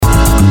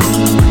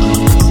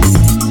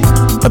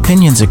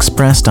opinions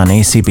expressed on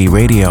ACB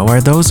Radio are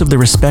those of the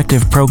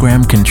respective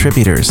program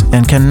contributors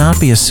and cannot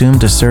be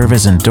assumed to serve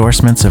as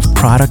endorsements of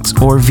products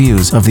or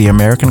views of the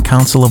American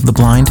Council of the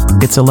Blind,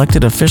 its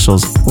elected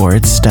officials, or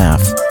its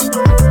staff.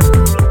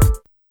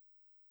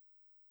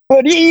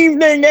 Good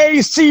evening,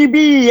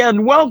 ACB,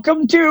 and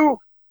welcome to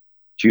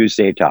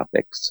Tuesday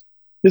Topics.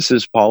 This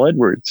is Paul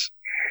Edwards,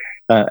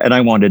 and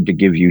I wanted to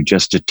give you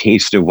just a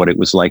taste of what it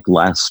was like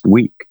last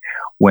week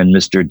when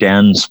Mr.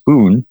 Dan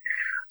Spoon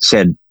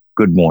said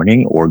good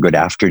morning or good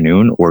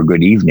afternoon or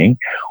good evening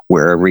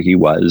wherever he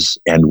was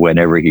and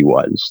whenever he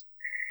was.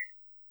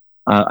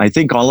 I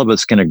think all of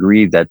us can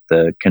agree that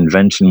the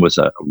convention was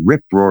a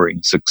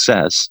rip-roaring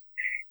success,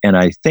 and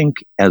I think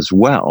as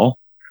well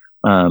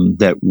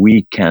that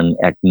we can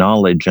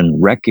acknowledge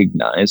and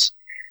recognize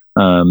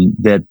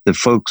that the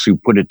folks who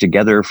put it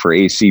together for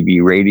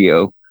ACB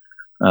Radio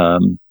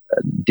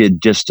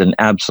did just an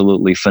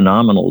absolutely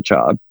phenomenal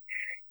job.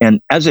 And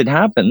as it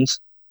happens,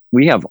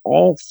 we have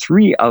all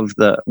three of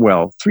the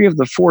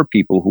four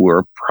people who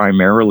are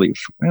primarily,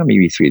 well,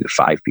 maybe 3 of the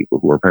 5 people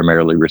who are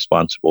primarily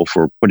responsible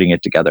for putting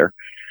it together.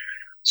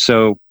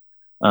 So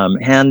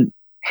handling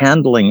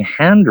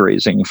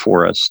hand-raising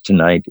for us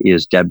tonight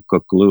is Deb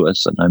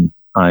Cook-Lewis, and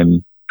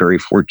I'm very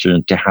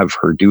fortunate to have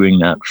her doing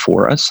that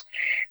for us,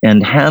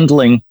 and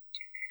handling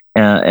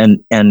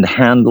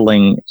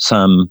handling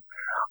some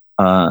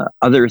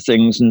other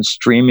things in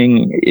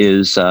streaming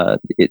is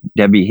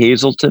Debbie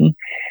Hazelton,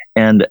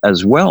 and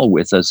as well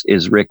with us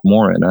is Rick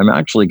Morin. I'm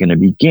actually going to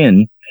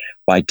begin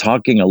by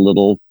talking a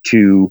little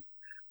to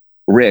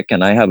Rick,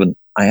 and I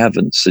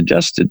haven't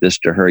suggested this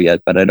to her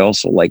yet, but I'd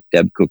also like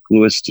Deb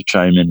Cook-Lewis to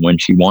chime in when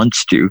she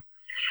wants to.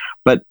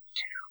 But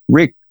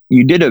Rick,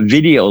 you did a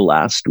video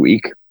last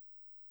week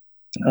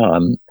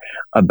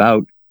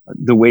about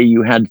the way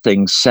you had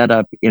things set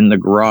up in the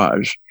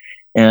garage.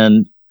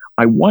 And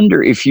I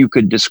wonder if you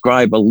could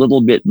describe a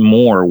little bit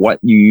more what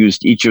you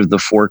used each of the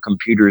 4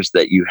 computers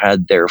that you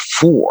had there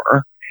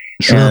for.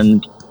 Sure.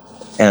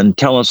 And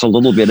tell us a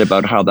little bit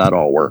about how that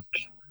all worked.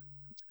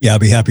 Yeah,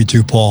 I'd be happy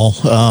to, Paul.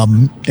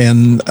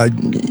 In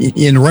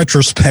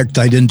retrospect,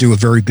 I didn't do a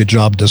very good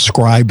job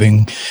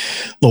describing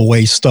the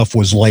way stuff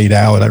was laid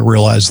out. I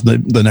realized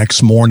that the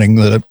next morning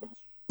that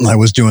I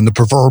was doing the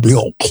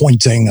proverbial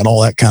pointing and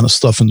all that kind of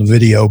stuff in the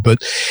video. But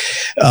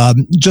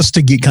just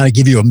to kind of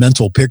give you a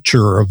mental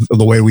picture of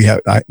the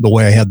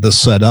way I had this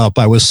set up,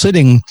 I was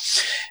sitting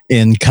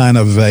in kind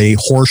of a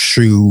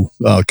horseshoe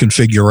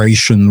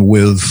configuration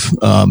with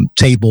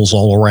tables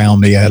all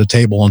around me. I had a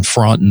table in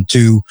front and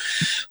 2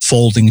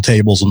 folding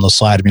tables on the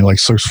side of me, like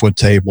 6-foot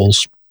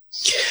tables.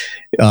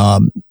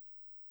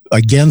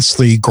 Against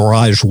the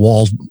garage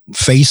wall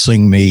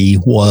facing me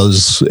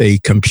was a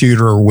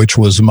computer, which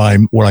was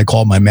what I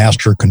call my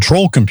master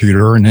control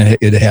computer, and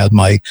it had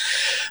my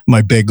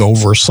big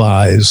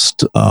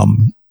oversized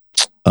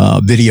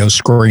video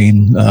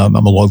screen. I'm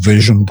a low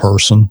vision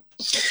person,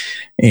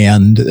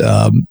 and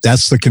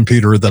that's the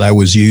computer that I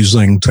was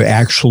using to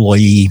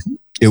actually.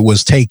 It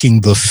was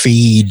taking the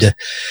feed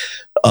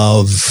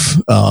of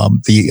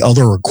the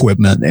other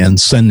equipment and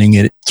sending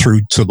it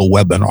through to the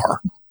webinar.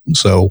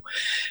 So.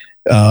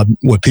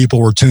 What people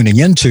were tuning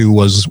into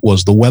was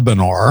the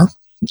webinar,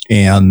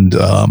 and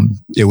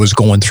it was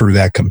going through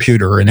that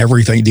computer and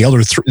everything.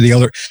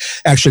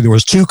 Actually, there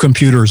was 2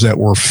 computers that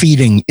were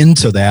feeding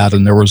into that,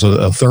 and there was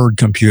a third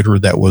computer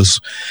that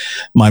was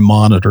my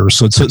monitor.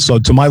 So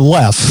to my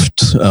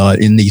left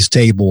in these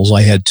tables,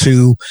 I had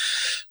 2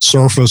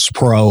 Surface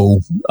Pro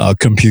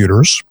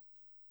computers.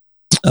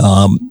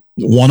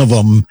 One of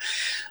them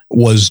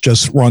was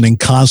just running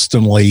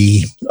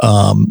constantly,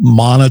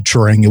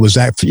 monitoring. It was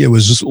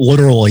just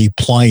literally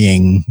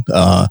playing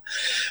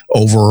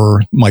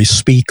over my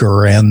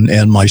speaker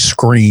and my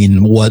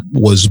screen what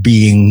was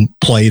being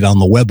played on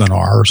the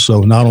webinar.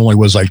 So not only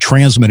was I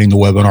transmitting the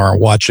webinar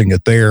and watching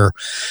it there,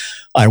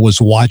 I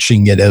was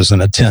watching it as an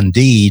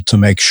attendee to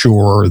make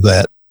sure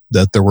that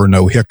there were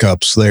no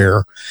hiccups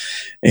there.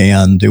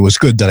 And it was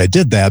good that I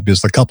did that,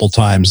 because a couple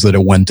times that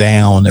it went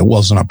down, it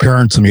wasn't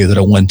apparent to me that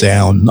it went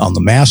down on the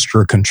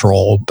master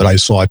control, but I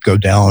saw it go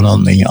down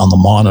on the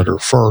monitor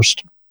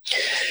first.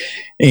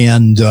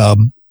 And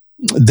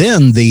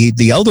then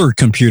the other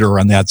computer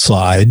on that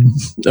side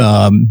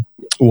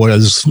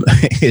was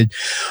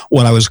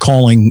what I was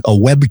calling a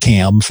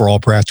webcam for all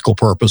practical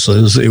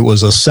purposes. It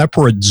was a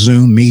separate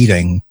Zoom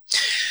meeting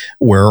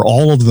where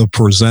all of the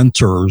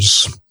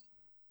presenters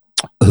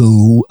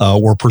who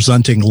were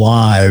presenting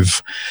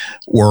live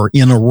were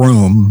in a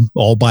room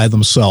all by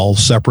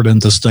themselves, separate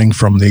and distinct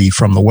from the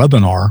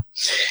webinar.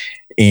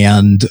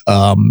 And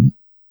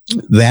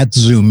that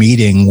Zoom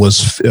meeting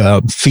was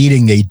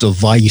feeding a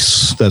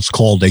device that's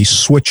called a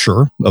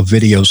switcher, a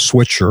video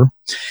switcher,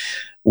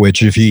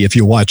 which if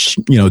you watch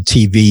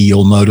TV,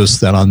 you'll notice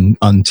that on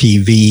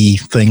TV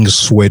things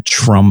switch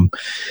from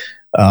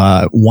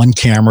one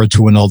camera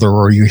to another,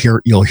 or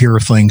you'll hear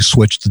things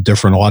switch to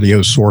different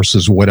audio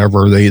sources,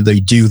 whatever. They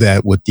do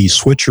that with these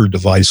switcher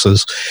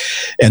devices.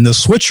 And the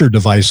switcher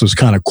device was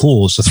kind of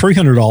cool. It's a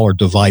 $300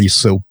 device,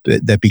 so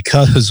that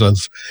because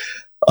of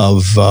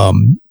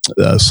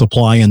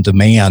supply and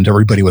demand.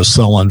 Everybody was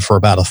selling for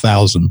about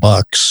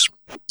 $1,000.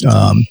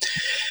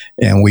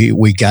 And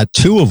we got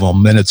 2 of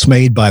them, and it's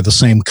made by the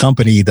same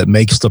company that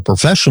makes the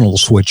professional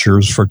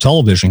switchers for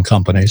television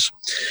companies.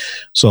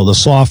 So the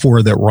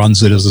software that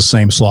runs it is the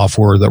same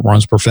software that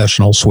runs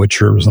professional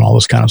switchers and all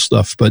this kind of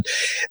stuff. But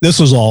this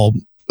is all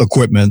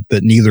equipment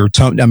that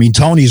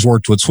Tony's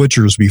worked with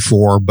switchers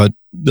before, but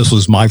this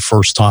was my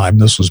first time.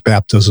 This was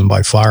baptism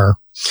by fire.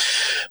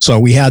 So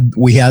we had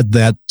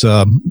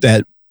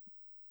that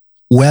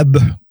web,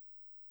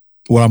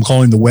 what I'm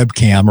calling the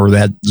webcam, or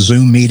that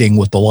Zoom meeting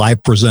with the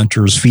live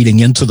presenters feeding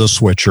into the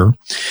switcher.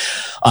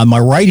 On my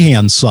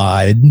right-hand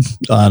side,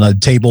 on a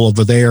table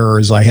over there,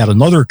 I had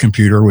another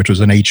computer, which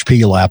was an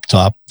HP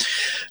laptop,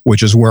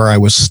 which is where I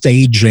was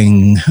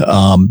staging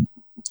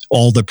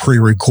all the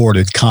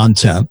pre-recorded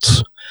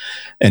content.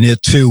 And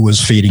it, too,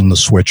 was feeding the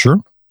switcher.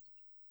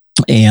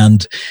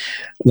 And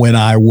when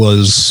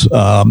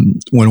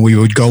when we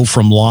would go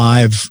from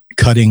live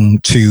cutting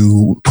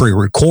to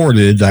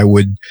pre-recorded, I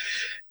would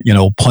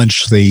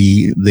punch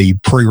the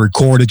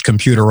pre-recorded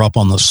computer up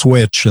on the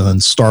switch and then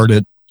start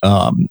it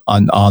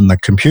on the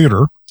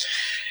computer.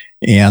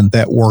 And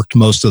that worked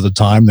most of the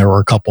time. There were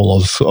a couple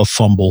of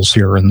fumbles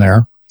here and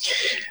there.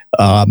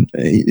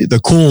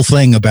 The cool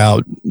thing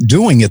about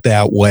doing it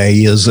that way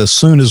is as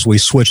soon as we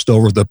switched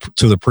over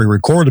to the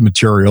pre-recorded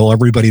material,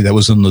 everybody that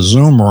was in the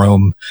Zoom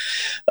room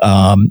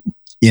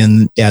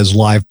as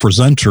live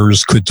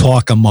presenters could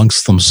talk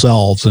amongst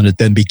themselves, and it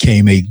then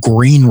became a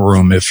green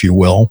room, if you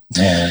will.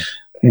 Yeah.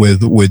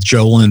 With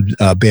Joel and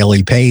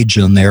Bailey Page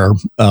in there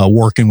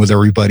working with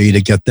everybody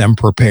to get them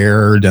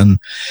prepared. And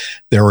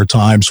there were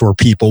times where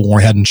people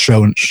hadn't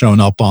shown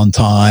up on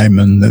time,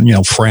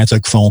 and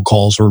frantic phone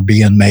calls were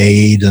being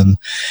made, and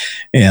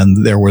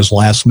there was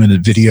last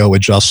minute video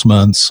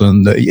adjustments,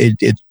 and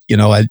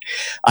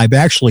I've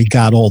actually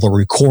got all the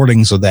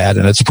recordings of that,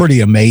 and it's pretty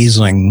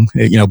amazing,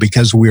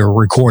 because we were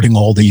recording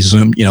all these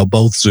Zoom,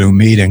 both Zoom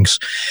meetings.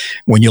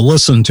 When you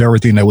listen to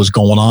everything that was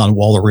going on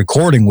while the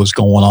recording was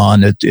going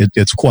on,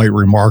 it's quite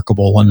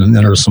remarkable. And then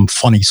there's some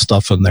funny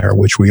stuff in there,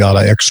 which we ought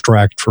to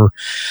extract for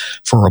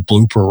a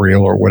blooper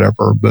reel or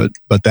whatever. But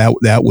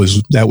that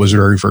was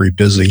very, very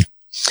busy.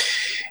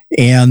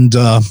 And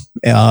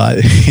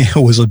it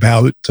was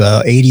about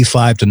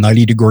 85 to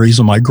 90 degrees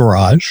in my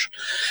garage.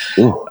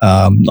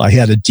 I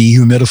had a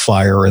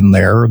dehumidifier in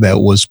there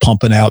that was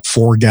pumping out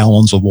 4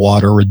 gallons of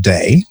water a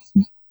day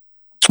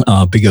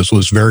because it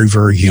was very,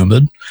 very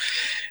humid.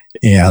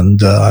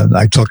 And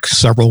I took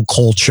several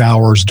cold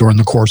showers during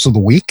the course of the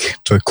week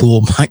to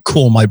cool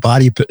my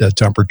body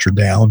temperature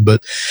down.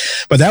 But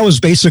that was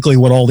basically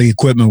what all the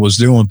equipment was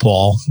doing,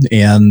 Paul.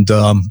 And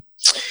right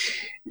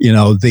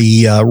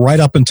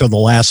up until the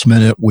last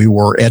minute, we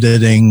were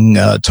editing.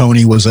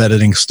 Tony was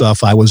editing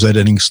stuff. I was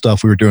editing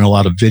stuff. We were doing a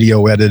lot of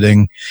video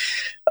editing.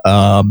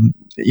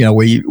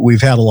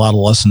 We've had a lot of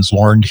lessons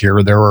learned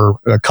here. There were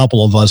a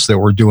couple of us that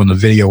were doing the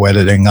video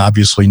editing.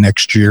 Obviously,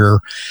 next year,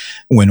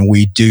 when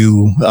we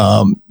do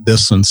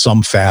this in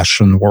some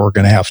fashion, we're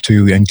going to have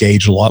to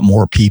engage a lot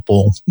more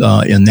people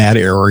in that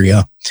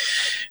area.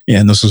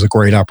 And this is a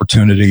great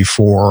opportunity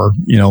for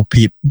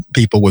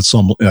people with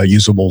some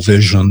usable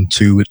vision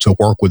to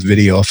work with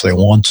video if they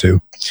want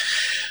to.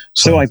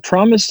 So I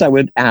promised I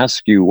would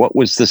ask you, what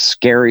was the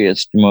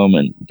scariest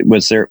moment?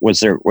 Was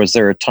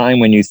there a time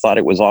when you thought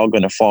it was all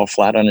going to fall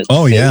flat on its face?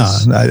 Oh yeah,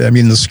 I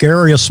mean the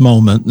scariest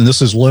moment, and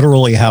this is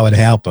literally how it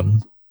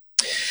happened.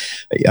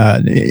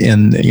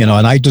 And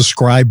I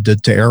described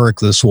it to Eric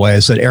this way. I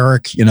said,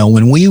 Eric,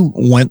 when we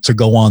went to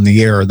go on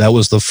the air, that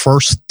was the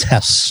first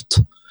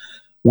test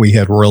we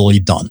had really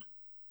done.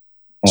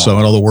 So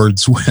in other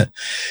words,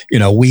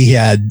 we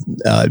had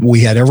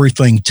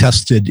everything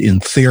tested in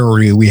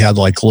theory. We had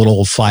like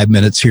little 5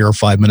 minutes here,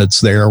 5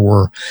 minutes there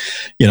where,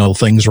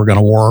 things were going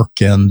to work.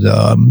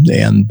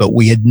 But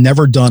we had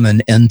never done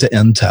an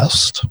end-to-end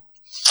test.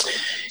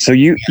 So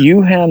you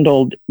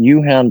handled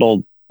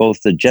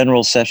both the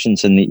general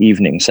sessions and the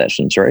evening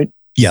sessions, right?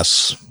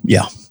 Yes.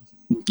 Yeah.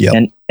 Yeah.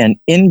 And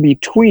in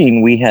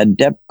between, we had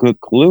Deb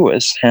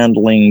Cook-Lewis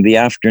handling the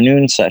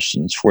afternoon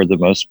sessions for the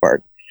most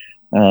part.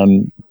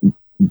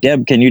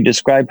 Deb, can you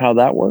describe how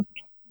that worked?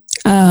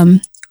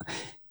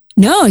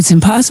 No, it's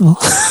impossible.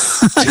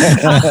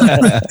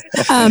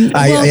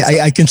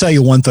 I can tell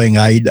you one thing.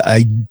 I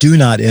do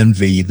not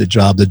envy the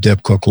job that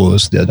Deb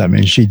Cook-Lewis did. I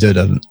mean, she did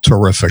a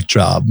terrific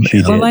job.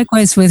 Well,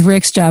 likewise with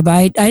Rick's job,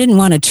 I didn't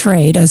want to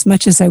trade as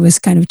much as I was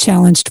kind of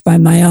challenged by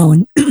my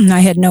own.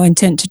 I had no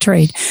intent to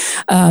trade.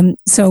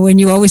 So when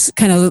you always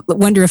kind of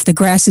wonder if the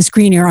grass is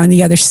greener on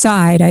the other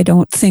side, I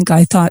don't think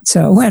I thought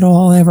so at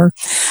all ever.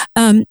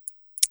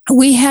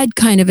 We had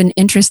kind of an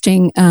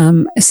interesting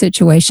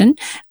situation.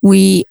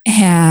 We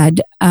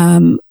had,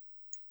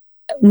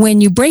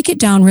 when you break it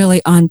down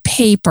really on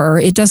paper,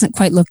 it doesn't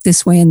quite look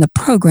this way in the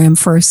program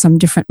for some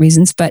different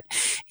reasons. But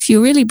if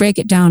you really break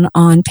it down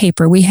on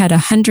paper, we had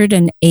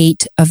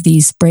 108 of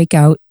these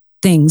breakout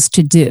things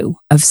to do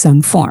of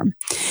some form.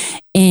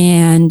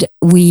 And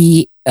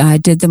we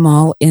did them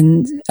all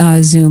in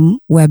a Zoom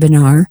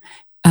webinar.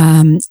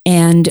 And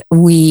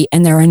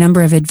there are a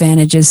number of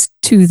advantages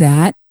to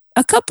that.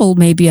 A couple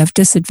maybe of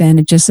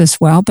disadvantages as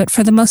well, but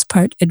for the most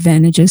part,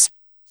 advantages.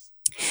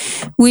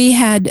 We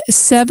had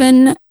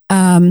 7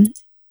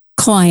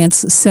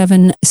 clients,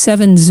 seven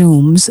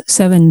Zooms,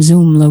 7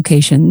 Zoom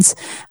locations.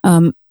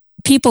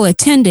 People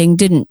attending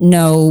didn't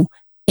know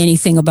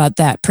anything about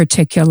that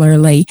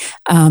particularly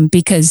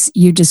because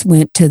you just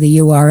went to the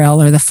URL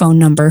or the phone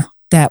number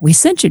that we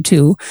sent you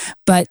to,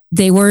 but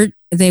they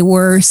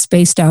were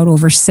spaced out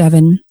over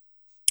 7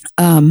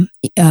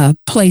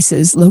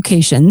 places,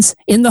 locations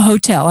in the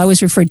hotel. I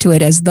always referred to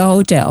it as the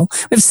hotel.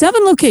 We have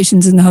 7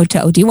 locations in the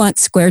hotel. Do you want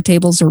square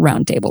tables or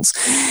round tables?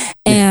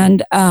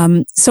 And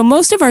so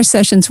most of our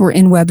sessions were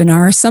in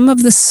webinar. Some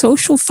of the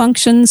social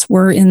functions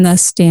were in the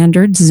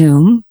standard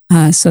Zoom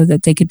so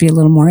that they could be a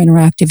little more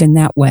interactive in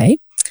that way.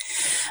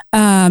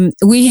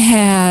 We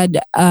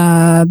had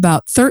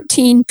about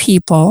 13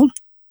 people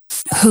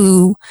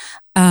who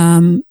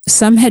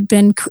some had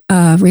been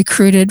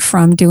recruited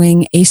from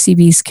doing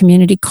ACB's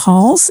community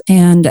calls,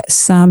 and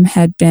some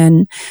had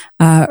been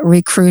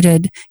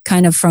recruited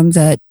kind of from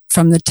the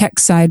tech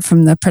side,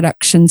 from the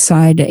production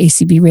side,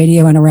 ACB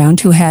Radio and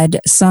around, who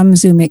had some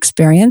Zoom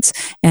experience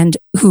and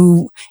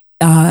who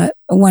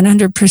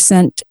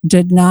 100%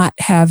 did not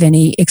have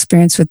any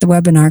experience with the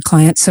webinar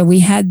client. So we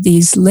had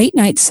these late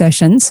night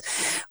sessions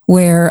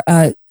where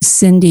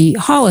Cindy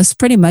Hollis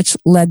pretty much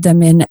led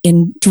them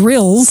in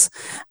drills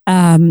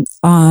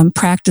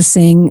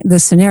practicing the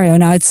scenario.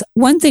 Now, it's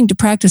one thing to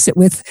practice it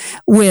with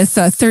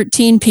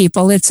 13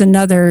 people. It's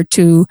another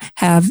to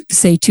have,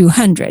 say,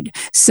 200.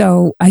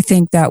 So I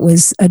think that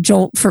was a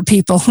jolt for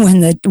people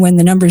when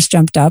the numbers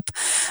jumped up.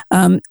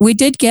 We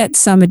did get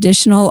some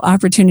additional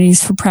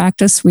opportunities for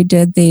practice. We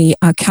did the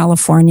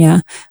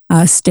California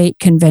State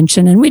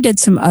Convention, and we did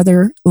some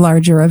other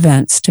larger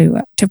events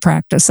to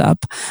practice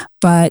up.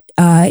 But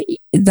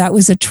that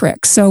was a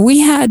trick. So we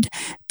had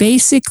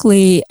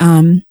basically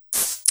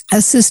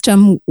a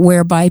system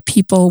whereby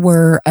people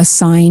were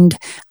assigned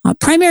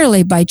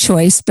primarily by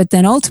choice, but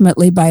then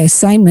ultimately by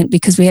assignment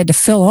because we had to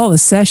fill all the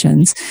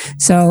sessions.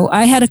 So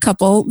I had a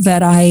couple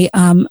that I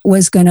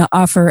was going to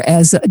offer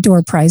as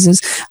door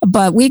prizes,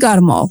 but we got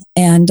them all,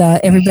 and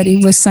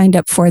everybody was signed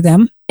up for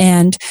them.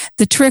 And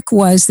the trick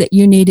was that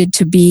you needed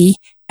to be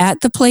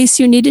at the place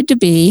you needed to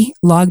be,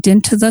 logged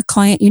into the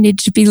client you needed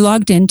to be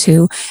logged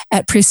into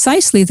at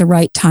precisely the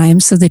right time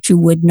so that you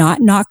would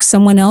not knock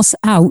someone else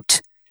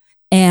out,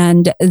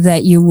 and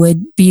that you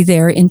would be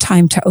there in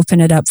time to open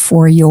it up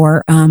for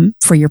your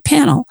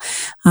panel.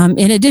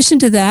 In addition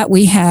to that,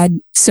 we had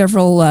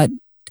several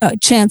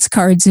chance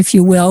cards, if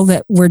you will,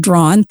 that were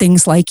drawn,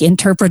 things like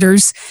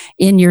interpreters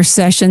in your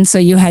session. So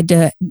you had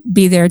to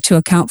be there to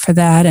account for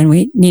that, and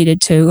we needed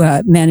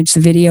to manage the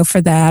video for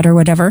that or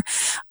whatever.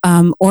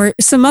 Or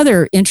some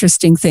other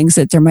interesting things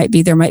that there might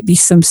be. There might be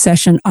some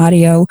session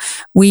audio.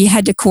 We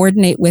had to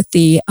coordinate with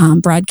the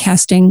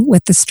broadcasting,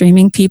 with the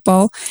streaming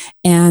people.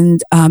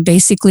 And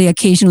basically,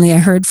 occasionally I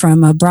heard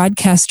from a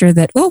broadcaster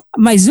that, oh,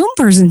 my Zoom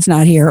person's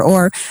not here,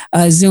 or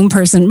a Zoom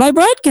person, my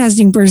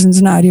broadcasting person's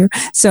not here.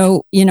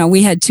 So,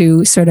 we had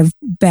to sort of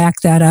back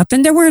that up.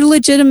 And there were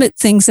legitimate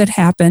things that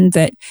happened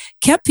that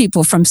kept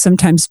people from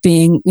sometimes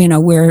being,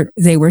 where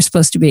they were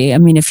supposed to be. I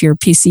mean, if your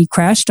PC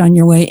crashed on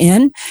your way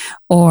in,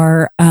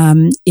 or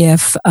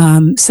if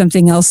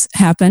something else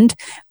happened.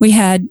 We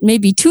had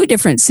maybe 2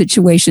 different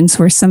situations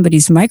where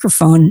somebody's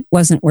microphone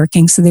wasn't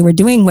working. So they were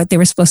doing what they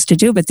were supposed to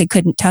do, but they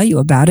couldn't tell you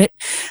about it.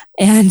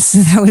 And so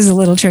that was a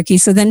little tricky.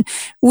 So then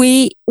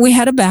we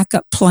had a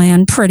backup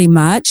plan pretty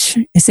much.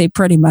 I say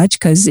pretty much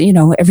because,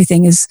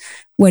 everything is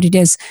what it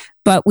is.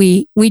 But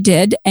we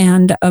did,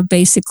 and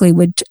basically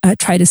would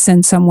try to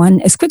send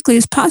someone as quickly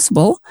as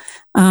possible.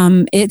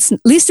 At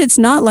least it's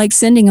not like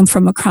sending them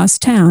from across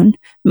town.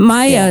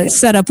 My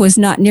setup was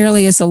not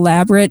nearly as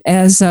elaborate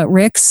as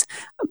Rick's,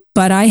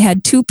 but I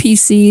had 2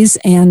 PCs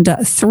and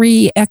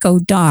 3 Echo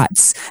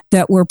Dots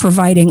that were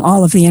providing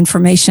all of the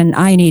information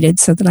I needed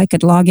so that I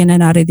could log in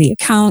and out of the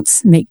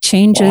accounts, make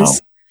changes. Wow.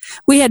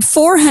 We had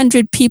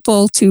 400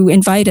 people to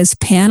invite as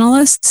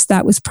panelists.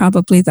 That was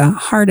probably the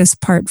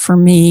hardest part for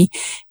me,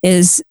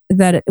 is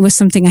that it was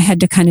something I had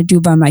to kind of do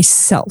by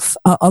myself,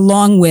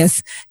 along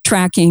with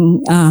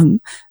tracking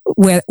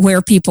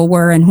where people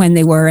were and when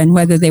they were and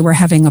whether they were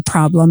having a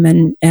problem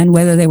and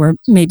whether they were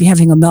maybe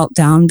having a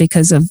meltdown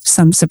because of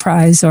some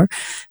surprise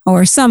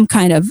or some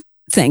kind of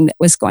thing that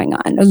was going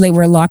on, or they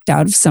were locked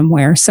out of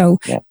somewhere. So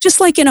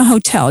just like in a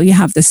hotel, you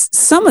have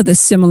some of the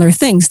similar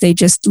things, they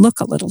just look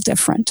a little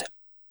different.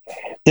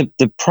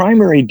 The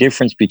primary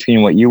difference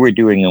between what you were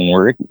doing and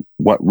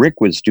what Rick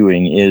was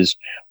doing is,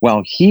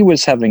 while he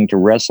was having to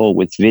wrestle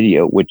with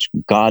video, which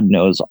God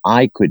knows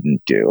I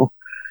couldn't do,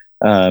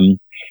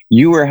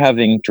 you were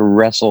having to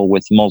wrestle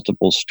with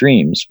multiple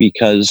streams,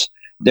 because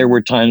there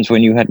were times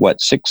when you had,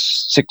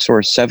 six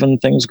or 7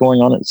 things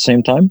going on at the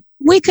same time?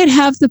 We could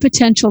have the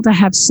potential to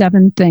have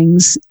 7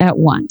 things at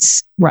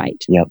once,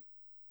 right? Yep.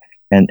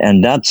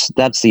 And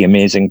that's the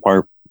amazing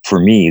part for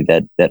me,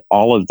 that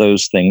all of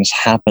those things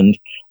happened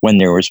when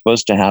they were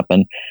supposed to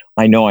happen.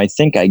 I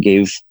think I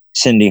gave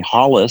Cindy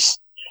Hollis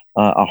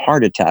a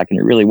heart attack, and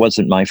it really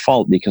wasn't my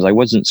fault because I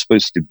wasn't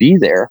supposed to be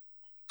there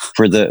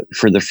for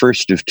the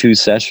first of 2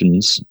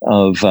 sessions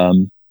of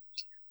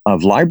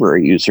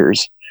library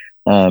users.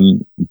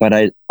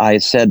 But I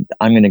said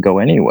I'm going to go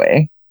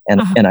anyway,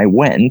 and I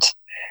went.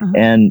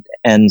 And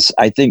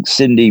I think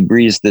Cindy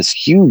breathed this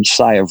huge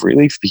sigh of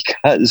relief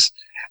because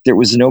there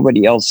was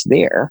nobody else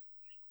there.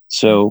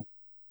 So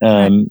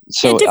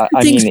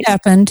things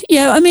happened.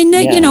 Yeah. I mean,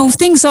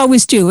 things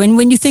always do. And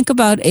when you think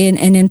about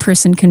an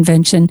in-person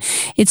convention,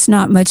 it's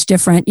not much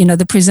different.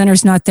 The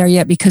presenter's not there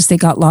yet because they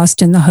got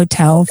lost in the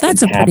hotel.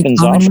 That's a pretty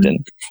common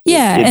often.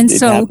 Yeah.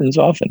 It happens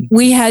often.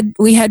 We had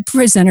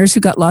presenters who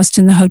got lost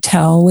in the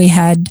hotel. We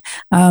had,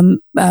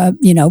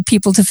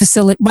 people to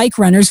facilitate mic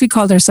runners. We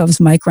called ourselves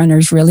mic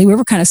runners. Really. We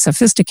were kind of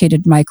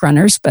sophisticated mic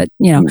runners, but,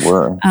 we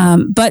were.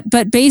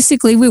 But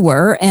basically we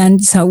were.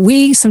 And so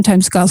we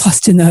sometimes got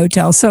lost in the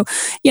hotel. So,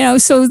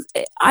 so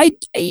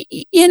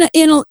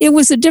it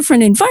was a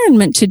different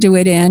environment to do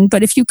it in,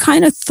 but if you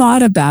kind of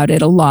thought about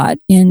it a lot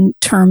in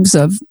terms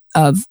of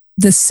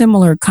the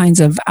similar kinds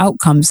of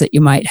outcomes that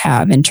you might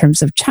have in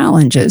terms of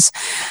challenges,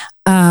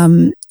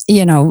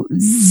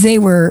 they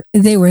were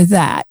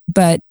that.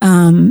 But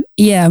I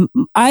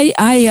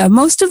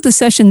most of the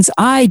sessions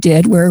I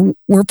did were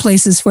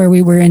places where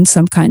we were in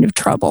some kind of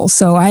trouble.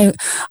 So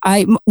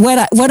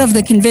what of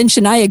the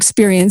convention I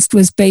experienced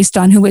was based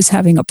on who was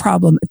having a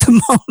problem at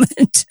the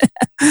moment.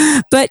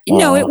 But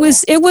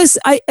it was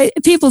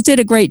people did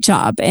a great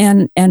job,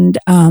 and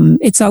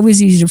it's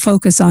always easy to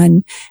focus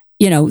on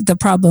the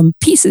problem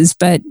pieces,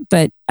 but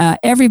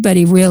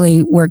everybody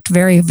really worked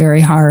very, very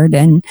hard,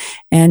 and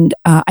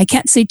I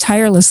can't say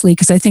tirelessly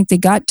because I think they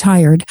got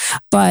tired,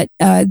 but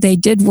they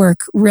did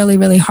work really,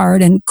 really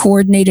hard and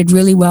coordinated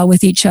really well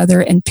with each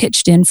other and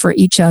pitched in for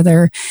each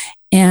other,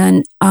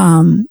 and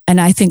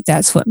I think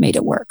that's what made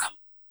it work.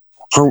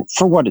 For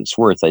what it's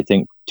worth, I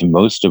think to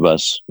most of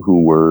us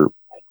who were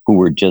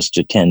just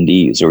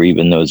attendees, or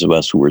even those of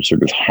us who were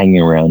sort of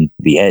hanging around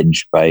the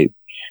edge by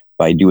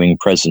doing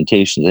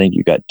presentations, I think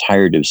you got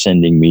tired of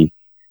sending me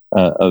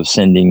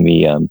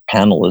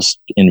panelist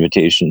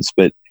invitations,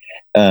 but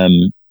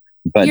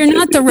you're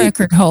not the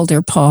record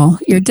holder, Paul.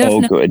 You're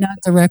definitely not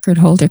the record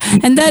holder.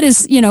 And that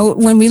is,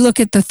 when we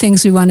look at the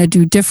things we want to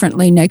do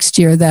differently next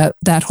year,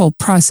 that whole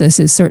process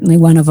is certainly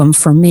one of them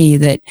for me.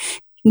 That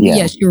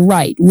yes, you're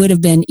right, would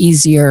have been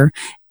easier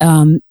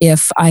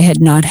if I had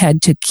not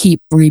had to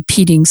keep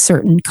repeating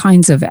certain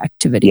kinds of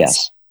activities.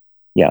 Yes,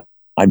 yeah,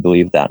 I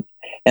believe that.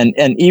 And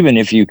even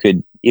if you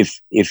could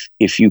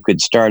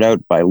start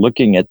out by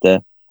looking at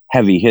the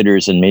heavy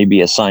hitters and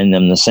maybe assign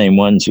them the same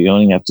ones, you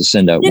only have to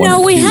send out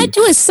one. We had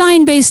to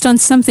assign based on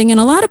something, and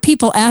a lot of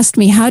people asked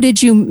me, how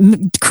did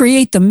you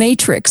create the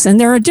matrix? And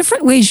there are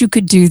different ways you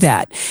could do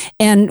that.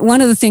 And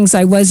one of the things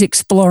I was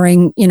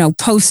exploring,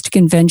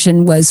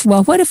 post-convention was,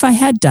 well, what if I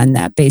had done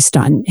that based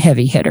on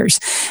heavy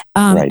hitters?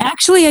 Right.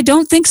 Actually, I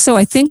don't think so.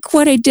 I think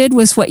what I did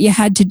was what you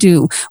had to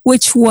do,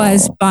 which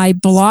was by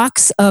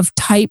blocks of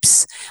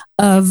types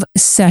of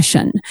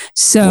session.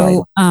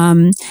 So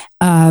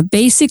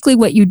basically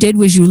what you did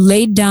was you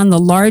laid down the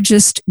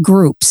largest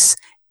groups,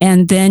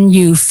 and then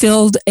you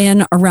filled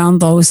in around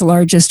those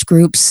largest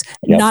groups,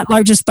 not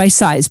largest by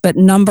size, but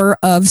number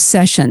of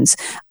sessions.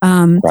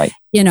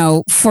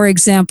 For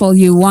example,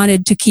 you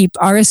wanted to keep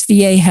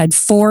RSVA had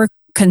 4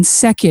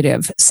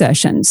 consecutive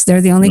sessions.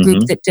 They're the only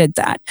group that did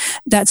that.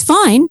 That's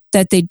fine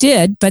that they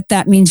did, but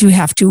that means you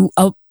have to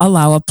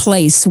allow a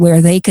place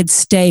where they could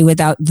stay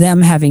without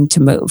them having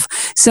to move.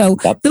 So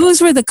those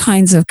were the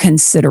kinds of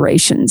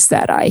considerations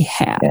that I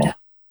had. Yeah.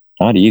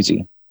 Not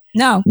easy.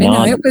 No,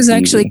 it was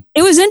actually,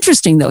 it was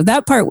interesting though.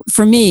 That part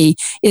for me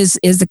is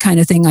the kind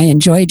of thing I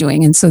enjoy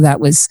doing. And so that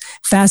was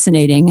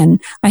fascinating.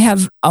 And I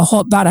have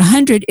about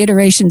 100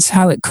 iterations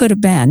how it could have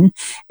been.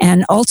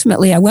 And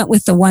ultimately I went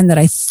with the one that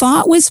I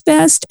thought was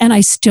best. And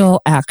I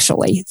still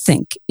actually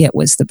think it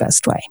was the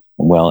best way.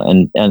 Well,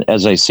 and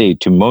as I say,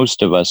 to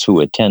most of us who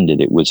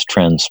attended, it was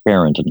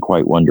transparent and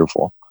quite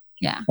wonderful.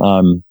 Yeah.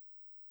 I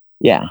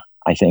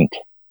think.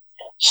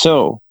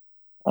 So,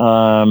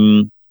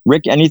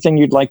 Rick, anything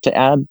you'd like to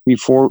add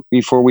before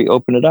we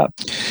open it up?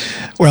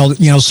 Well,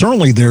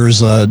 certainly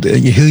there's a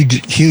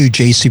huge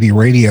ACB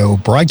radio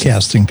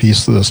broadcasting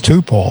piece to this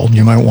too, Paul.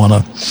 You might want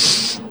to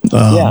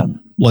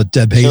let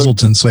Deb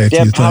Hazelton say a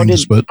few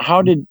things.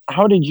 How did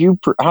you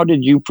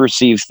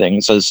perceive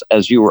things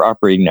as you were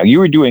operating now? You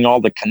were doing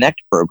all the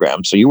Connect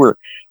programs, so you were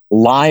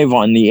live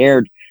on the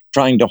air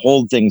trying to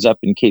hold things up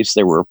in case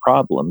there were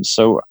problems.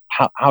 So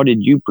how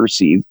did you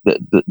perceive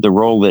the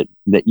role that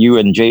you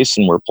and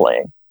Jason were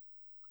playing?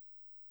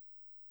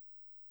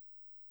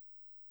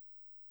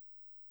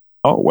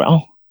 Oh,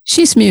 well.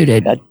 She's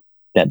muted.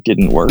 That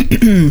didn't work.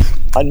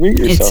 Unmute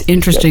yourself. It's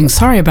interesting.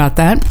 Sorry about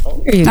that.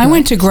 I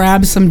went to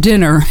grab some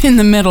dinner in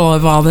the middle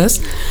of all this.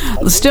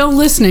 Still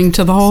listening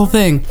to the whole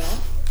thing.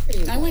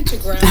 I went to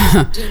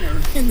grab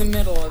dinner in the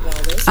middle of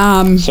all this.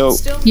 So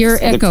your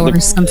echo or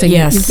something.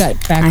 Yes, You've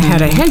got I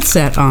had a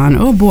headset on.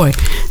 Oh boy,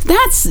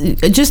 that's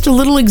just a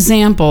little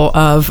example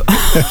of.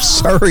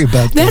 Sorry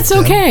about that. That's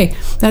okay.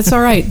 That's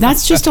all right.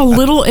 That's just a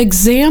little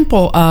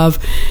example of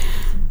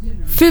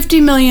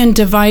 50 million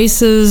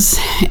devices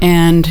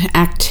and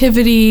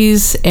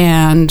activities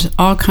and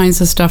all kinds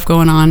of stuff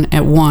going on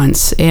at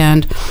once.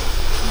 And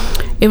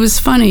it was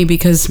funny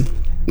because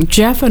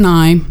Jeff and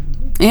I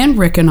and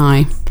Rick and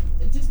I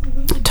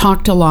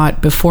talked a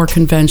lot before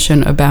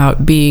convention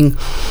about being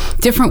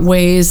different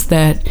ways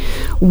that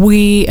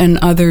we and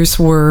others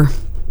were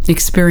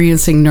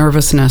experiencing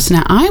nervousness.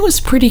 Now, I was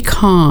pretty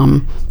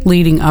calm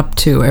leading up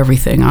to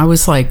everything. I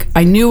was like,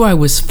 I knew I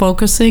was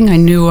focusing. I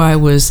knew I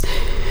was,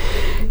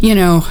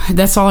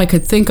 that's all I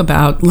could think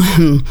about.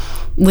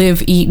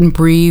 Live, eat, and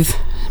breathe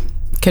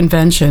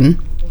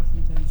convention.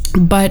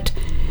 But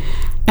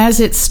as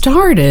it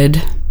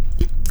started,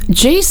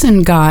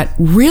 Jason got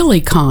really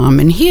calm,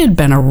 and he had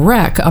been a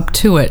wreck up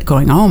to it,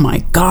 going, oh my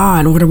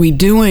God, what are we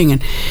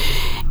doing?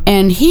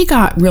 And he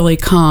got really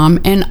calm,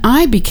 and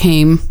I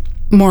became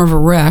more of a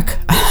wreck.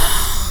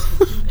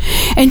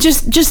 And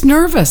just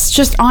nervous,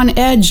 just on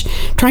edge,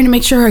 trying to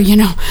make sure,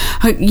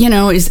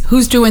 is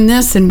who's doing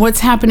this and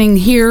what's happening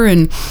here.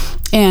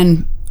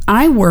 And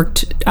I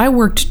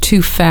worked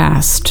too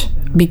fast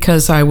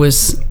because I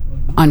was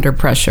under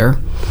pressure.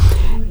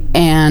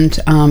 And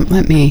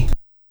let me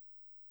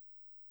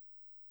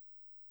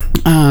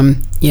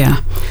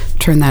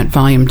turn that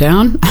volume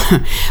down.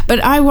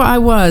 But I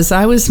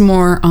was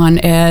more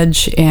on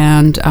edge,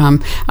 and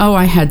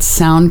I had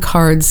sound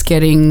cards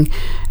getting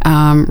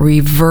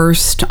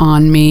reversed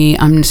on me.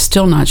 I'm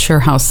still not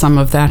sure how some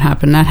of that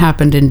happened. That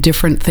happened in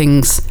different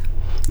things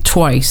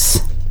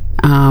twice.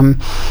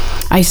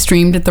 I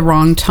streamed at the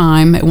wrong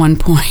time at one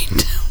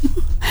point.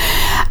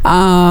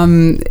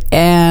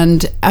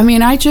 And I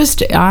mean,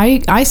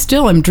 I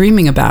still am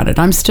dreaming about it.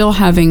 I'm still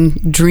having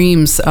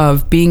dreams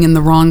of being in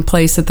the wrong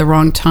place at the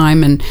wrong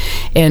time,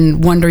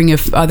 and wondering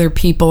if other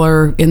people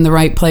are in the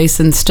right place,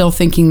 and still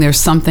thinking there's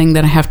something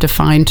that I have to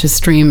find to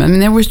stream. I mean,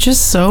 there was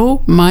just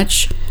so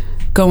much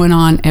going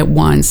on at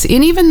once.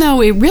 And even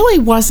though it really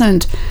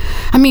wasn't,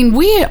 I mean,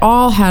 we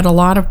all had a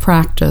lot of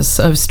practice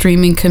of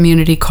streaming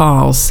community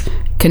calls,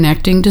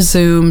 connecting to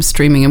Zoom,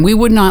 streaming, and we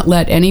would not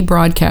let any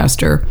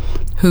broadcaster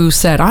who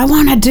said, I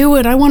want to do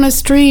it, I want to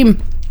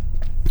stream.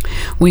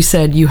 We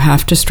said, you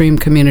have to stream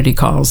community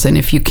calls. And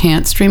if you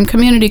can't stream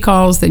community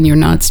calls, then you're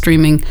not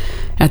streaming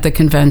at the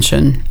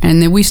convention.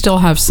 And then we still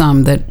have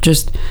some that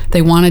just,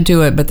 they want to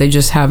do it, but they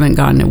just haven't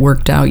gotten it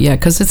worked out yet,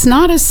 because it's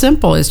not as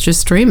simple as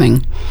just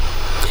streaming.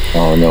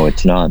 Oh, no,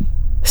 it's not.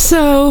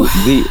 So,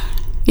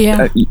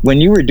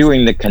 when you were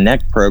doing the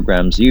Connect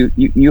programs,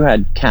 you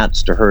had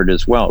cats to herd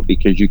as well,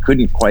 because you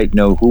couldn't quite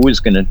know who was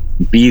going to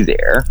be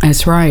there.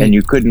 That's right. And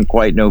you couldn't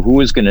quite know who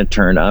was going to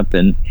turn up,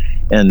 and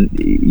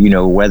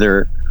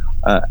whether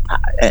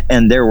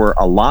and there were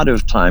a lot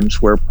of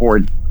times where poor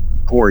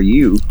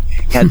you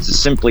had to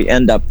simply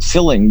end up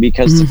filling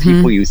because the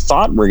people you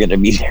thought were going to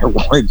be there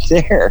weren't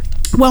there.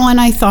 Well,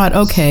 and I thought,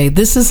 okay,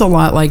 this is a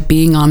lot like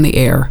being on the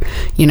air.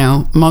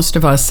 Most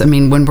of us, I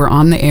mean, when we're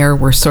on the air,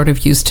 we're sort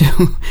of used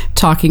to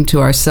talking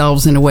to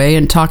ourselves in a way,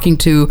 and talking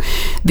to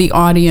the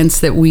audience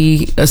that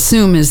we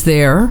assume is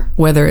there,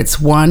 whether it's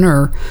 1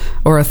 or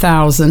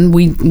 1,000.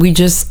 We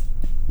just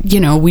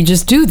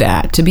do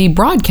that to be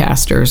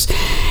broadcasters.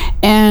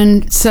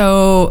 And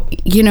so,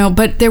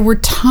 but there were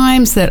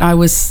times that I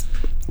was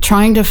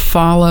trying to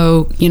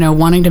follow,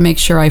 wanting to make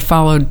sure I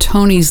followed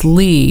Tony's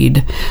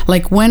lead.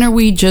 Like, when are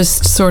we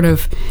just sort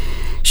of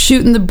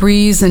shooting the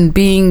breeze and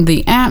being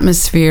the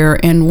atmosphere,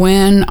 and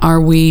when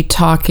are we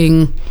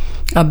talking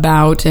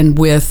about and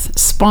with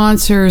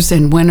sponsors,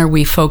 and when are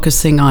we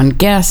focusing on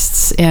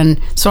guests?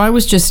 And so I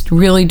was just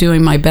really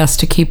doing my best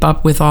to keep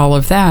up with all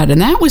of that.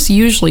 And that was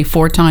usually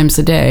 4 times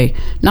a day,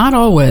 not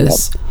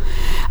always.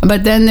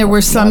 But then there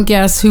were some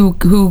guests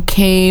who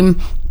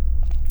came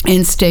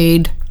and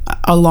stayed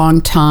a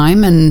long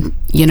time, and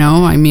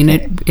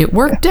it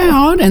worked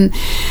out, and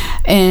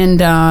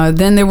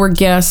then there were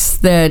guests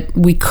that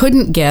we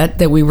couldn't get,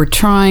 that we were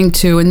trying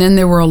to, and then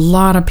there were a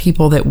lot of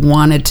people that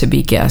wanted to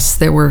be guests.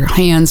 There were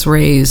hands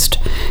raised,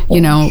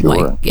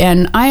 Sure.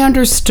 and I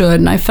understood,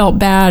 and I felt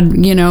bad,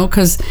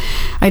 because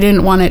I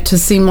didn't want it to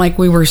seem like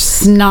we were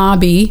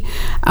snobby,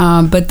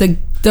 but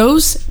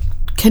those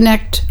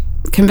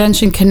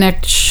Convention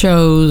Connect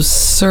shows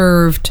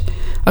served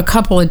a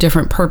couple of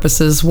different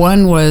purposes.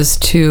 One was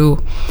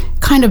to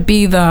kind of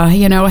be the,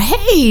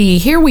 hey,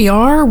 here we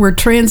are, we're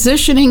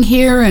transitioning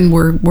here, and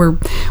we're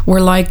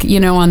like,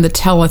 on the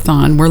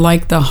telethon, we're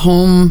like the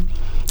home,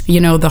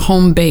 the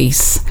home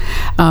base,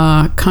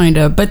 kind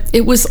of. But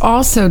it was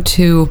also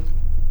to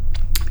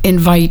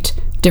invite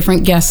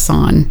different guests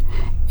on,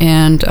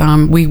 and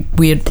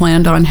we had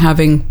planned on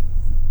having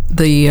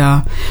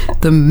the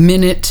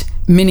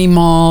mini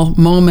mall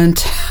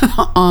moment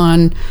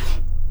on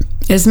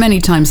as many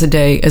times a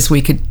day as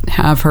we could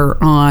have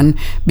her on,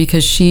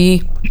 because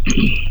the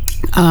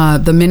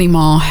mini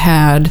mall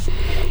had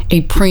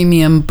a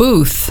premium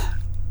booth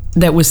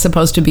that was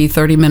supposed to be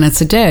 30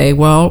 minutes a day.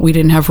 Well, we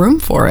didn't have room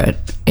for it.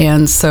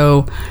 And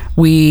so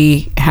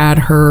we had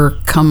her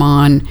come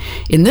on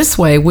in this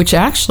way, which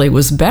actually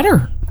was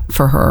better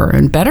for her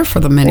and better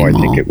for the mini mall.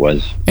 I think it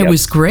was. It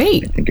was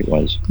great. I think it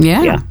was.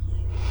 Yeah.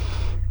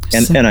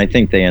 And I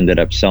think they ended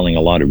up selling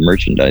a lot of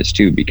merchandise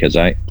too, because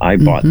I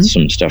bought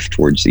some stuff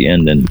towards the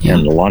end, and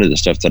a lot of the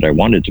stuff that I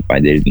wanted to buy,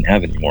 they didn't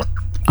have anymore.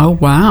 Oh,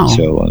 wow.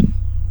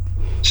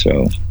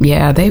 So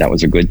yeah, that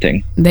was a good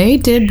thing. They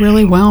did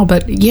really well,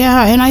 but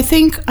yeah, and I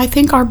think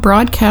our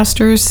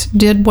broadcasters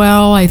did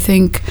well. I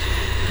think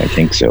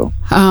so.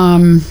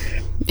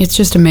 It's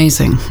just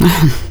amazing.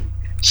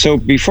 So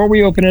before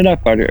we open it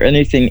up, are there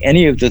anything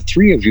any of the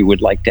three of you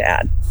would like to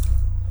add?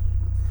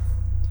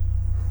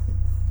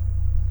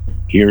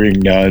 Hearing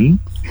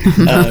none.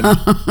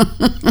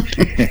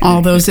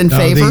 All those in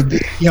favor?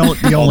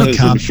 The only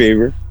in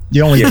favor.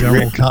 The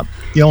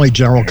only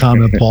general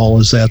comment, Paul,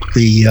 is that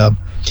the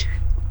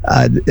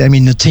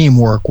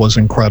teamwork was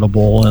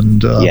incredible,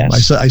 and I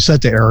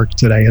said to Eric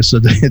today, I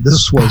said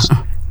this was.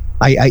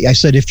 I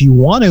said, if you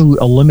want to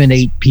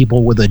eliminate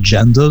people with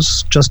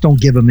agendas, just don't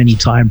give them any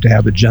time to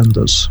have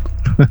agendas,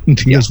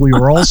 because we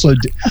were also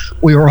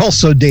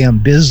damn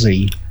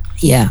busy.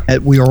 Yeah,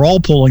 we were all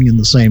pulling in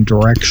the same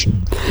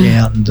direction,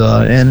 and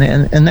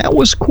that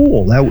was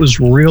cool. That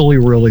was really,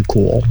 really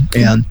cool,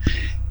 and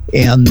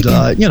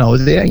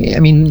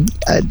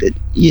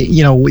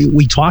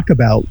we talk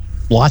about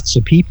lots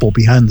of people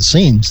behind the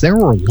scenes. There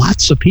were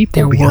lots of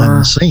people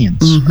behind the scenes.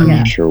 Mm-hmm. I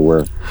mean, sure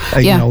were.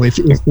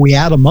 If we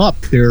add them up,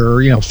 there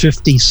are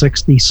 50,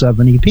 60,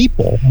 70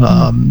 people,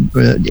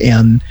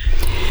 and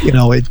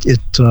it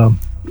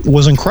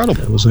was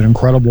incredible. It was an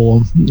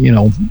incredible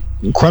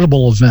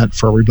event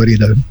for everybody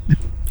to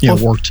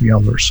work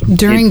together. So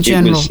during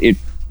it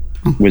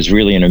was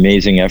really an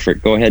amazing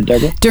effort. Go ahead,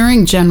 Deborah.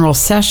 During general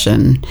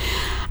session,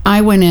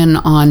 I went in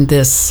on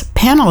this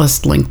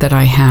panelist link that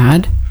I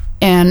had,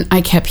 and I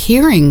kept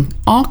hearing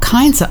all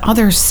kinds of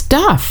other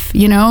stuff,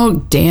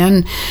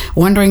 Dan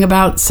wondering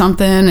about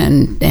something,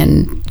 and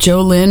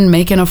Jolynn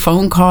making a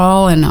phone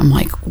call, and I'm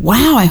like,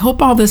 wow, I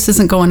hope all this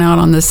isn't going out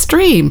on the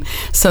stream.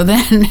 So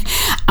then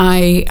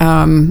my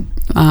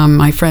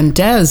friend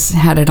Des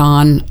had it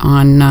on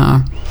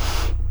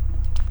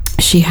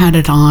she had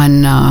it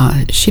on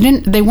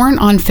they weren't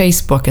on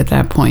Facebook at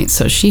that point,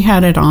 so she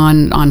had it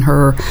on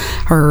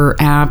her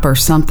app or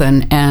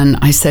something, and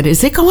I said,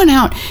 is it going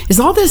out, is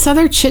all this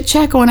other chit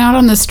chat going out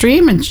on the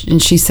stream?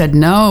 And she said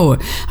no.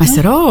 I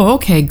said, oh,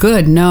 okay,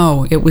 good.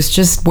 No, it was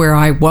just where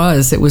I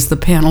was. It was the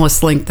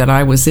panelist link that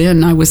I was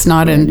in. I was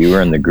not in. You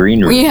were in the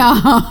green room.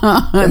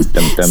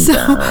 So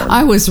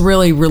I was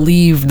really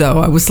relieved, though.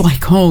 I was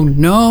like, oh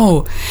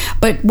no.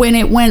 But when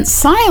it went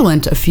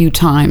silent a few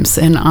times,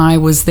 and I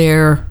was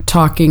there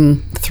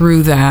talking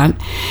through that,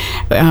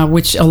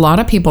 which a lot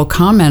of people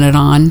commented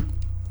on,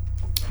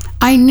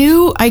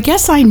 I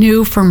guess I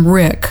knew from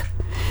Rick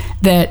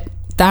that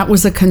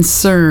was a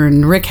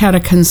concern. Rick had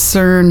a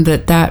concern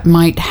that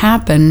might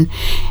happen,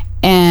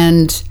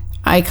 and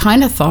I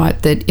kind of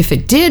thought that if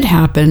it did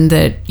happen,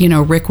 that,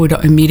 Rick would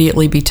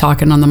immediately be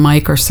talking on the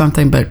mic or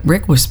something, but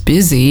Rick was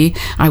busy.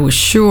 I was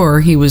sure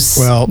he was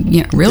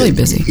really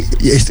busy.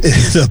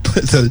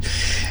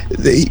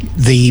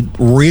 The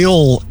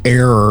real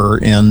error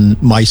in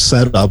my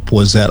setup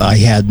was that I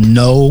had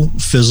no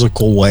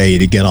physical way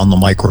to get on the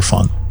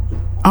microphone.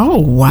 Oh,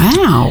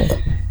 wow.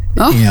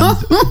 And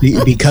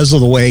because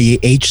of the way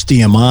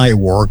HDMI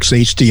works,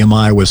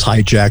 HDMI was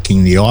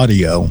hijacking the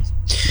audio.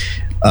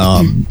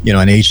 And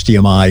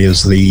HDMI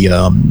is the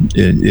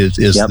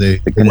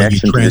when you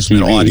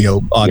transmit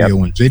audio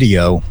and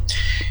video,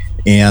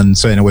 and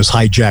so it was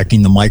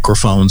hijacking the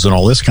microphones and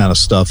all this kind of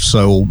stuff.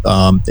 So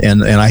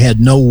and I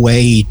had no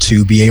way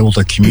to be able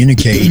to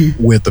communicate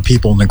with the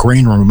people in the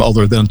green room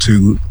other than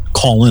to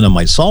call in on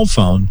my cell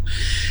phone,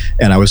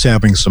 and I was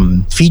having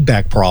some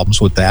feedback problems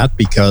with that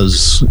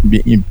because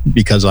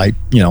I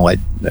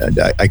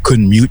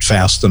couldn't mute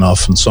fast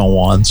enough and so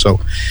on. So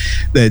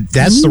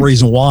that's the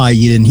reason why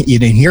you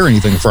didn't hear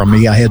anything from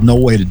me. I had no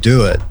way to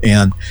do it,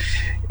 I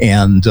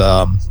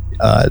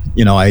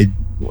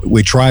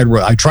tried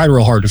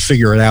real hard to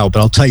figure it out.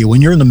 But I'll tell you,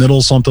 when you're in the middle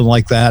of something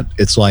like that,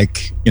 it's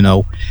like,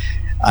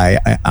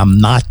 I'm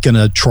not going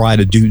to try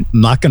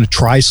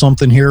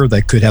something here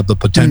that could have the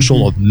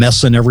potential of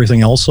messing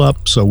everything else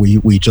up. So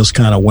we just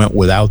kind of went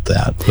without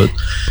that. But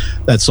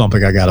that's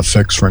something I got to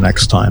fix for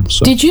next time.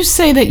 So. Did you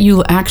say that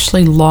you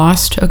actually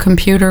lost a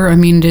computer? I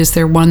mean, is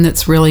there one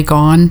that's really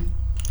gone?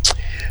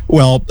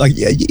 Well,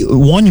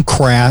 one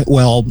crash.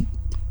 Well,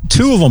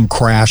 two of them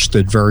crashed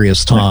at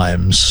various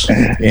times,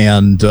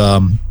 and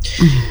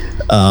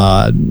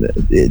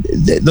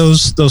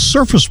those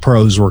Surface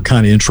Pros were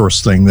kind of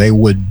interesting. They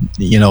would,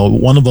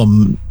 one of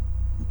them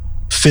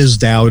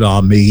fizzed out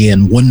on me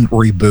and wouldn't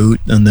reboot,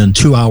 and then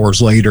 2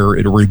 hours later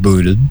it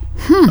rebooted.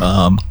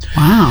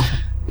 Wow.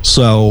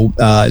 So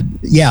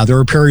there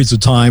were periods of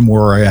time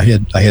where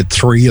I had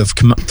three of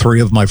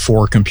my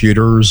 4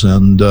 computers,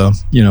 and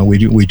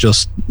we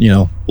just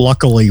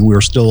luckily we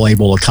were still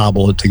able to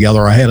cobble it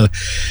together. I had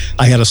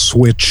to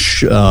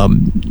switch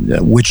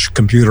which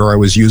computer I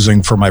was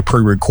using for my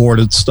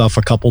pre-recorded stuff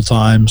a couple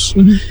times,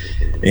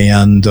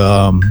 and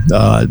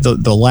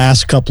the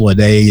last couple of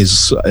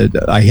days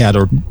I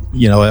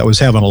was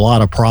having a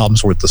lot of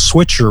problems with the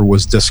switcher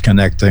was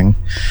disconnecting.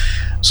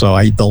 So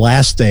the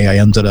last day I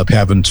ended up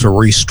having to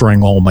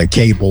restring all my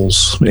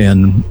cables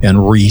and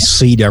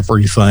reseat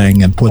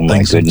everything and put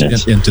things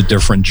into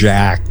different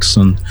jacks,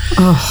 and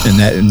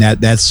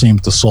that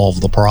seemed to solve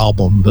the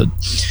problem. But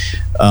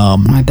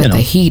I bet the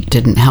heat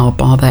didn't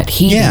help, all that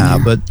heat. Yeah,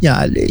 but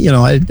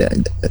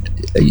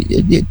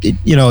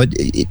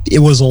it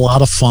was a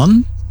lot of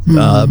fun.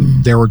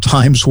 There were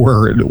times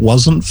where it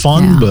wasn't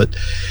fun, but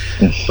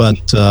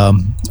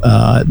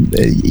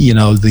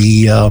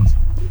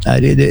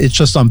it's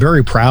just I'm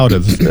very proud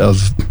of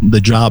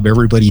the job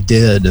everybody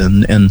did,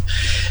 and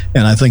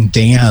I think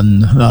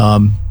Dan,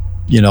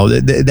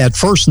 that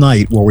first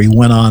night where we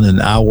went on an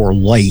hour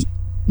late,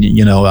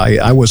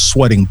 I was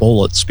sweating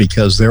bullets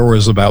because there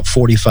was about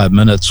 45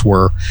 minutes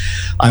where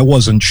I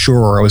wasn't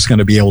sure I was going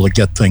to be able to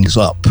get things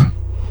up.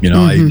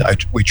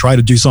 We tried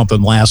to do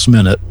something last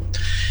minute,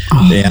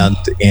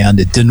 and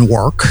it didn't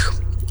work.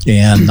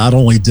 And not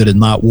only did it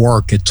not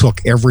work, it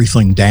took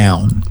everything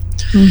down.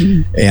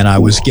 And I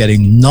was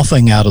getting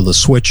nothing out of the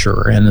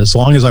switcher. And as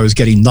long as I was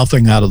getting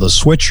nothing out of the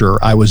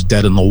switcher, I was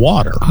dead in the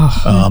water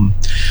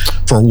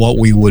for what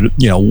we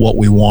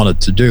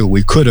wanted to do.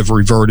 We could have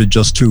reverted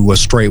just to a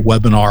straight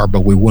webinar,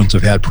 but we wouldn't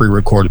have had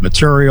pre-recorded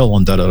material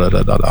and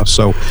da-da-da-da-da-da.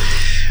 So,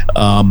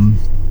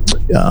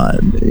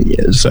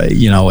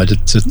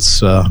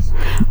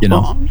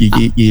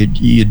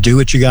 you do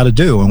what you got to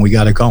do, and we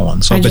got it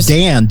going. So, but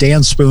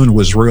Dan Spoon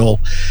was real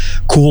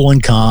cool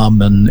and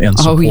calm and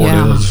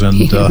supportive, and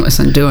he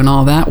wasn't doing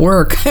all that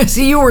work as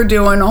you were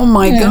doing. Oh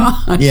my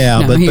God! Yeah,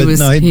 no, but he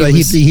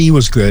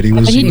was good. He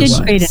did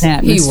create an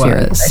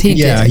atmosphere.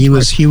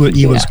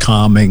 He was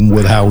calming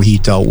with how he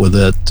dealt with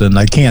it, and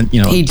I can't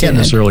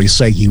necessarily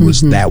say he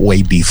was that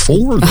way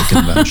before the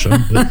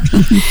convention,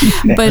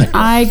 but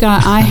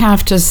I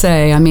have to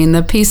say, I mean,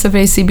 the piece of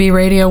ACB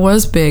radio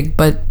was big,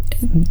 but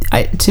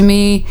to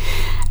me,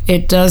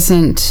 it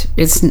doesn't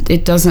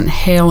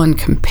hail in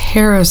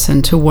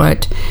comparison to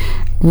what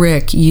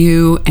Rick,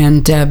 you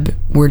and Deb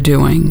were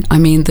doing. I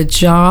mean, the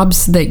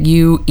jobs that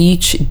you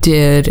each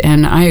did,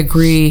 and I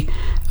agree,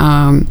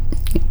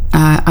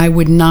 I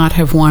would not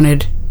have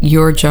wanted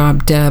your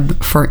job,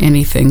 Deb, for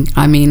anything.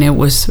 I mean, it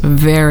was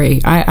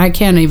I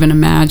can't even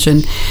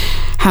imagine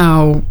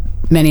how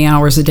many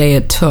hours a day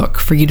it took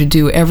for you to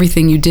do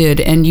everything you did,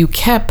 and you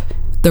kept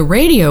the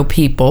radio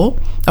people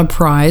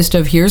apprised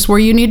of here's where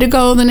you need to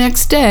go the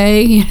next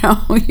day,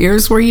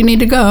 here's where you need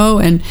to go,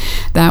 and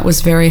that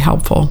was very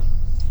helpful.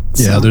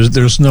 Yeah,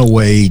 there's no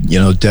way,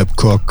 Deb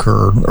Cook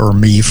or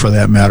me, for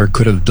that matter,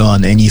 could have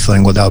done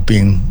anything without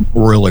being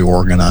really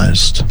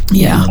organized.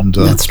 Yeah,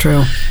 that's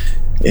true.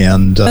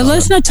 But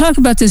let's not talk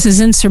about this as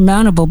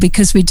insurmountable,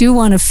 because we do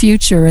want a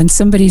future, and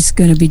somebody's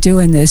going to be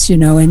doing this, and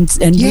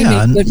we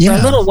may do it for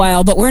a little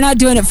while, but we're not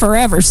doing it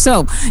forever.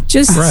 So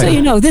just so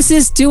you know, this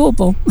is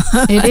doable.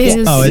 It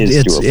is. Oh,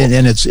 it's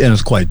doable.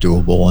 It's quite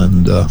doable,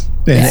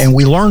 and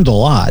we learned a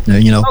lot.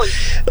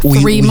 We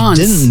 3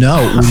 months.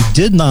 We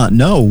did not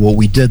know what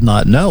we did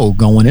not know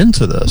going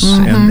into this,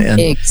 and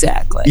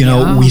exactly.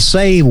 We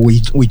say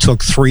we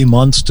took 3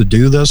 months to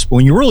do this, but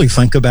when you really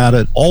think about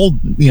it, all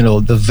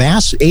the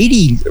vast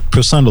 80%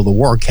 of the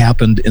work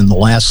happened in the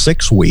last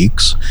 6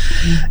 weeks,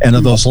 and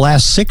of those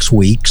last 6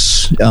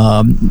 weeks,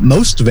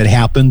 most of it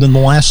happened in the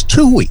last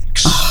 2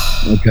 weeks.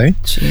 Okay.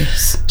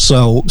 Jeez.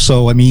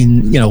 So I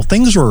mean,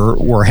 things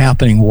were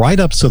happening right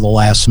up to the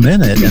last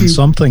minute, and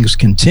some things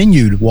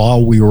continued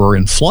while we were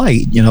in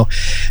flight.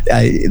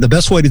 The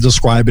best way to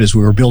describe it is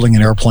we were building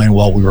an airplane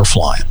while we were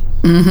flying.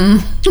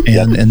 And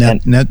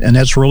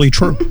that's really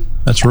true.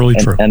 That's really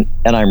true. And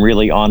I'm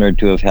really honored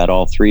to have had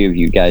all 3 of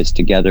you guys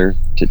together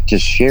to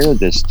share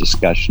this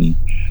discussion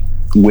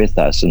with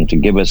us and to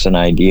give us an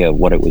idea of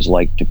what it was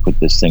like to put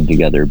this thing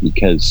together,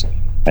 because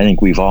I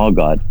think we've all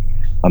got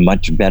a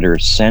much better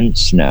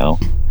sense now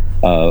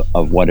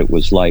of what it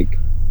was like.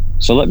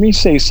 So let me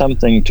say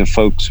something to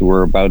folks who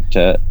are about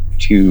to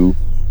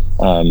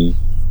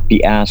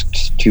be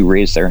asked to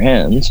raise their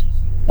hands.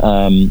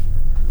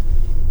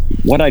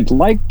 What I'd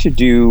like to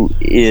do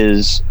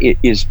is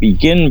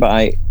begin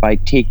by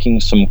taking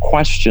some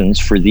questions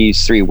for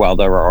these 3 while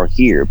they're all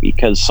here,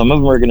 because some of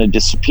them are going to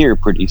disappear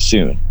pretty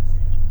soon.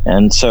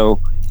 And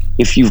so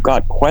if you've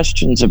got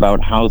questions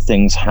about how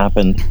things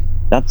happened,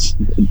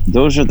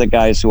 those are the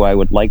guys who I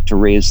would like to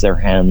raise their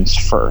hands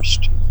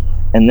first.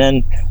 And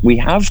then we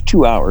have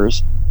 2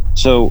 hours.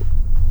 So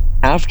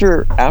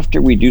after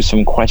we do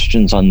some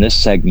questions on this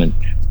segment,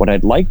 what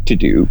I'd like to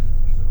do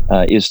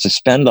is to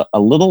spend a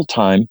little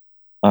time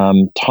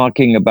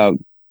talking about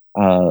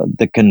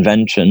the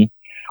convention.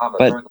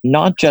 but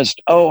not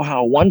just, oh,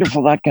 how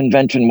wonderful that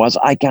convention was.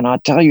 I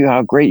cannot tell you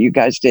how great you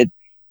guys did.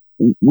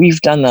 We've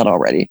done that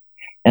already.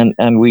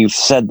 And we've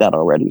said that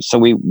already. So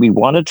we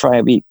want to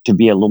try to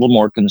be a little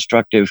more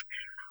constructive.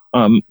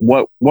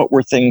 What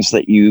were things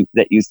that you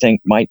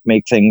think might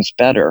make things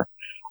better?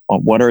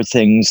 What are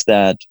things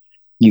that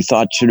you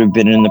thought should have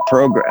been in the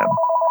program?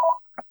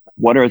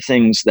 What are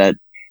things that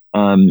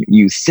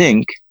you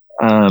think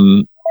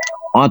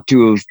ought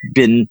to have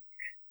been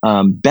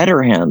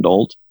better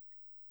handled,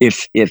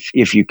 if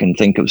you can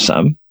think of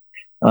some?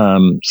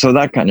 So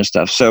that kind of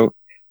stuff. So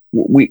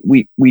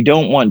we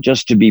don't want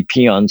just to be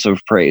peons of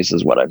praise,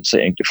 is what I'm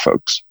saying to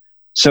folks.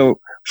 So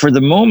for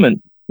the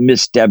moment,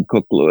 Miss Deb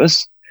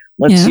Cook-Lewis,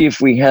 let's see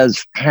if we have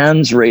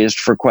hands raised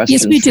for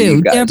questions. Yes, we do.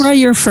 You guys. Deborah,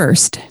 you're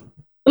first.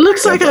 It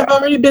looks like I've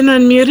already been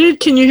unmuted.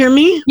 Can you hear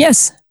me?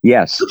 Yes.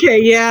 Yes. Okay.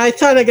 Yeah, I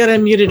thought I got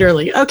unmuted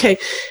early. Okay.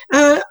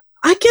 I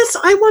guess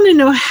I want to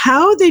know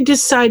how they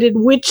decided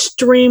which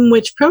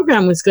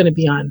program was going to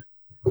be on.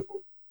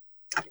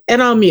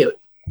 And I'll mute.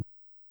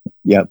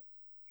 Yep.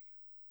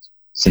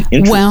 It's an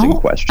interesting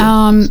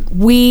question.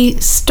 We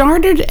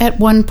started at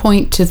one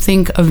point to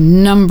think of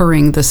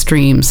numbering the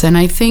streams. And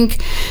I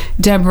think,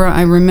 Deborah,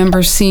 I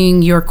remember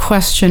seeing your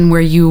question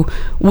where you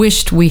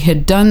wished we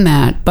had done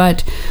that.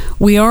 But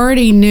we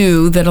already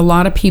knew that a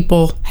lot of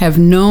people have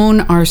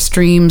known our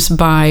streams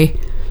by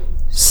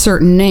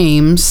certain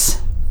names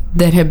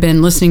that have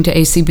been listening to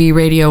ACB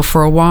radio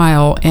for a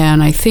while.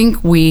 And I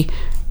think we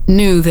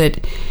knew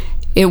that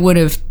it would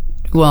have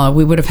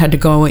we would have had to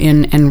go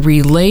in and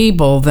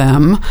relabel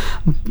them,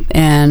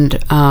 and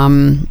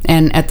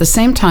at the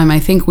same time, I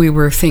think we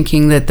were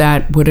thinking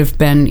that would have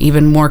been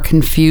even more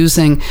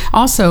confusing.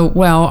 Also,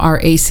 our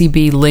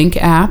ACB Link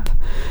app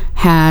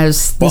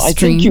has the streams.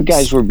 I think you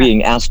guys were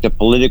being asked a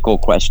political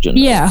question.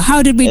 Yeah,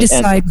 how did we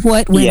decide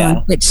what went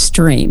on which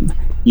stream?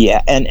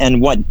 Yeah,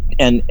 and what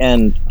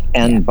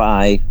and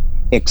by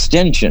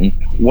extension,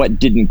 what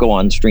didn't go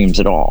on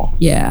streams at all?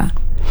 Yeah.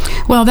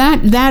 Well,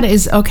 that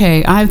is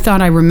okay. I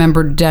thought I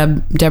remembered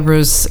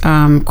Deborah's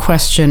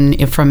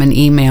question from an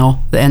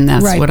email, and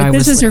that's right, what but I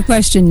was. This is her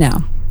question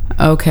now.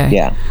 Okay.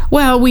 Yeah.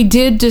 Well, we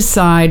did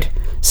decide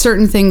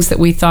certain things that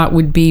we thought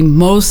would be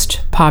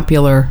most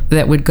popular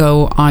that would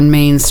go on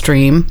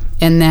mainstream,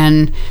 and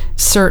then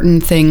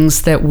certain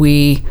things that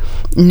we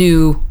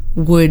knew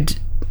would,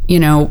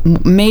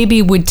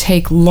 maybe would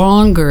take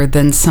longer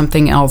than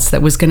something else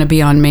that was going to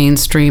be on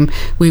mainstream.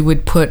 We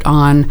would put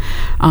on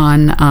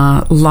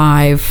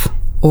live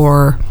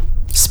or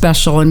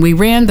special, and we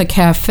ran the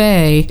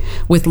cafe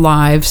with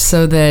live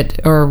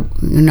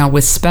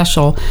with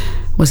special.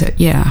 Was it?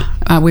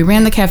 Yeah. We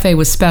ran the cafe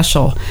with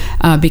special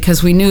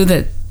because we knew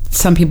that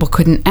some people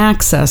couldn't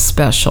access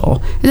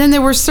special. And then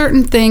there were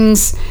certain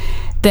things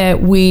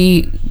that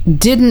we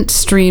didn't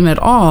stream at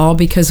all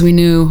because we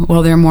knew,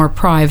 they're more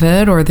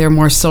private or they're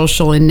more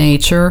social in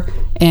nature,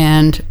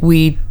 and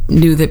we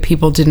knew that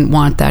people didn't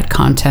want that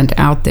content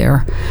out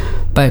there.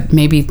 But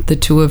maybe the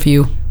two of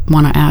you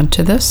want to add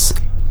to this?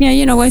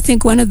 Yeah, I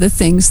think one of the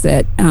things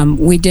that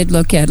we did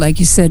look at, like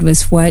you said,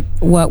 was what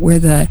were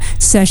the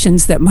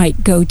sessions that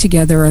might go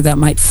together or that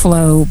might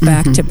flow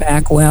back to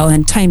back well,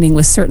 and timing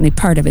was certainly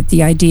part of it.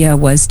 The idea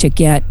was to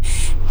get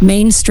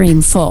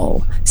mainstream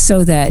full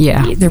so that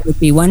there would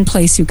be one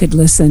place you could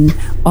listen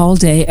all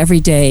day, every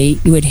day.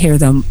 You would hear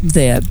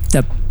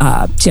the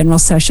general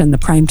session, the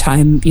prime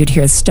time, you'd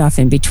hear stuff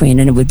in between,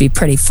 and it would be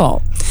pretty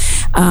full.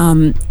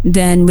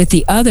 Then with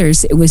the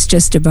others, it was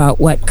just about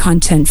what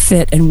content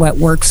fit and what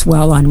works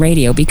well on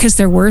radio, because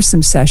there were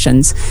some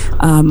sessions,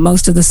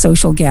 most of the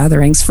social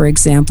gatherings, for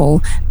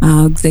example,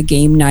 the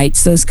game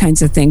nights, those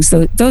kinds of things,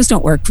 those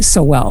don't work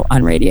so well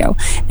on radio.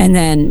 And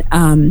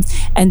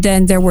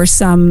then there were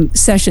some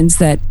sessions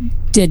that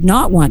did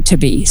not want to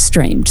be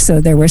streamed.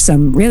 So there were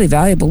some really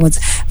valuable ones.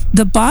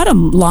 The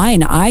bottom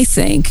line, I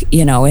think,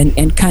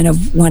 and kind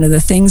of one of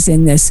the things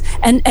in this,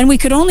 and we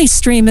could only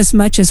stream as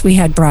much as we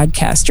had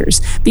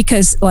broadcasters,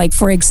 because, like,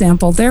 for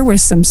example, there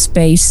was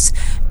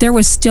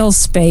still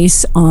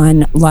space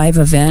on live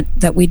event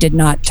that we did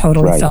not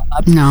totally fill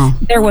up. No.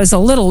 There was a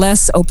little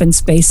less open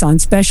space on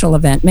special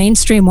event.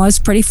 Mainstream was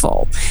pretty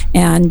full.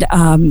 And,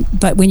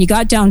 but when you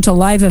got down to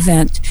live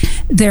event,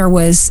 there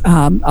was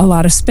a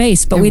lot of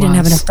space, but we didn't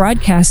have enough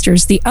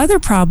broadcasters. The other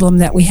problem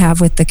that we have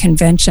with the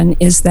convention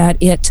is that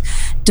it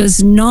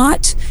does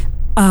not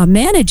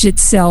manage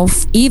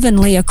itself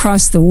evenly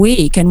across the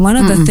week. And one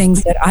of the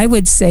things that I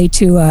would say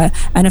to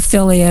an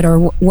affiliate or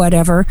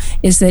whatever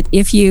is that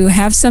if you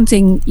have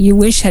something you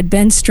wish had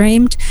been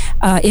streamed,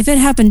 if it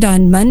happened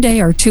on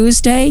Monday or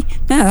Tuesday,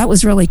 that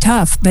was really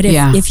tough. But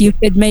if you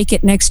could make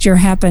it next year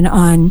happen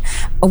on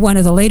one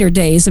of the later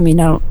days, I mean,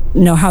 I don't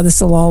know how this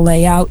will all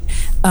lay out,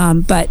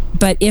 but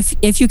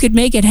if you could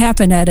make it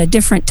happen at a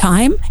different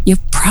time, you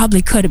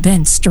probably could have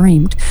been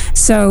streamed.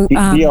 So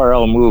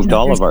BRL moved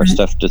all of our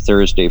stuff to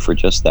Thursday for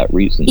just that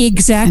reason.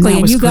 Exactly,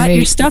 and you got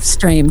your stuff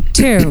streamed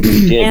too.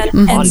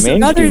 On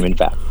mainstream, in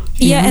fact.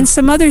 Yeah, and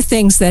some other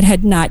things that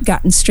had not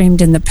gotten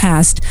streamed in the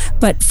past.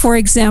 But for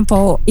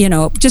example,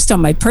 just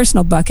on my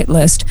personal bucket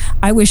list,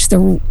 I wish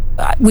the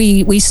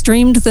we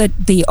streamed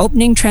the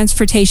opening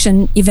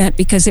transportation event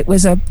because it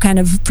was a kind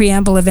of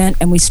preamble event,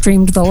 and we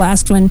streamed the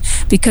last one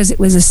because it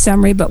was a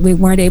summary, but we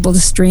weren't able to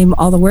stream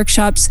all the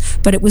workshops.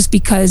 But it was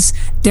because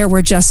there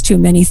were just too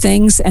many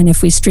things, and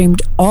if we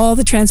streamed all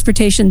the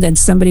transportation, then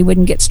somebody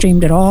wouldn't get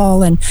streamed at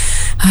all. And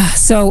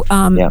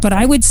but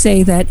I would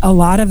say that a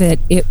lot of it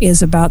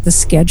is about the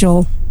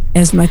schedule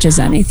as much as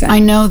anything. I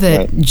know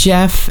that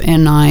Jeff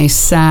and I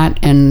sat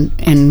and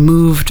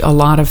moved a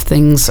lot of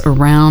things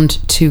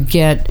around to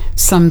get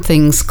some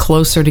things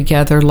closer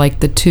together, like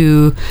the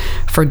two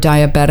for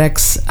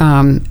diabetics.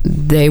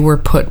 They were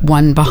put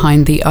one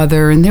behind the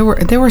other, and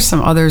there were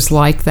some others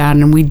like that.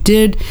 And we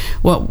did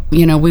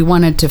we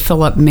wanted to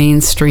fill up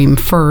mainstream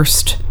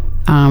first,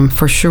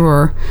 for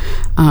sure.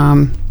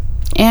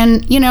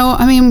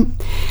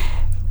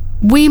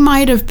 We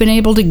might have been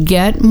able to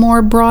get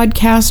more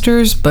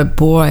broadcasters, but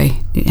boy,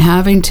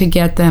 having to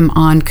get them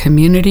on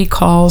community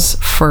calls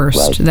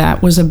first,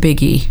 that was a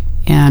biggie.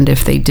 And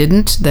if they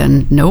didn't,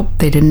 then nope,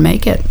 they didn't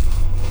make it.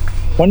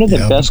 One of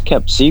the best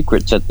kept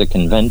secrets at the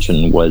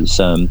convention was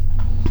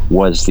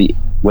the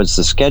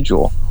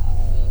schedule.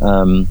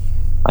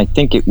 I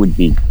think it would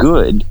be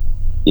good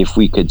if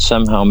we could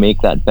somehow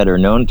make that better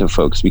known to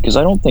folks, because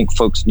I don't think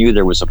folks knew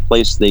there was a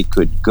place they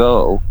could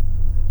go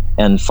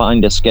and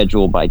find a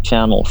schedule by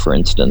channel, for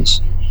instance.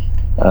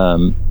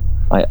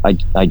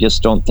 I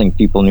just don't think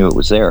people knew it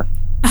was there.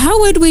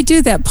 How would we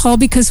do that, Paul?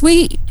 Because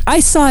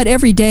I saw it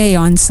every day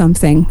on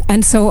something,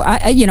 and so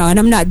and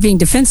I'm not being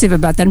defensive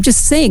about that. I'm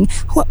just saying,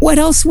 what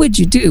else would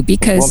you do?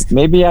 Because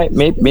maybe I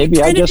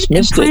just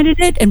missed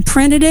it.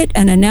 Printed it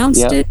and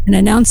announced it and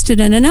announced it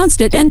and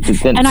announced it. And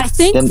I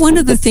think one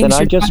of the things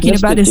you're talking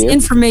about is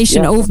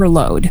information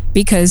overload.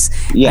 Because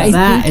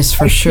that is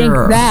for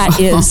sure. That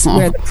is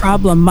where the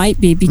problem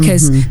might be.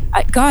 Because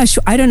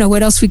I don't know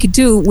what else we could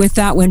do with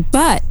that one.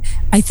 But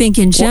I think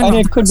in general, and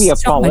it could be a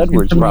Paul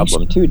Edwards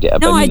problem too,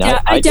 Deb. No, I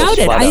doubt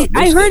it.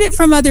 I heard it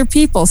from other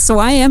people, so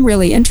I am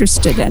really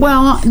interested in it.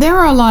 Well, there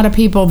are a lot of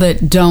people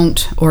that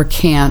don't or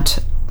can't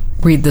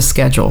read the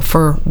schedule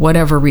for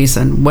whatever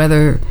reason,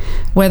 whether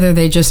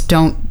they just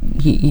don't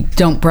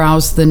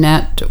browse the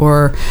net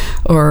or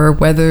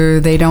whether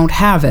they don't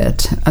have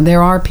it.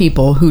 There are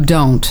people who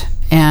don't.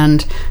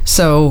 And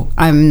so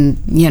I'm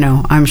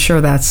sure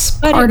that's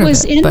part of it. But it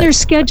was in their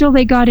schedule.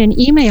 They got an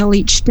email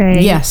each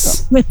day.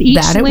 Yes, with each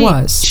that link it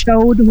was.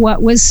 Showed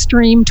what was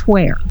streamed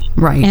where.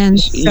 Right. And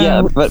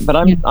so, but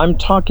I'm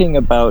talking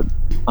about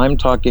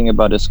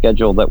a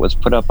schedule that was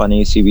put up on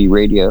ACB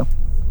Radio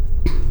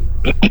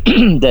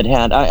that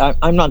had.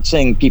 I'm not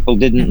saying people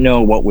didn't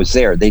know what was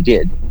there. They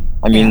did.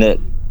 I mean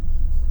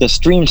the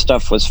stream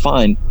stuff was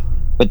fine,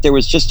 but there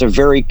was just a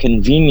very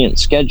convenient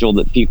schedule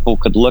that people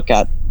could look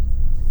at.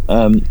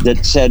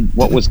 That said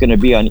what was going to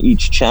be on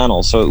each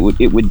channel, so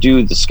it would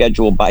do the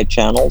schedule by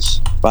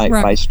channels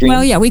by stream.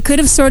 Well, yeah, we could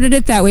have sorted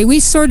it that way. We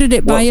sorted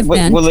it by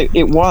event. Well,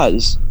 it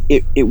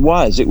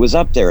was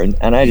up there,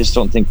 and I just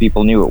don't think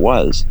people knew it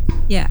was.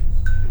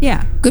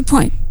 Yeah, good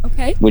point.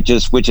 Okay, which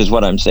is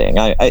what I'm saying.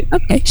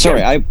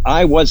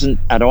 I wasn't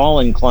at all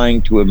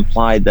inclined to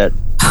imply that.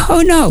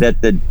 Oh no!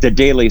 That the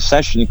daily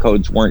session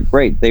codes weren't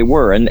great. They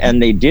were,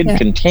 and they did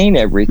contain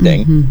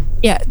everything. Mm-hmm.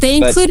 Yeah, they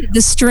included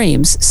the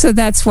streams, so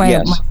that's why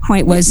my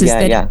point was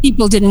that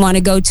people didn't want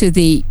to go to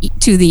the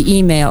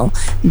email.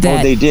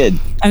 That they did.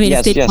 I mean,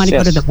 if they didn't want to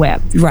go to the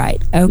web,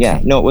 right? Okay.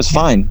 Yeah, no, it was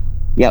fine.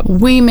 Yep.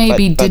 We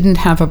didn't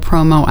have a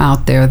promo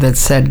out there that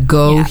said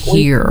go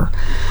here,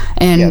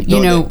 and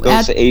go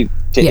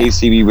to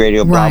ACB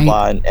Radio, blah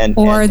blah, and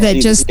that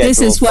just this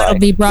is what will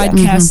be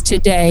broadcast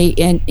today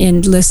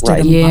in listed.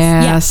 Right.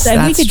 Yes, and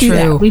that's we could do true.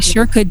 that. We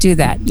sure could do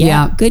that.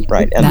 Yeah, good.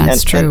 Right,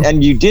 that's true.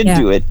 And you did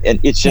do it, and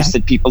it's just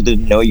that people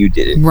didn't know you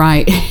did it.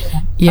 Right.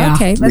 Yeah.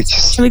 Okay.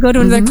 Shall we go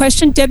to another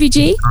question, Debbie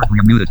G?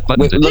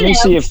 Let me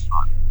see if.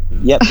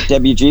 Yep,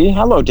 Debbie G.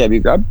 Hello, Debbie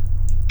Grubb.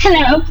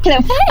 Hello.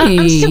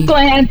 I'm so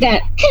glad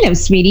that, hello,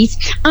 sweeties.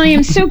 I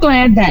am so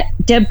glad that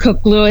Deb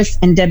Cook-Lewis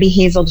and Debbie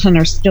Hazelton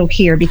are still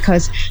here,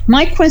 because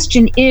my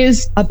question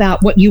is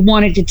about what you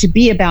wanted it to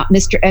be about,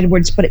 Mr.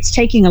 Edwards, but it's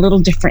taking a little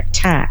different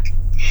tack.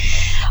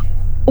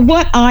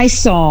 What I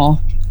saw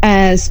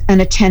as an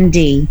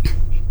attendee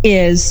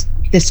is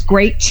this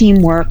great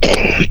teamwork,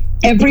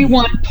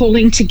 everyone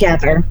pulling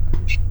together,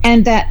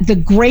 and that the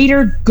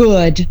greater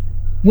good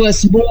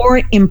was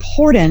more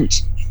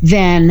important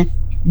than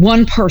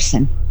one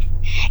person.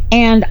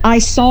 And I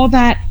saw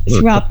that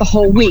throughout the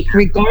whole week,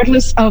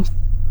 regardless of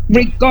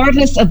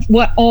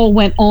what all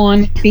went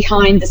on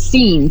behind the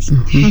scenes.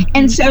 Mm-hmm.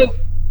 And so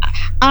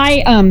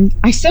I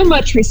so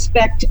much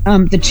respect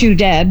the two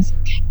Debs,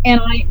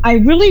 and I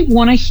really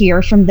want to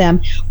hear from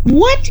them.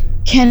 What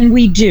can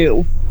we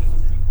do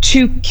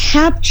to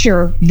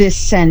capture this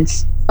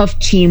sense of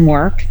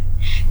teamwork,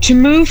 to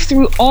move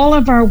through all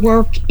of our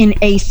work in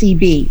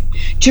ACB,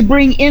 to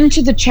bring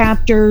into the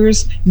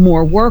chapters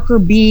more worker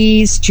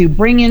bees, to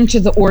bring into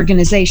the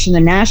organization, the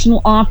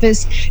national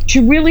office,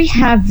 to really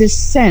have this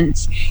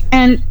sense?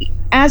 And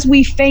as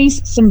we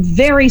face some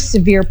very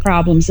severe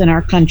problems in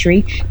our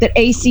country that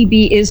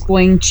ACB is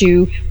going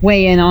to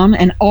weigh in on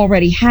and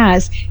already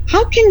has,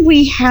 how can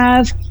we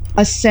have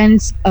a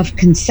sense of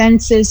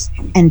consensus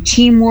and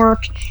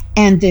teamwork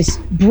and this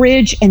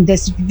bridge and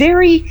this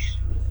very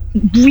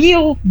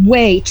real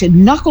way to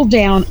knuckle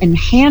down and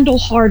handle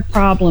hard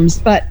problems,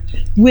 but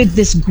with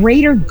this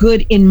greater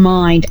good in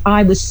mind?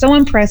 I was so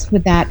impressed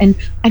with that, and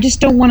I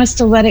just don't want us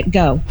to let it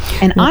go.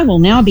 And I will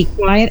now be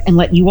quiet and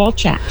let you all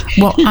chat.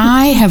 Well,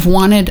 I have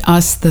wanted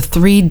us, the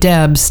three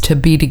Debs, to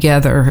be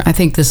together. I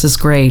think this is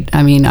great.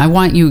 I mean, I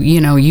want you,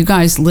 you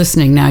guys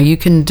listening now, you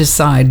can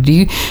decide.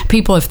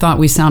 People have thought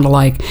we sound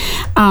alike.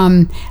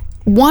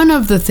 One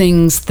of the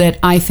things that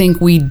I think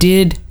we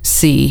did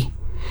see,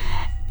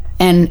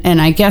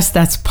 and I guess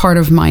that's part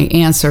of my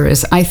answer,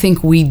 is I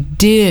think we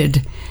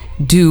did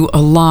do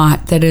a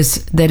lot that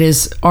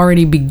is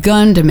already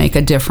begun to make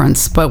a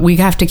difference, but we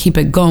have to keep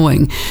it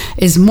going,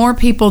 is more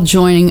people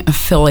joining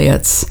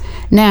affiliates.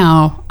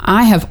 Now,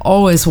 I have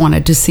always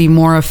wanted to see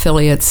more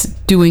affiliates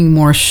doing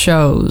more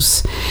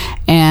shows,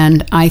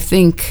 and I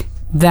think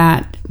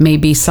that may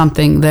be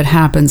something that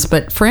happens.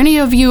 But for any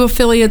of you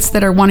affiliates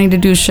that are wanting to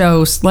do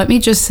shows, let me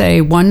just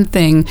say one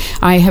thing.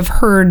 I have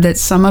heard that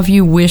some of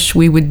you wish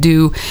we would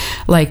do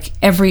like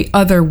every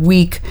other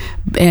week,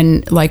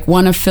 and like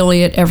one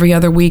affiliate every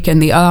other week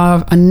and the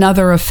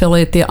another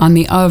affiliate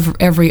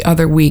every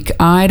other week.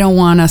 I don't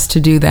want us to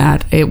do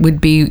that. It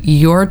would be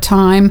your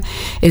time.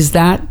 Is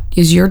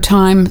your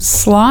time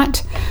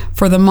slot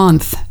for the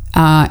month,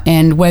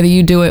 and whether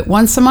you do it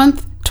once a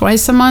month,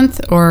 twice a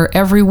month, or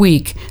every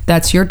week,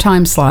 that's your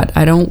time slot.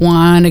 I don't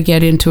want to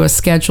get into a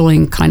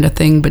scheduling kind of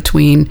thing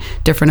between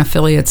different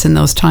affiliates in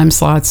those time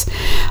slots.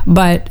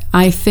 But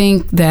I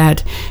think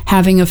that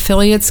having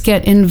affiliates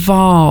get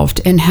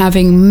involved and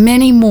having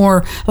many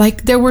more,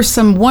 like there were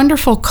some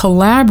wonderful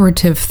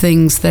collaborative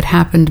things that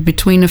happened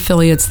between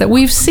affiliates that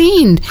we've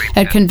seen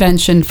at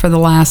convention for the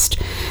last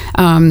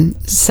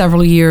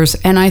several years.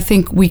 And I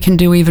think we can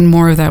do even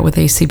more of that with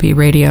ACB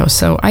Radio.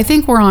 So I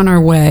think we're on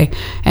our way.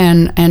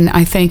 And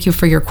I thank you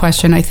for your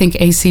question. I think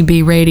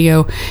ACB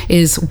Radio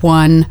is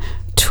one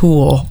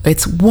tool.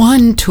 It's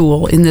one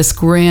tool in this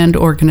grand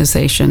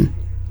organization.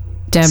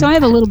 Deb. So I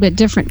have a little bit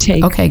different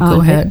take. Okay,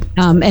 go ahead.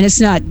 And it's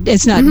not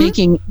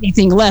making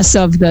anything less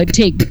of the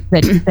take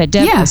that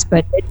Deb has,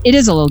 but it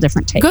is a little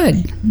different take.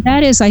 Good.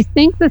 That is, I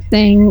think the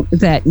thing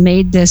that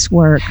made this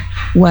work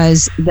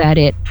was that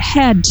it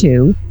had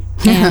to,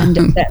 and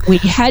that we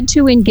had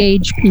to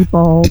engage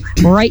people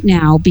right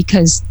now,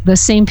 because the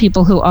same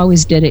people who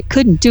always did it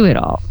couldn't do it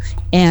all.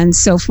 And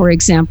so, for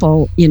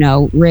example,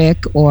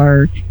 Rick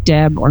or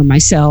Deb or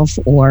myself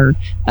or,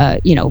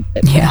 half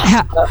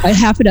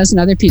a dozen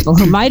other people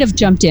who might have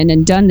jumped in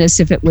and done this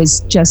if it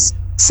was just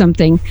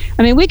something.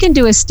 I mean, we can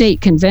do a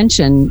state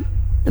convention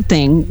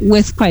thing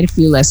with quite a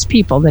few less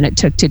people than it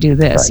took to do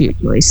this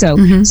usually. So,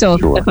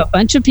 if a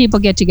bunch of people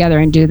get together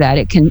and do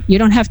that, you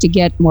don't have to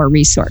get more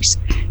resource.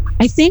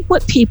 I think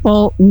what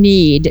people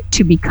need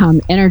to become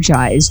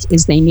energized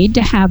is they need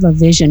to have a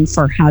vision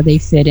for how they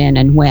fit in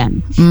and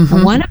when.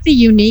 And one of the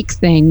unique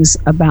things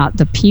about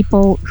the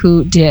people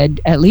who did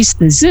at least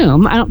the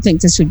Zoom, I don't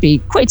think this would be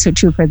quite so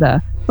true for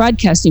the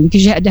broadcasting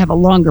because you had to have a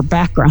longer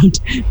background,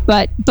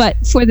 but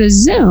for the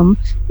Zoom,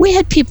 we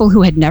had people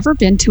who had never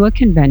been to a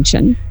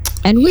convention,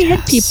 and we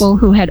had people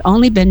who had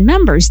only been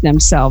members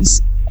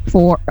themselves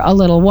for a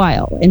little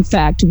while. In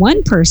fact,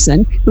 one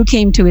person who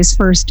came to his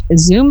first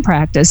Zoom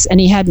practice and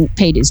he hadn't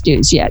paid his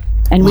dues yet.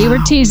 And we were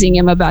teasing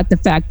him about the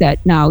fact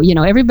that now,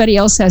 everybody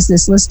else has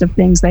this list of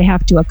things they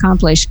have to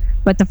accomplish,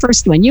 but the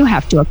first one you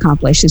have to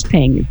accomplish is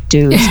paying your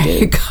dues.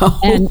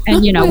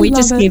 And we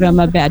just gave him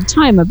a bad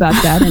time about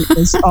that, and it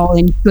was all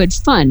in good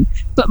fun.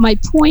 But my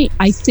point,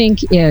 I think,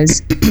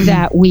 is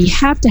that we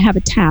have to have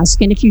a task.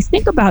 And if you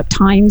think about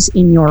times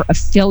in your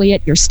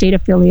affiliate, your state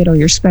affiliate or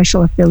your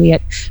special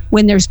affiliate,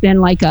 when there's been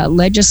like a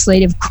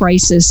legislative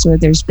crisis or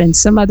there's been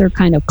some other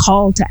kind of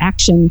call to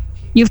action,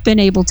 you've been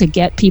able to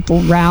get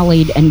people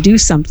rallied and do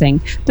something.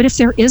 But if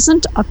there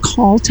isn't a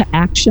call to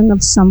action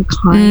of some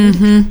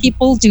kind,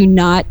 people do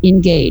not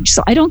engage.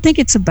 So I don't think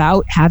it's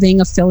about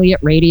having affiliate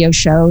radio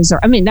shows,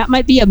 that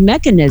might be a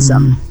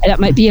mechanism, that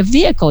might be a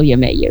vehicle you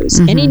may use,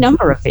 any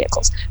number of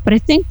vehicles. But I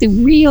think the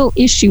real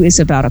issue is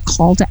about a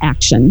call to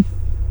action.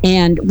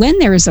 And when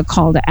there is a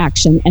call to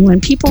action, and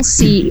when people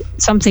see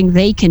something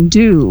they can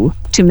do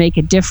to make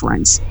a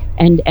difference,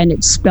 and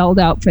it's spelled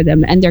out for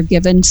them, and they're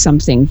given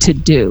something to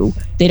do,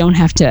 they don't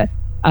have to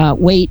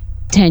wait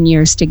 10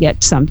 years to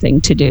get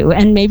something to do.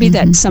 And maybe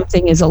that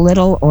something is a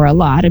little or a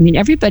lot. I mean,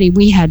 everybody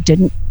we had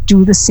didn't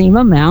do the same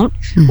amount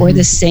or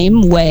the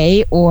same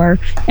way,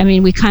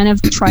 we kind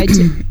of tried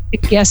to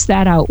guess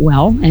that out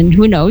well, and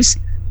who knows.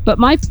 But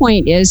my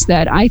point is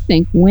that I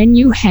think when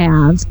you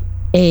have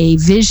a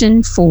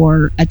vision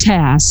for a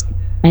task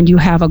and you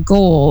have a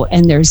goal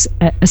and there's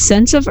a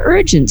sense of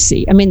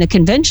urgency. I mean, the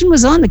convention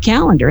was on the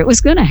calendar. It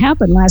was going to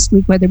happen last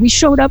week, whether we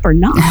showed up or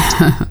not,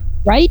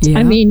 right? Yeah.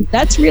 I mean,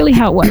 that's really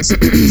how it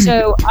was.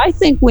 So I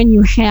think when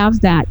you have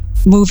that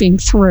moving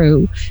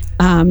through,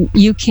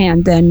 you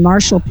can then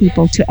marshal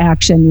people to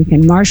action. You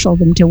can marshal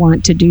them to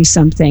want to do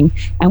something.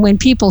 And when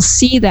people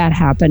see that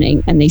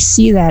happening and they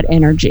see that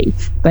energy,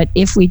 but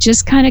if we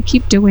just kind of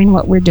keep doing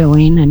what we're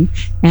doing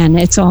and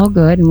it's all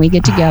good and we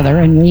get together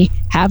and we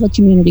have a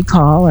community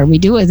call or we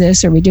do with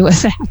this or we do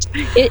with that,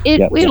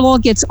 it all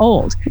gets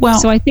old. Well,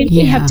 so I think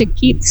we have to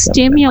keep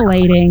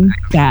stimulating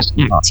that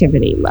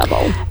activity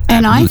level.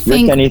 And I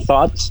think... Rick, any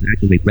thoughts?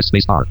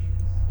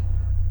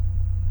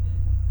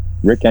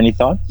 Rick, any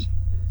thoughts?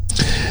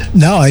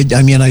 No, I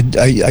mean,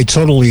 I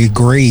totally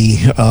agree.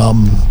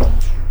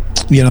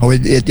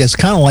 It's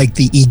kind of like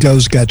the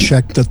egos got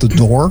checked at the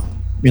door,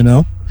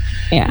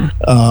 Yeah.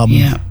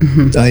 I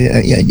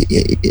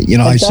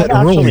said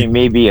earlier,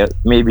 maybe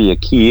a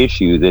key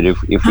issue that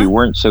if we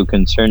weren't so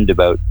concerned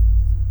about,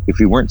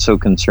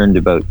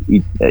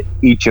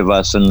 each of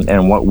us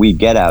and what we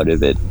get out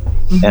of it,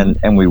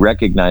 and we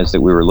recognize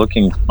that we were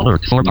working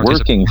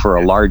for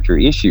a larger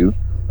issue,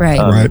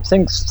 right.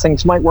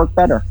 Things might work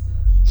better.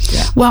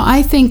 Yeah. Well,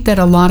 I think that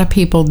a lot of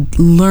people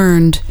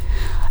learned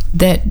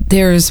that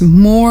there's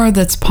more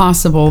that's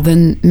possible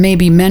than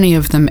maybe many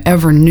of them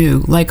ever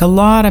knew. Like a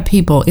lot of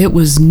people, it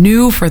was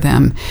new for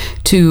them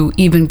to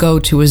even go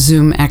to a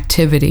Zoom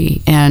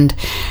activity. And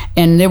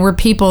there were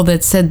people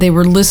that said they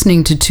were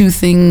listening to two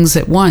things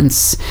at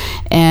once.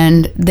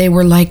 And they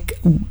were like,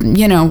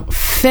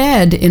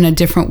 fed in a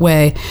different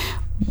way.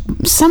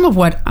 Some of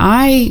what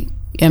I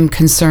am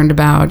concerned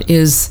about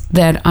is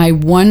that I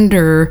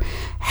wonder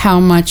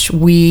how much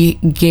we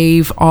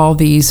gave all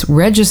these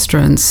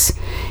registrants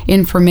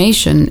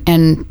information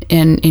and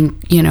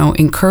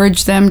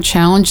encourage them,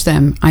 challenge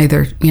them,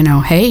 either,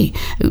 hey,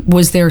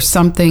 was there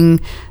something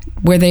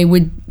where they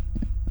would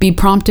be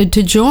prompted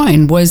to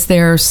join? Was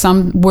there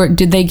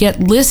did they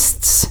get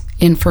lists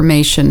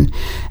information?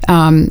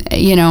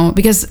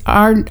 Because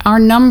our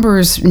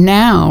numbers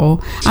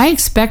now, I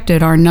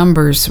expected our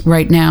numbers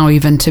right now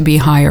even to be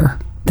higher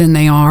than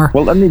they are.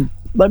 Well, let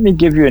me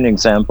give you an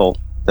example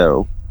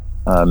though.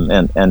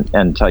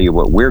 And tell you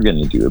what we're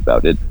going to do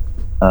about it.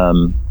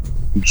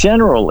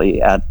 Generally,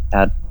 at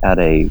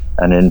an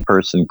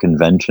in-person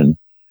convention,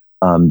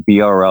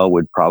 BRL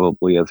would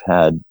probably have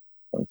had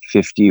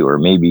 50 or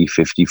maybe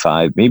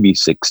 55, maybe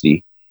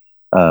 60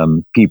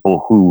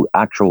 people who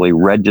actually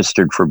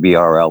registered for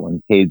BRL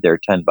and paid their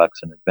 $10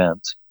 in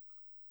advance.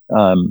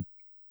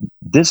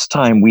 This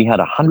time we had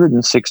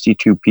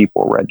 162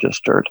 people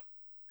registered,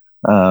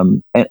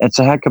 and it's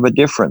a heck of a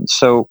difference.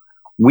 So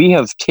we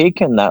have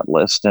taken that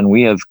list and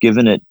we have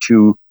given it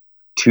to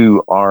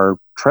our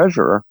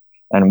treasurer,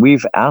 and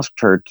we've asked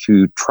her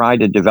to try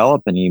to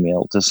develop an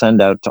email to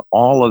send out to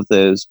all of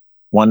those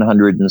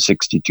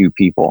 162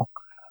 people,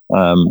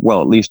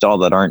 at least all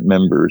that aren't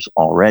members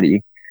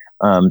already,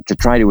 to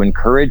try to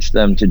encourage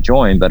them to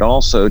join, but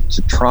also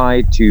to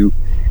try to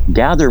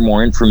gather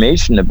more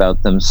information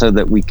about them so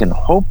that we can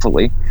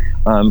hopefully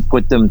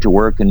put them to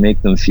work and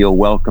make them feel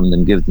welcomed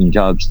and give them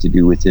jobs to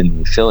do within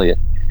the affiliate.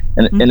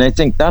 And I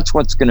think that's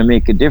what's going to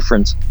make a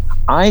difference.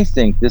 I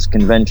think this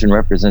convention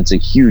represents a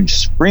huge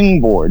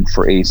springboard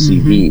for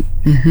ACB.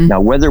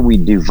 Now, whether we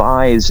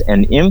devise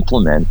and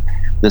implement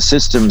the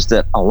systems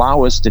that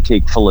allow us to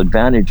take full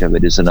advantage of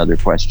it is another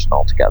question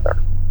altogether.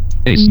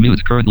 Ace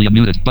mute, currently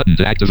unmuted. Button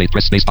to activate,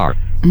 press space bar.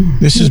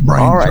 This is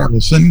Brian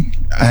Charlson,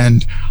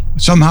 and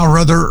somehow or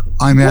other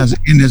I'm as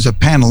a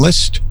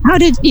panelist. I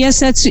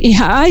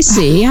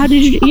see. How'd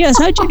you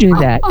do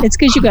that? It's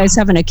because you guys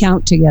have an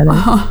account together.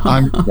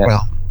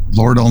 Well,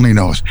 Lord only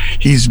knows.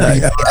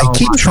 I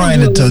keep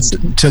trying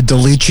to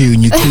delete you,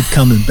 and you keep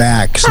coming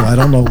back. So I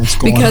don't know what's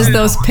going on. Because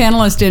those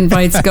panelist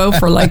invites go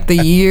for like the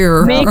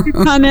year. Make a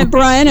comment,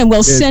 Brian, and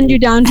we'll send you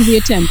down to the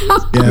attendance.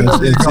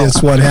 Yeah,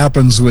 it's what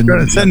happens with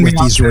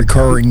these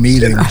recurring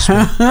meetings.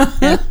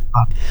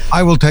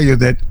 I will tell you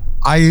that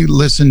I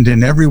listened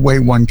in every way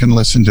one can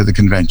listen to the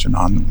convention,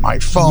 on my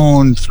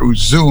phone, through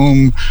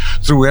Zoom,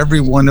 through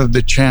every one of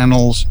the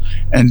channels,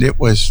 and it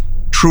was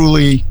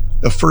truly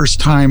the first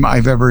time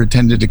I've ever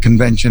attended a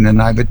convention,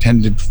 and I've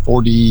attended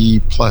 40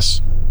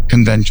 plus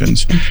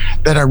conventions,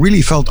 that I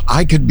really felt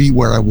I could be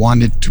where I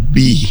wanted to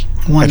be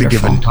at a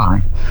given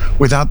time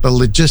without the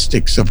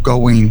logistics of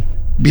being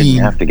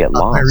have to get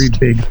lost. Very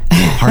big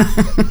part.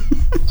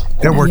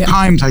 There were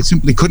times I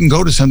simply couldn't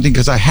go to something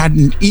because I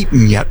hadn't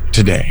eaten yet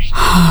today.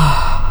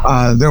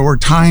 There were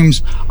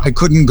times I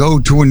couldn't go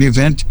to an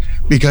event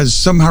because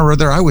somehow or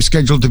other I was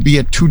scheduled to be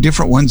at two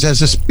different ones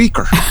as a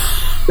speaker.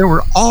 There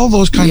were all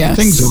those kinds of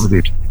things over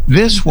there.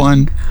 This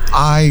one,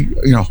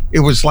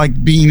 it was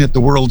like being at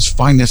the world's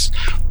finest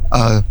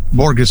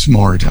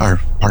Borgesmord, our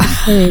party.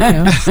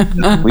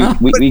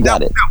 we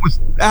got it. That was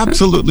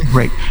absolutely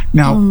great.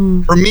 Now,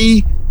 for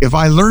me, if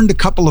I learned a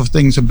couple of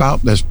things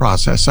about this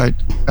process, I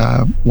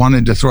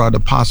wanted to throw out a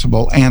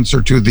possible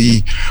answer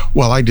to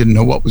I didn't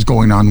know what was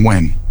going on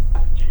when.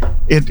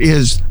 It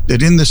is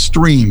that in the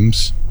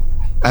streams,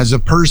 as a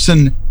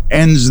person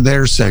ends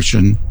their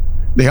session,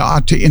 they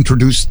ought to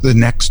introduce the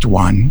next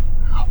one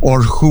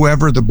or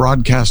whoever the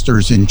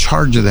broadcasters in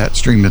charge of that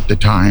stream at the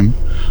time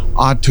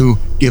ought to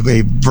give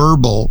a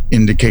verbal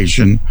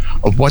indication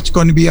of what's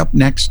going to be up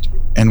next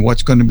and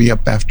what's going to be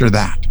up after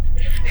that.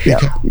 Yeah,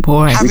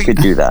 boy, we could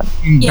do that.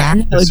 Yeah,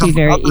 that would be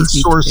very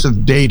easy. Source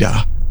of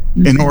data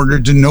in order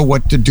to know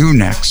what to do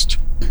next.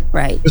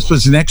 Right. This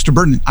was an extra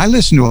burden. I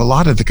listened to a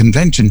lot of the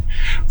convention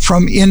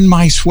from in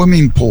my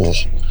swimming pool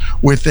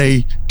with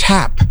a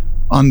tap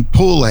on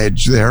pool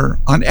edge there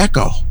on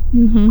Echo.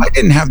 I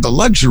didn't have the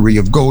luxury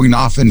of going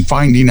off and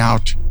finding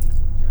out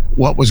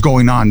what was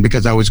going on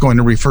because I was going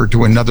to refer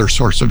to another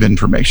source of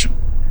information.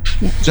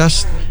 Yeah.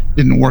 Just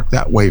didn't work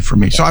that way for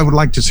me. So I would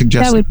like to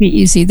suggest that would be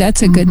easy.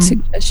 That's a good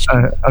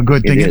suggestion. A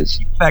good thing is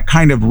keep that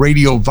kind of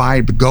radio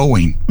vibe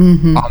going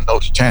on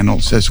those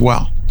channels as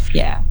well.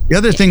 Yeah. The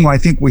other thing I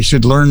think we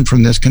should learn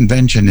from this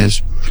convention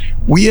is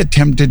we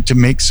attempted to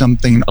make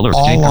something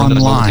all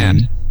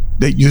online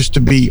that used to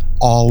be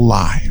all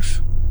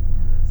live.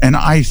 And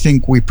I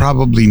think we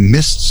probably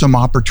missed some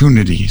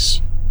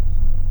opportunities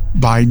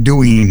by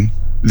doing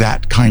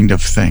that kind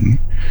of thing.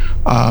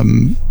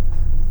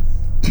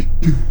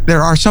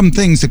 There are some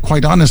things that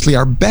quite honestly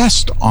are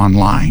best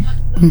online.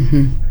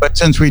 But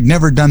since we'd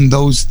never done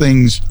those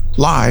things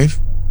live,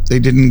 they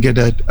didn't get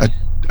a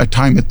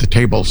time at the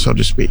table, so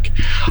to speak.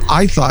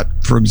 I thought,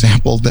 for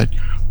example, that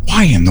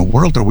why in the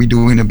world are we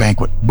doing a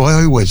banquet?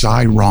 Boy, was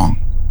I wrong.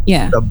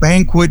 Yeah. The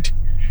banquet,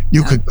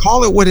 you could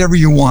call it whatever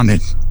you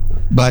wanted,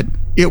 but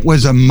it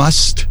was a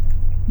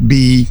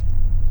must-be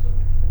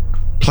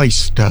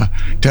place to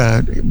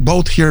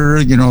both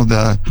hear,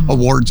 the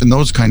awards and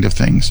those kind of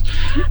things.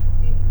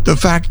 The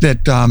fact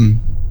that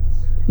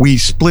we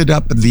split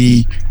up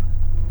the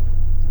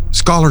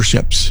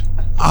scholarships.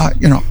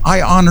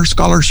 I honor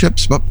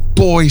scholarships, but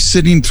boy,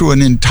 sitting through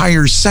an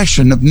entire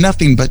session of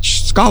nothing but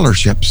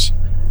scholarships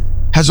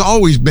has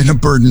always been a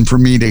burden for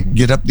me to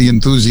get up the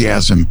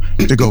enthusiasm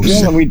to go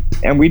sit.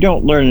 And we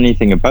don't learn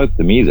anything about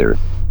them either.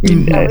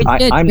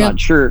 I'm not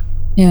sure.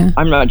 Yeah,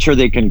 I'm not sure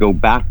they can go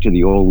back to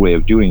the old way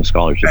of doing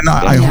scholarships. And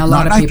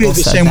I feel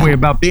the same way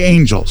about the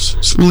Angels.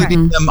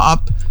 Splitting them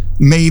up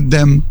made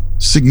them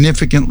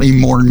significantly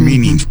more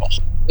meaningful.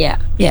 Yeah.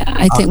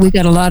 I think we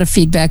got a lot of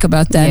feedback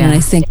about that, and I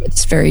think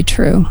it's very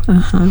true.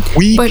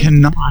 We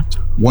cannot,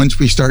 once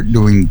we start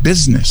doing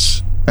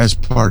business as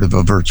part of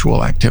a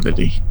virtual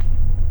activity,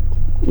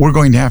 we're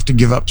going to have to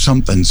give up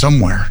something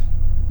somewhere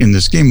in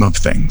the scheme of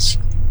things.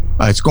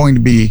 It's going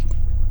to be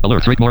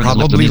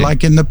probably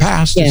like in the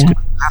past. It's going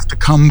to have to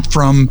come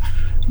from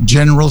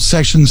general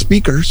session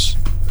speakers,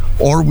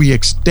 or we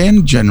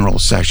extend general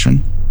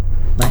session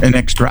an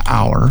extra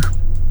hour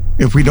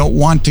if we don't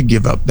want to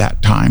give up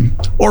that time,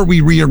 or we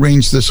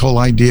rearrange this whole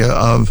idea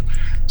of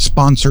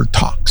sponsor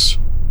talks.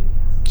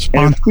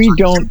 And if we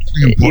don't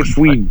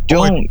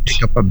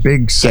pick up a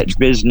big get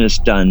business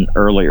done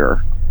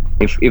earlier,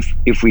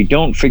 if we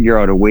don't figure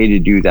out a way to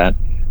do that,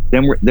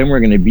 then we're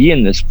going to be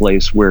in this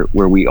place where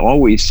we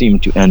always seem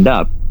to end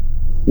up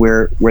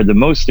where the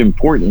most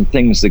important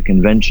things the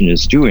convention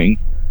is doing,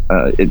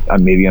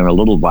 maybe I'm a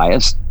little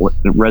biased,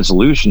 the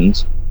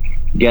resolutions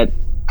get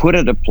put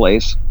at a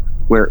place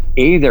where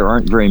there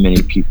aren't very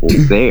many people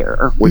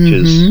there,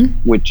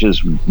 which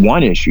is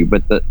one issue.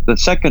 But the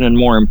second and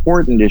more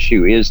important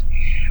issue is,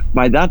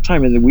 by that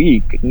time of the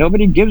week,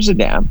 nobody gives a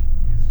damn.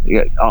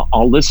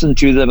 I'll listen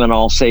to them and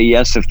I'll say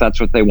yes if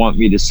that's what they want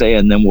me to say,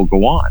 and then we'll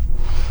go on.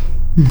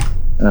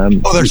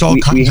 There's all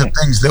kinds of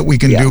things that we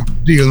can do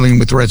dealing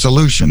with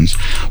resolutions.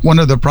 One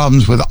of the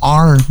problems with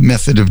our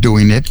method of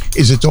doing it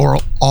is it's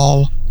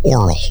all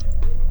oral.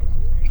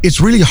 It's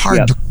really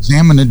hard to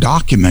examine a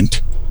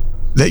document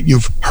that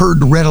you've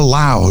heard read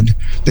aloud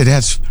that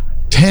has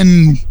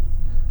 10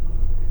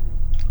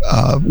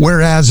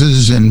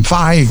 whereases and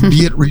 5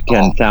 be it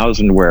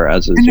 10,000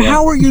 whereases. And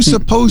how are you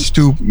supposed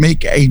to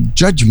make a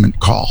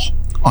judgment call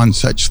on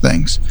such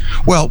things?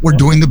 Well, we're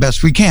doing the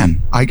best we can.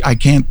 I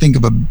can't think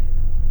of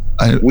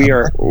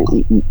we're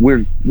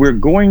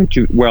going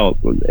to,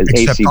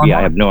 ACB, online.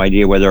 I have no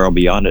idea whether I'll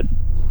be on it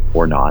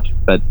or not,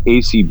 but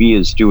ACB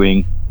is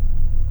doing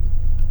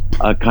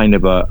a kind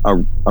of a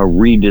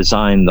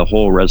redesign the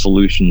whole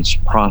resolutions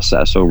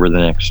process over the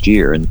next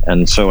year.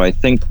 And so I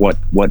think what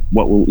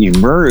will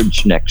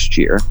emerge next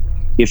year,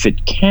 if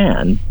it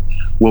can,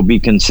 will be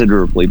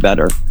considerably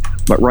better.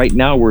 But right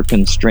now we're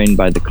constrained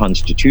by the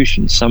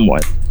Constitution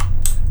somewhat.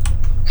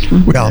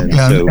 Well,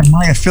 and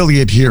my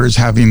affiliate here is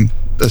having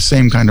the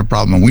same kind of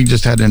problem. We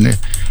just had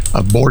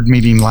a board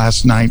meeting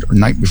last night or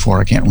night before,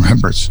 I can't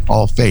remember, it's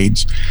all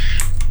fades.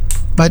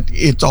 But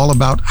it's all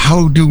about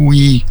how do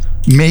we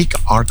make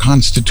our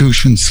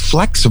constitutions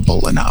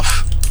flexible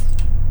enough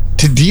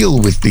to deal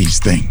with these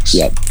things.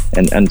 Yeah,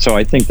 and so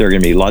I think there are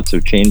going to be lots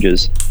of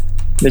changes.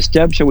 Miss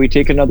Deb, shall we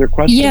take another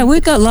question? Yeah,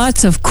 we've got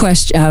lots of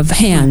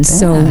hands,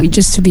 so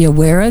just to be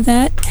aware of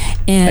that.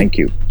 And, thank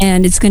you.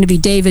 And it's going to be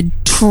David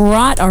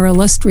Trott, our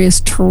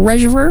illustrious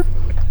treasurer.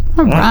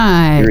 All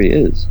right. Here he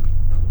is.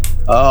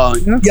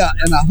 Yeah,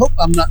 and I hope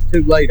I'm not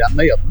too late. I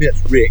may have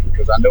missed Rick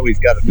because I know he's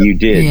got to go. You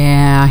did.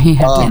 Yeah, he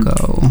had to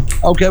go.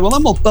 Okay, well,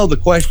 I'm going to throw the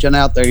question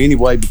out there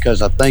anyway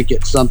because I think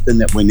it's something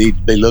that we need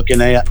to be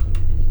looking at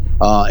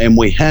and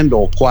we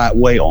handle quite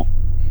well.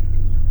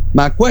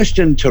 My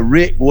question to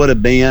Rick would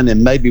have been,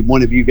 and maybe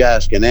one of you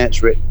guys can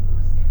answer it,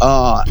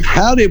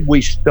 how did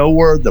we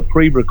store the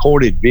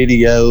pre-recorded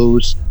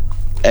videos?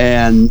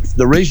 And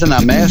the reason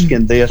I'm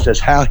asking this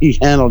is how he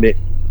handled it.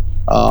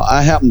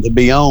 I happened to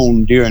be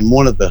on during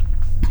one of the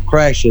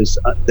crashes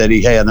that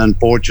he had,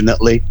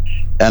 unfortunately.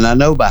 And I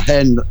know by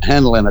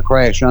handling a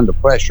crash under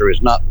pressure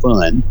is not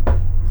fun.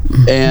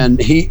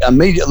 And he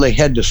immediately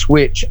had to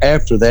switch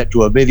after that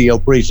to a video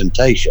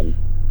presentation.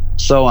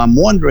 So I'm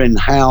wondering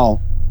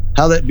how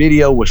that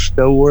video was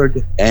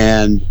stored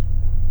and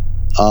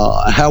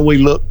how we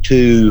look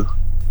to,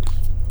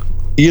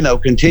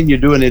 continue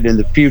doing it in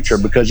the future,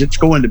 because it's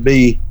going to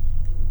be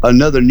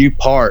another new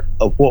part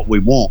of what we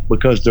want,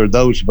 because there are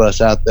those of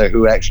us out there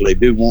who actually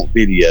do want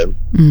video.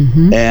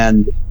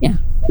 And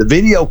the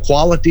video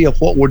quality of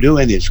what we're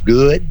doing is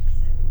good.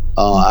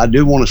 I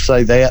do want to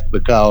say that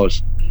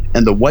because,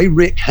 and the way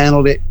Rick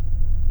handled it,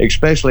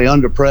 especially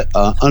under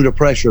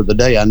pressure the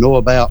day I know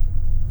about,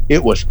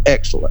 it was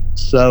excellent.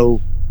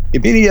 So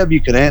if any of you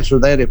can answer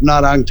that, if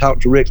not, I can talk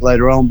to Rick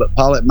later on, but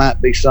Paul, it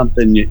might be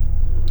something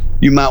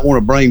you might want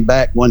to bring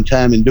back one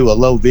time and do a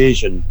low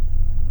vision,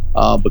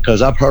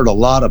 because I've heard a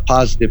lot of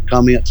positive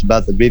comments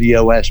about the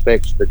video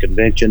aspects of the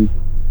convention,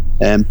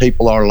 and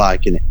people are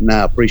liking it. And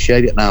I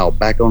appreciate it, and I'll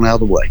back on out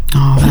of the way.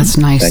 Oh, that's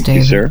nice, Thank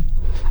David. you, sir.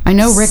 I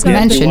know Rick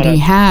mentioned he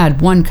had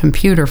one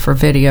computer for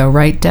video,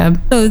 right,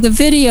 Deb? So the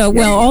video,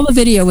 all the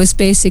video was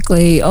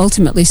basically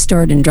ultimately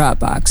stored in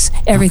Dropbox.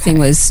 Everything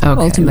was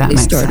ultimately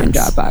stored in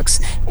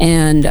Dropbox.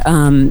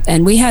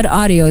 And we had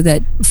audio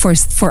that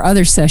for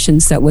other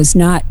sessions that was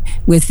not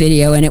with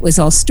video, and it was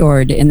all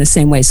stored in the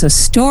same way. So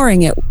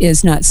storing it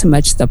is not so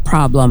much the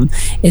problem.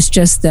 It's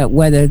just that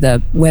whether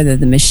the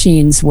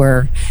machines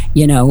were,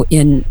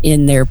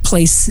 in their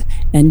place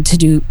and to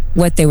do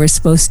what they were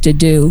supposed to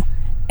do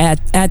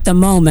at the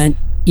moment,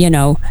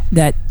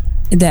 that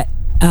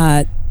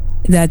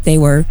they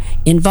were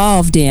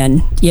involved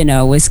in,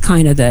 was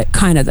kind of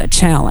the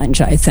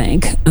challenge, I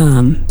think.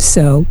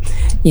 So,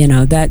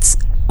 that's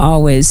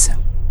always.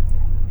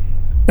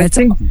 I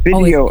think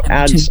video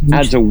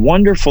adds a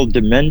wonderful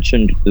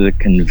dimension to the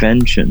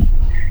convention,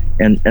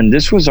 and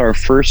this was our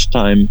first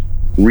time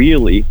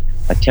really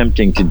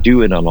attempting to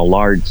do it on a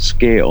large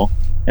scale.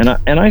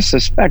 And I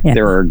suspect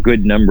there are a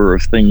good number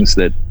of things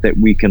that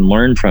we can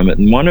learn from it.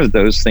 And one of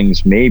those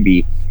things may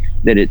be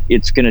that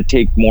it's going to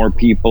take more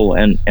people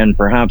and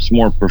perhaps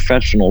more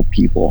professional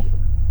people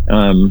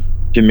to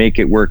make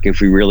it work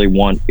if we really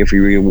want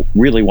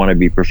to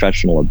be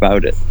professional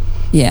about it.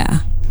 Yeah.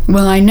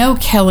 Well, I know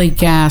Kelly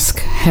Gask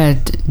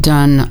had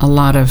done a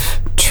lot of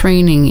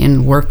training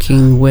in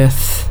working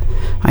with,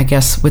 I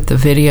guess, with the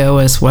video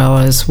as well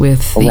as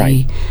with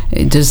the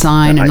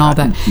design and all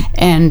that.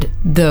 And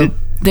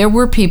there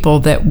were people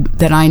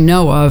that I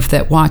know of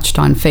that watched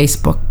on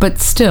Facebook, but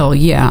still,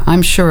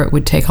 I'm sure it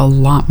would take a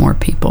lot more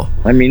people.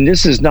 I mean,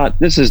 this is not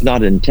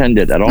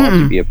intended at all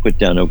to be a put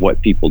down of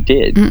what people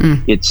did.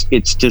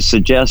 It's to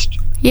suggest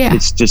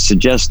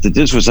that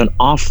this was an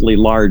awfully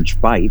large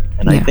bite,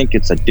 and I think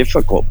it's a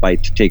difficult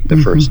bite to take the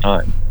first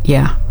time.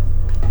 Yeah,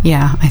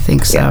 I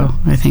think so. Yeah.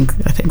 I think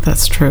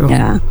that's true.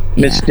 Yeah.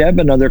 Miss Deb,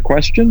 another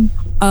question?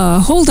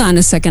 Hold on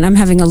a second. I'm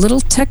having a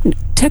little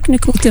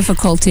technical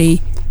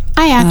difficulty.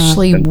 I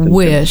actually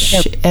wish,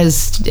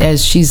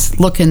 as she's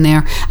looking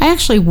there, I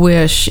actually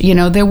wish,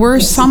 there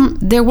was some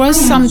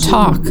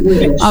talk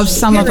of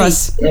some of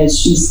us. As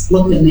she's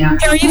looking there,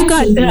 Terry, you've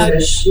got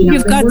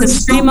the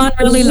stream on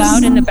really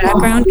loud in the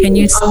background. Can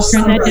you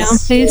turn that down,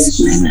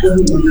 please?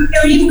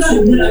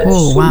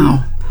 Oh,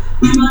 wow.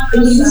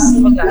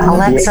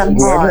 Alexa,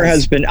 whoever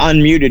has been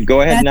unmuted, go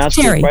ahead and ask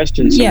your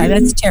questions. Yeah,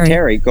 that's Terry.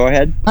 Terry, go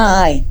ahead.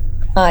 Hi.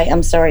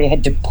 I'm sorry I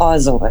had to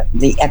pause over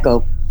the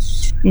echo.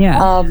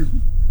 Yeah.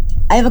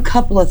 I have a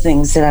couple of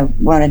things that I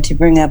wanted to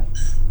bring up.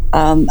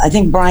 I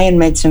think Brian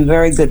made some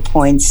very good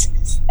points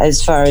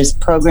as far as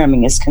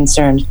programming is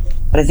concerned,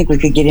 but I think we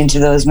could get into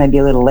those maybe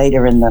a little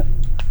later in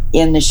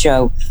the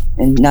show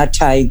and not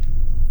tie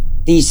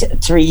these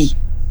three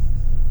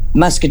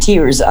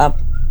musketeers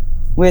up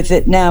with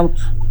it. Now,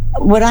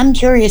 what I'm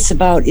curious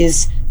about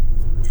is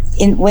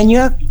when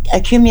you're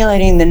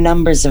accumulating the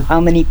numbers of how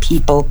many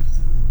people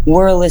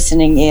were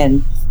listening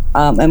in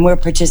and we're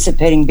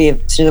participating, be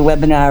it through the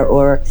webinar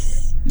or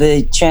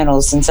the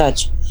channels and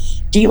such,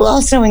 do you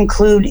also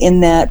include in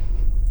that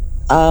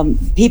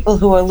people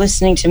who are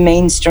listening to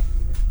mainstream?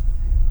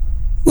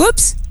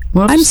 Whoops.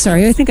 I'm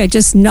sorry. I think I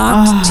just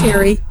knocked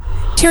Terry.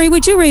 Terry,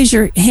 would you raise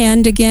your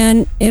hand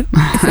again if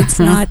it's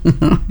not?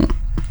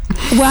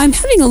 Well, I'm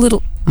having a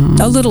little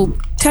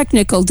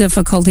technical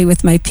difficulty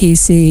with my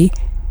PC,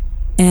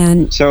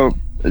 and so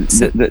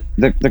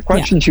the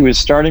question she was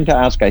starting to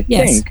ask, I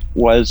think,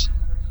 was,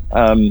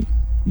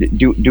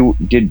 do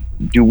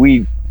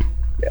we?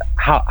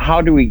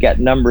 How do we get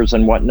numbers,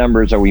 and what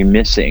numbers are we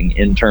missing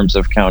in terms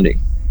of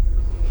counting?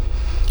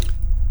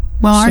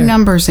 Well, our Sure.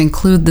 numbers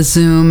include the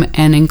Zoom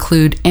and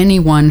include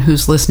anyone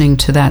who's listening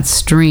to that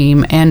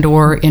stream, and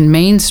or in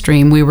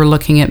mainstream, we were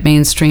looking at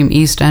mainstream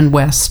East and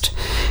West,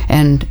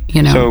 and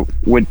So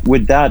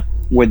would that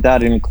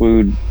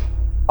include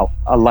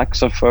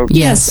Alexa folks?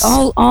 Yes.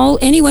 all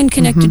anyone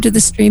connected to the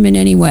stream in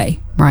any way.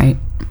 Right.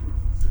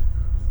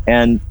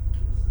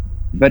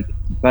 But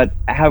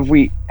have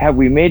we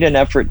made an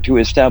effort to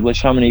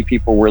establish how many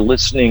people were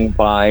listening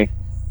by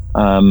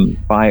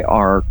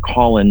our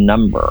call-in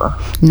number?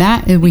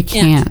 That we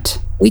can't.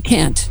 We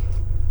can't.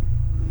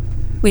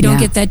 We don't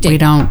get that data. We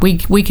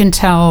don't. We can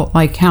tell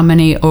like how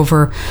many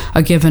over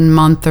a given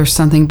month or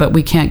something, but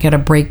we can't get a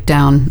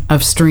breakdown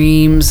of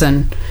streams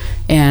and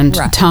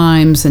Right.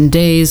 times and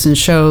days and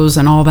shows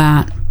and all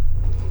that.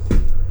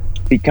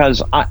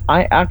 Because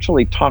I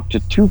actually talked to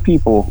two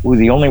people who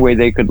the only way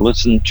they could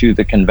listen to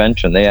the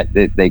convention,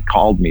 they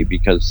called me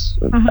because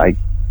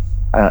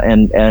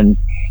and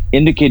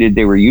indicated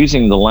they were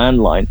using the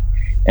landline,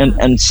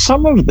 and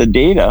some of the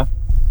data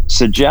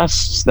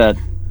suggests that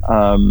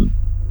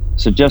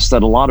a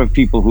lot of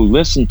people who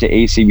listen to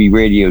ACB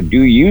radio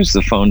do use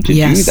the phone to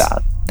do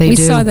that. We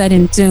saw that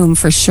in Zoom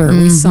for sure.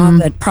 We saw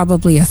that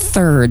probably a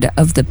third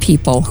of the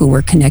people who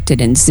were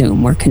connected in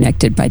Zoom were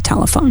connected by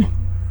telephone.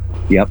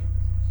 Yep.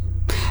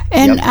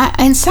 And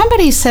and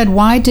somebody said,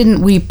 why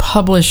didn't we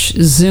publish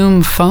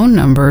Zoom phone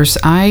numbers?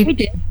 I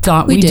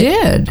thought we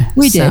did.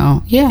 We did.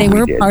 So, yeah. They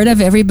were part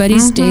of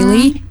everybody's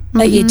daily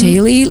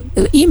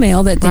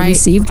email that they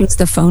received was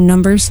the phone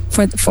numbers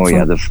for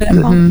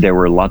the there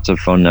were lots of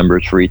phone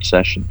numbers for each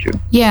session too.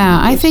 Yeah,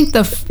 I think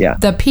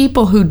the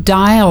people who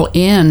dial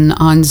in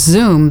on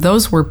Zoom,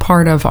 those were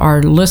part of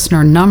our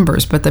listener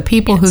numbers, but the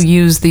people who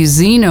use the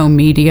Zeno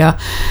media,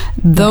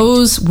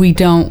 those we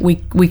don't.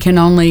 We can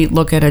only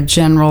look at a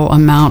general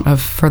amount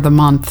for the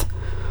month.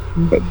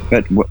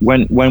 But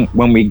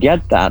when we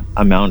get that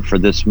amount for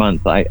this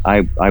month,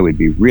 I would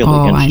be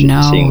really interested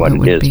in seeing what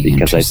it is,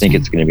 because I think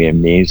it's going to be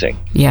amazing.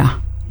 Yeah,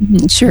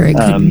 sure. It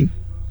could be.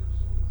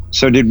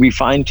 So did we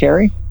find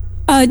Terry?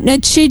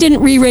 She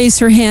didn't re-raise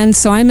her hand,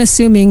 so I'm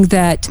assuming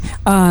that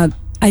I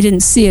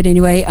didn't see it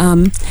anyway.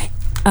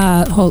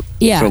 So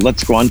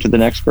let's go on to the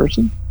next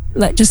person.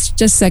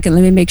 Just a second.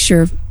 Let me make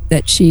sure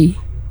that she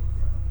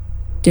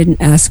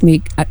didn't ask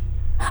me.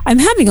 I'm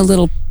having a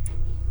little.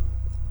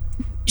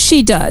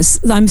 She does.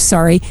 I'm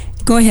sorry.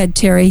 Go ahead,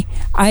 Terry.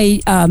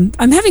 I'm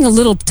having a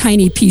little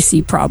tiny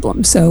PC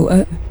problem.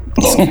 So,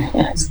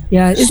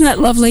 yeah, isn't that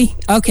lovely?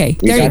 Okay,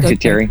 there you go,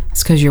 Terry.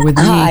 It's because you're with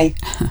me. Hi.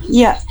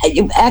 Yeah,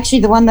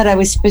 actually, the one that I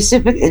was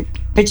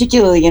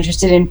particularly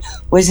interested in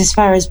was as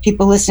far as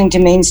people listening to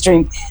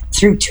mainstream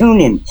through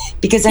TuneIn,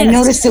 because I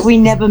noticed that we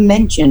never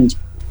mentioned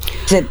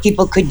that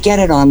people could get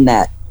it on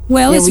that.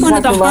 Well, it's one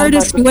of the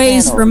hardest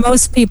ways for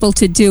most people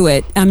to do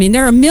it. I mean,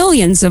 there are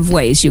millions of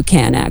ways you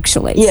can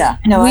actually. Yeah.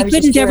 No, we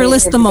couldn't ever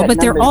list them all, but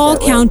they're all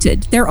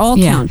counted. They're all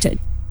counted.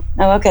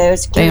 Oh, okay.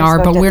 They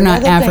are, but we're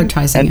not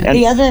advertising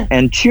it.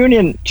 And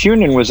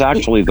TuneIn was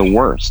actually the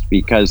worst,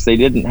 because they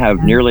didn't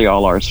have nearly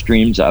all our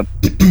streams up.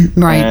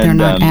 Right, they're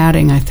not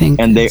adding, I think.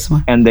 And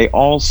they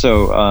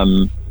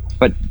also,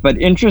 but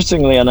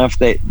interestingly enough,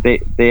 they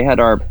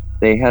had our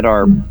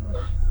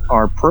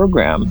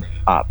program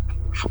up.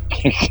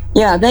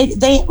 Yeah,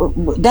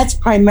 that's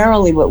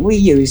primarily what we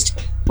used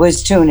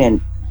was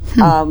TuneIn,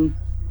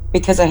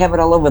 because I have it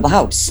all over the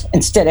house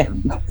instead of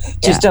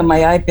just on my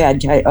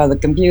iPad or the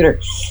computer.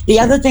 The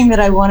other thing that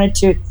I wanted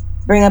to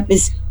bring up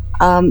is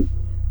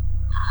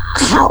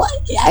how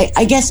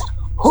I guess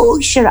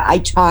who should I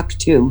talk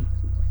to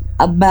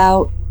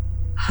about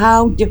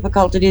how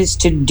difficult it is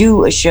to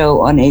do a show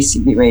on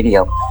ACB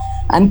Radio?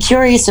 I'm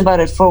curious about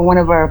it for one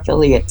of our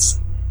affiliates.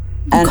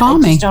 And Call I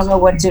me. just don't know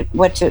what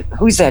to.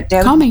 Who's that?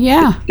 Debbie? Call me.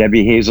 Yeah.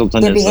 Debbie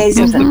Hazelton is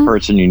the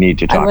person you need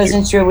to talk to. I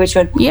wasn't sure which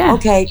one. Yeah.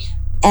 Okay.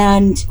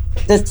 And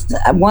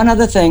one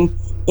other thing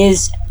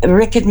is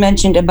Rick had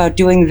mentioned about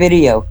doing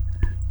video.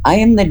 I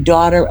am the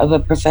daughter of a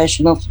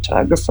professional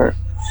photographer.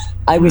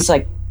 I was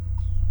like,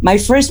 my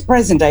first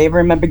present I ever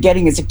remember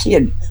getting as a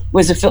kid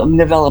was a film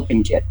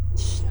developing kit.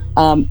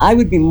 I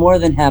would be more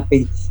than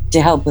happy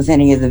to help with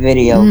any of the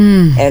video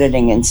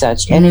editing and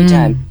such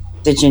anytime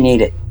that you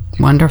need it.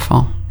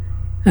 Wonderful.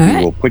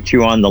 We'll put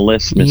you on the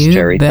list, Miss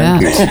Terry.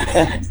 Bet.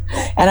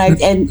 Thank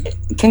you. And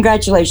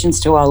congratulations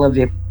to all of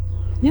you.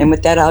 Yeah. And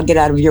with that, I'll get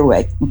out of your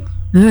way.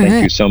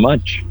 Thank you so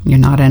much. You're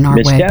not in our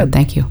Miss way, Deb. but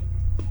thank you.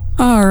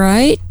 All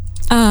right.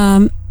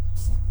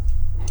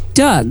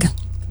 Doug.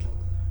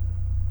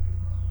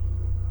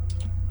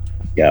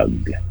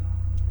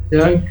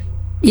 Doug.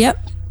 Yep.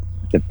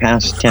 The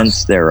past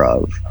tense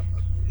thereof.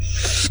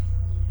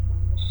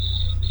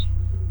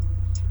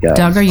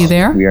 Doug, are you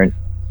there? We are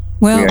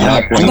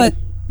not going.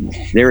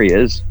 There he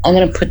is. I'm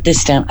going to put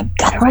this down.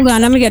 Hold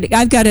on.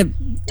 I've got to.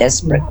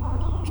 Desperate.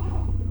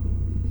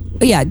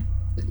 Yeah.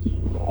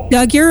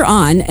 Doug, you're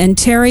on, and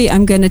Terry,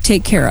 I'm going to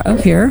take care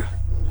of here.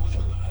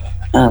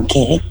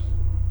 Okay.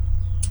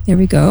 There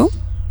we go.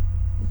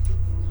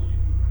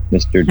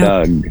 Mr.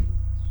 Doug.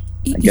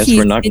 I guess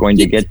we're not going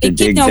to get to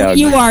dig Doug.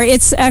 You are.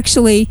 It's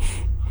actually.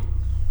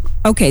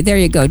 Okay, there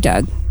you go,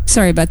 Doug.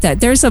 Sorry about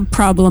that. There's a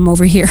problem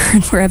over here.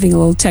 We're having a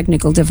little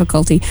technical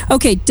difficulty.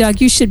 Okay, Doug,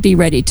 you should be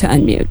ready to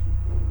unmute.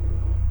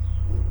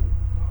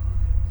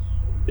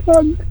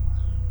 Doug.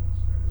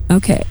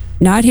 Okay,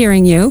 not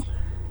hearing you.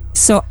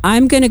 So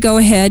I'm going to go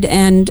ahead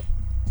and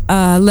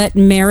let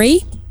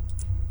Mary.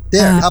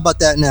 There, how about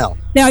that now?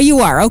 Now you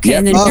are. Okay,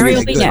 and then Mary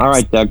will be next. All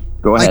right, Doug,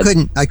 go ahead.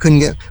 I couldn't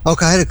get,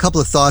 okay, I had a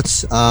couple of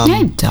thoughts.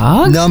 Hey,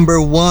 Doug.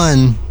 Number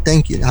one,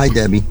 thank you. Hi,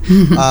 Debbie.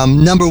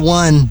 Number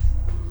one,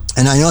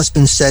 and I know it's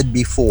been said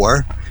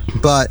before,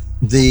 but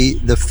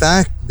the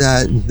fact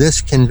that this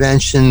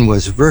convention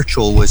was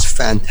virtual was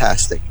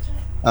fantastic.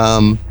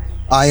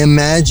 I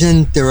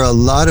imagine there are a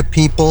lot of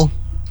people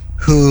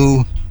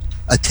who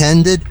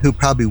attended who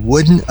probably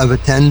wouldn't have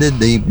attended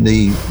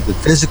the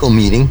physical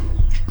meeting.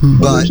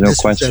 But there's no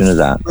question of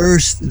that.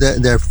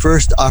 Their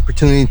first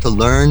opportunity to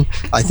learn.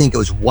 I think it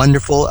was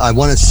wonderful.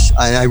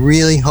 I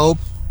really hope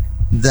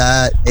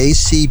that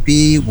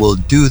ACB will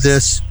do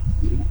this.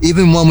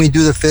 Even when we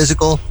do the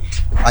physical,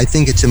 I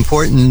think it's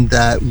important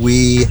that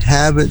we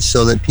have it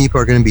so that people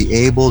are going to be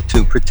able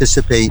to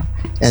participate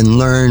and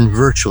learn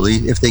virtually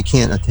if they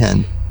can't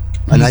attend.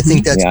 And I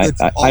think that's good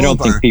for all I don't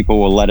think people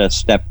will let us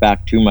step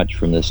back too much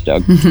from this,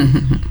 Doug.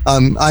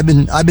 I've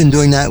been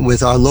doing that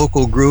with our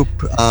local group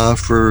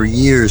for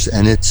years,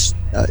 and it's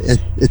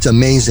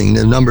amazing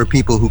the number of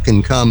people who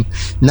can come.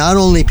 Not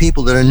only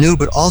people that are new,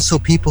 but also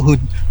people who,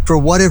 for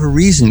whatever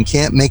reason,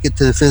 can't make it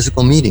to the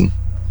physical meeting.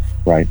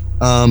 Right.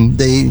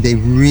 They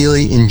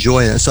really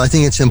enjoy it. So I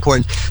think it's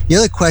important. The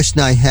other question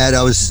I had,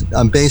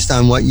 based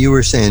on what you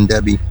were saying,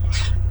 Debbie.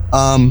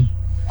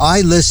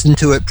 I listened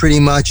to it pretty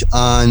much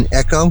on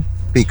Echo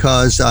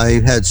because I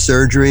had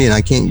surgery and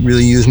I can't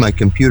really use my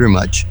computer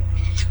much.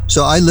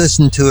 So I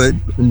listened to it.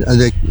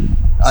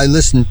 I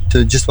listened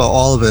to just about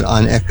all of it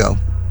on Echo.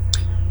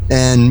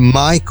 And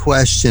my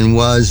question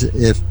was,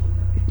 if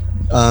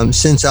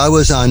since I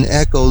was on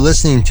Echo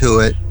listening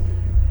to it,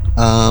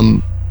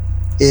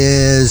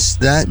 is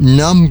that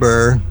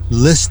number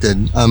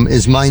listed?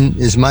 Is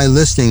my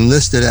listening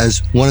listed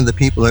as one of the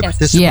people that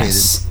participated?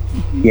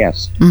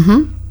 Yes.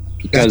 Mm-hmm.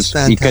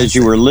 Because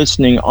you were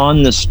listening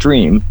on the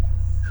stream,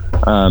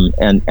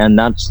 and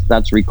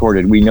that's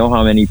recorded. We know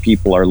how many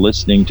people are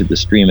listening to the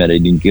stream at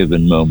any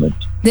given moment.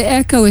 The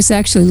Echo is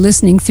actually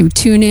listening through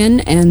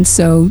TuneIn, and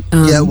so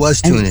it was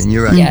TuneIn.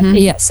 You're right. Yeah,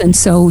 yes, and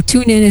so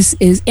TuneIn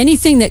is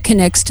anything that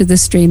connects to the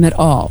stream at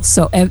all.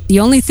 So the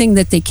only thing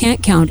that they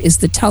can't count is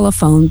the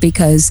telephone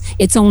because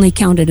it's only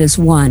counted as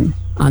one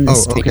on the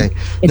stream. Okay.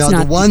 Now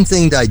the one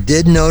thing that I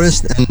did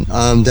notice,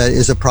 and that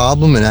is a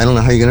problem, and I don't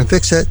know how you're going to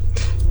fix it,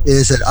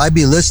 is that I'd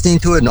be listening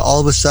to it and all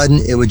of a sudden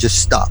it would just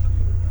stop.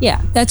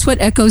 Yeah, that's what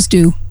Echoes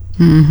do.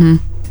 Mm-hmm.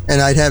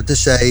 And I'd have to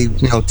say,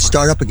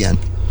 start up again.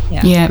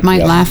 Yeah, it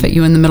might laugh at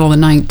you in the middle of the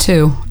night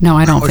too. No,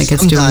 I don't think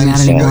it's doing that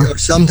anymore.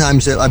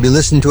 Sometimes I'd be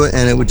listening to it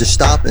and it would just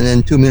stop, and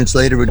then 2 minutes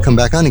later it would come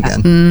back on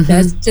again.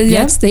 Mm-hmm.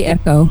 That's the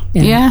Echo.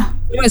 Yeah.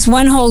 It was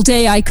one whole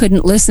day I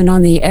couldn't listen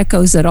on the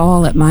Echoes at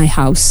all at my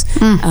house.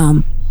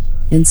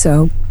 And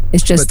so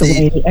it's just the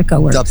way the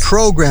Echo works. The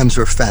programs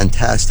were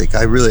fantastic.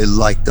 I really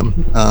liked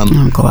them.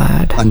 I'm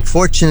glad.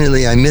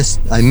 Unfortunately, I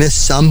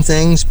missed some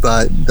things,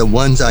 but the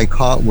ones I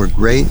caught were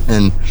great,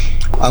 and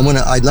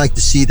I'd like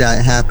to see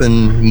that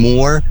happen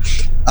more.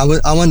 I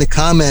want to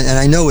comment, and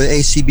I know with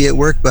ACB at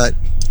work, but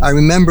I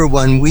remember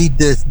when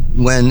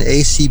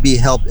ACB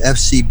helped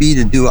FCB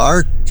to do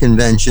our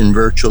convention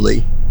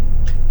virtually.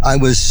 I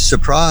was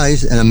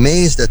surprised and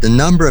amazed at the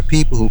number of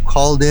people who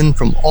called in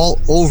from all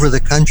over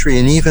the country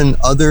and even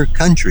other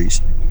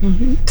countries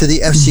to the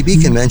FCB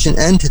convention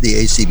and to the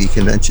ACB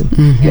convention.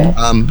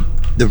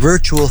 The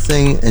virtual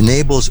thing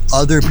enables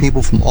other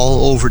people from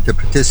all over to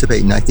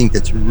participate, and I think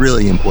that's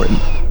really important.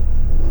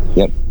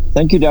 Yep.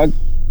 Thank you, Doug.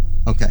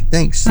 Okay,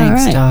 thanks.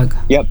 Thanks, Doug.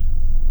 Yep.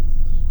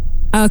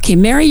 Okay,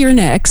 Mary, you're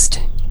next.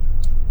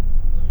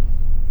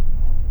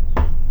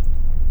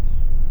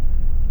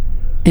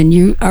 And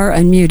you are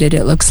unmuted,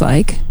 it looks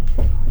like.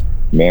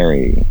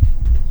 Mary.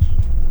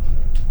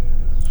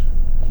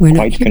 We're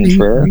quite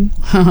contrary.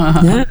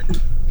 No.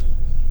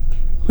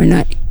 We're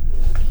not.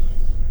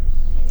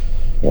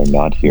 We're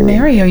not hearing.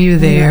 Mary, are you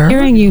there? We're not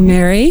hearing you,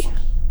 Mary.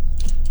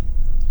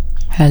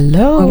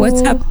 Hello. Well,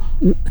 what's up?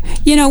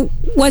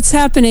 What's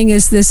happening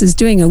is this is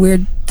doing a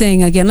weird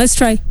thing again.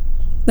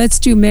 Let's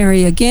do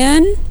Mary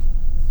again.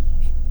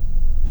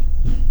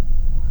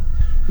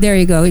 There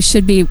you go. It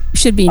should be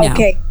now.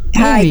 Okay.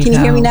 Hi, can you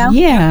hear me now?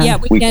 Yeah,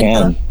 we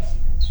can.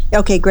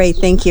 Okay, great.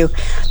 Thank you.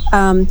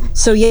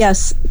 So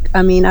yes,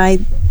 I mean, I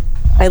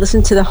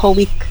listened to the whole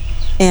week,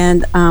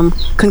 and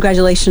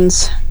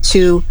congratulations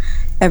to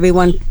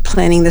everyone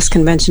planning this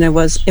convention. It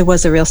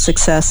was a real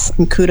success,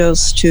 and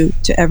kudos to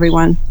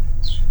everyone.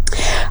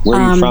 Where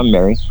are you from,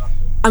 Mary?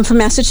 I'm from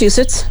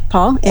Massachusetts,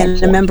 Paul,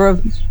 and a member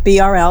of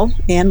BRL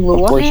and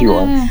LUA. Of course you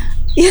are.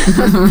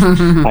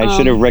 I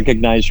should have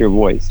recognized your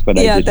voice, but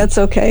I didn't. That's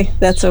okay.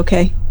 That's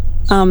okay.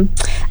 And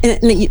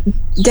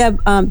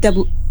Deb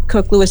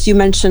Cook Lewis, you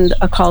mentioned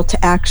a call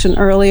to action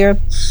earlier,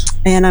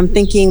 and I'm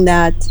thinking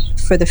that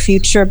for the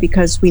future,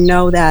 because we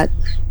know that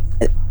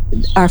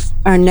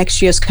our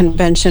next year's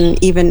convention,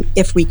 even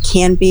if we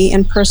can be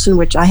in person,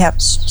 which I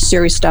have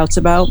serious doubts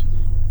about,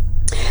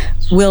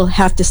 we'll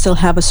have to still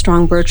have a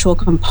strong virtual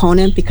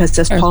component because,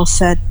 as Paul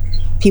said,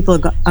 people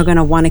are going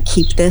to want to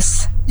keep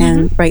this,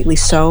 and rightly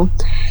so.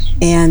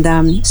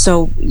 And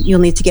so you'll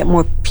need to get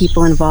more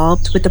people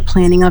involved with the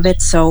planning of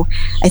it. So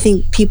I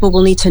think people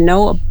will need to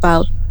know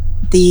about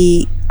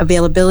the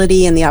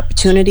availability and the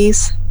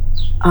opportunities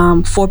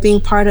for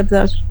being part of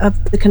the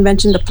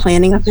convention, the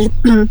planning of it.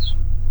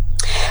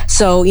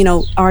 So,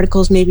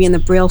 articles maybe in the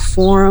Braille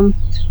Forum,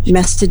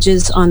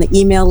 messages on the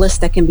email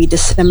list that can be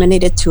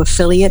disseminated to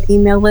affiliate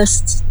email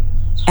lists,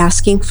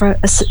 asking for,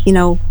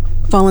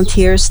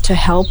 volunteers to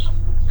help.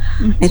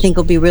 I think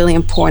will be really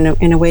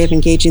important in a way of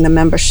engaging the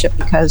membership,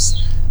 because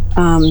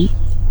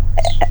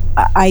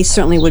I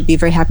certainly would be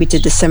very happy to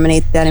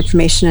disseminate that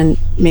information and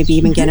maybe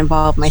even get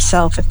involved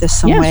myself if there's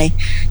some way.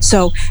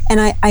 So,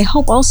 and I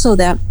hope also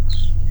that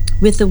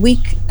with the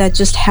week that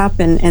just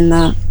happened and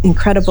the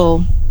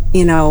incredible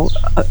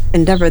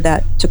endeavor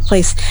that took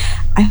place,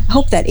 I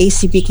hope that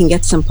ACB can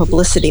get some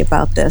publicity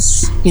about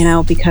this,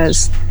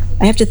 because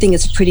I have to think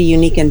it's a pretty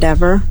unique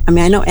endeavor. I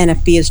mean, I know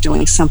NFB is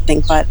doing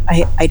something, but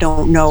I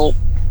don't know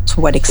to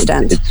what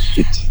extent.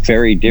 It's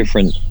very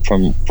different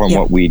from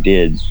what we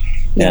did.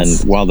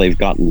 Yes. And while they've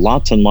got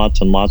lots and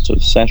lots and lots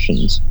of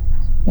sessions,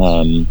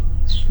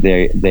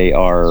 there's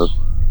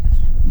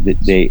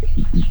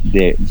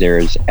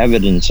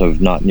evidence of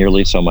not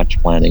nearly so much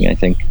planning, I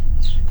think.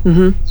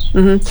 I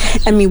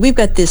mean, we've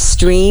got these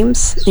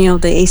streams, the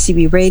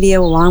ACB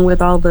radio along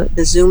with all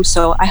the Zoom.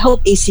 So I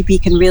hope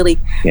ACB can really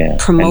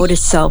promote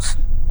itself.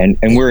 And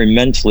we're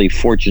immensely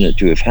fortunate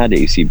to have had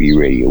ACB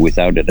radio.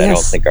 Without it, I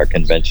don't think our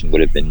convention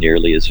would have been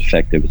nearly as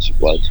effective as it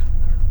was.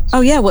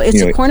 Oh yeah, well,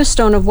 it's a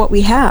cornerstone of what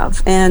we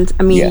have, and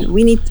I mean,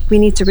 we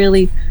need to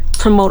really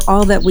promote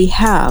all that we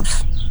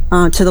have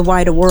to the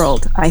wider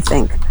world, I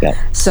think. Yeah.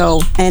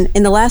 So, and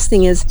the last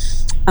thing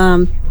is,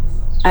 I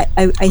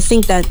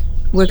think that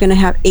we're going to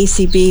have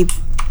ACB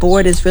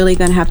board is really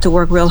going to have to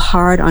work real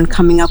hard on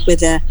coming up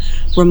with a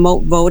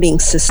remote voting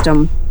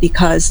system,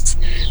 because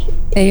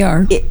they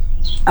are.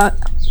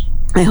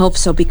 I hope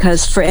so,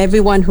 because for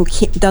everyone who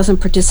doesn't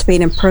participate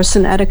in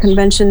person at a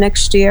convention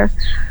next year,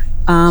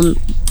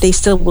 they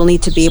still will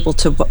need to be able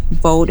to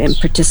vote and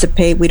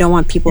participate. We don't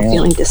want people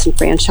feeling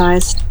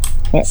disenfranchised.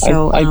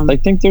 So I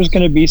think there's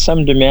going to be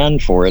some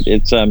demand for it.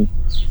 It's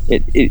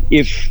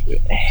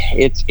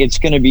it's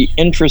going to be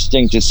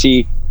interesting to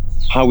see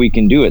how we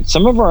can do it.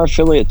 Some of our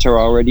affiliates are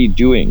already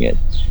doing it.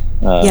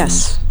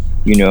 Yes.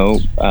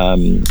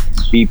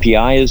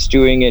 BPI is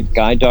doing it.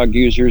 Guide dog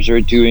users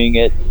are doing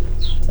it.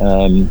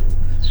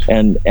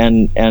 And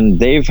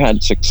they've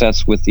had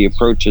success with the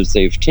approaches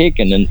they've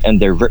taken, and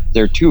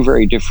they're two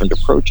very different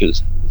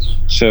approaches.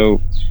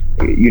 So,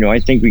 I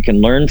think we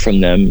can learn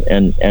from them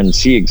and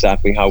see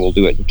exactly how we'll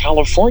do it. And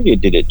California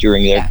did it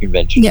during their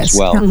convention as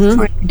well.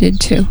 California did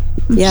too.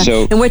 Yeah,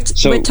 and we're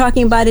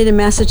talking about it in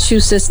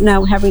Massachusetts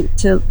now, having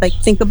to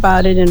think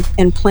about it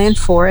and plan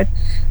for it.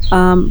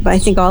 But I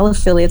think all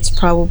affiliates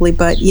probably.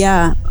 But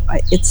yeah,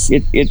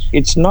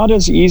 it's not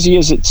as easy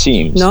as it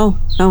seems. No,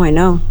 I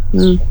know.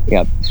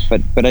 Yeah,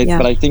 but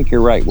I think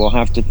you're right. We'll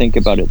have to think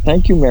about it.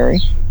 Thank you, Mary.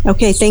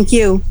 Okay, thank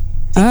you.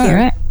 All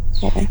right.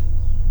 Okay.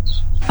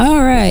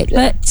 All right.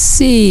 Let's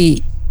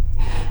see.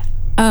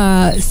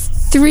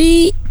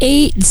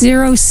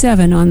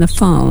 3807 on the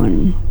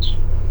phone.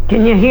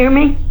 Can you hear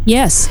me?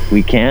 Yes,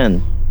 we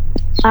can.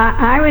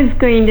 I was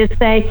going to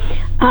say,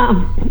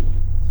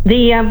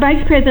 the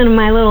vice president of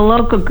my little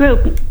local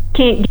group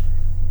can't.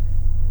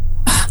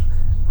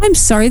 I'm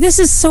sorry. This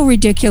is so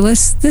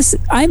ridiculous.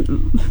 I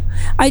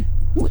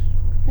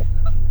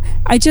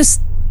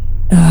just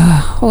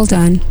hold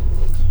on.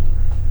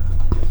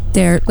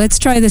 There. Let's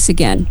try this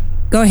again.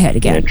 Go ahead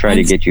again. I'm gonna try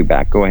to get you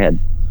back. Go ahead.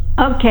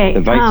 Okay. The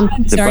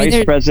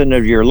vice president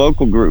of your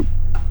local group.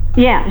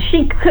 Yeah,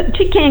 she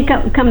can't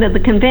come to the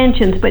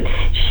conventions, but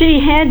she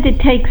had to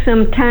take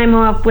some time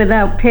off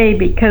without pay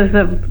because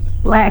of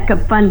lack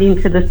of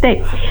funding for the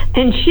state.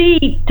 And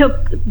she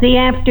took the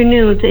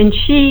afternoons, and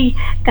she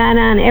got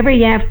on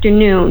every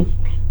afternoon,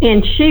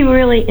 and she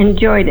really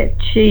enjoyed it.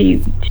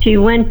 She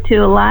went to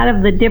a lot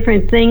of the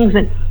different things,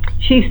 and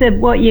she said,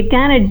 well, you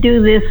got to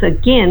do this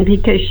again,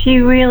 because she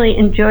really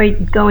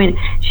enjoyed going.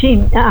 She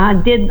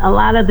did a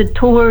lot of the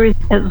tours,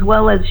 as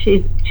well as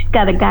she's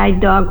got a guide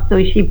dog,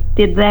 so she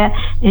did that.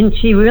 And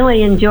she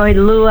really enjoyed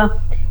Lua,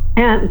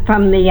 and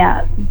from the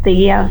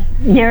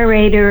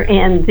narrator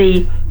and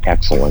the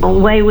excellent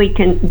way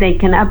they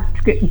can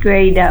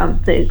upgrade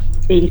the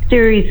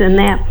series and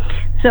that.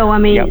 So, I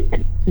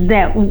mean,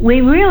 that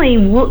we really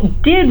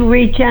did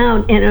reach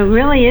out, and it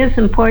really is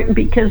important,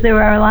 because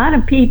there are a lot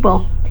of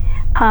people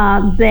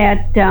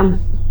that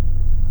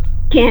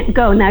can't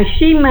go. Now,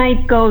 she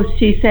might go,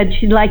 she said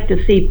she'd like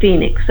to see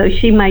Phoenix, so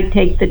she might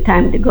take the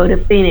time to go to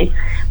Phoenix.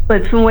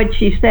 But from what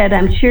she said,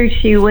 I'm sure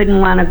she wouldn't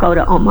want to go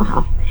to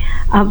Omaha.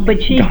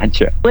 But she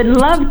would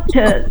love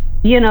to,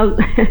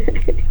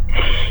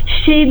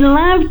 she'd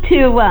love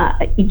to,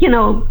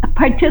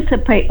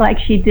 participate like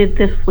she did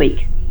this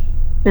week.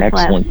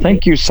 Excellent.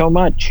 Thank you so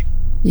much.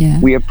 Yeah.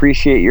 We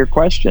appreciate your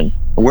question.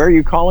 Where are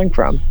you calling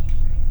from?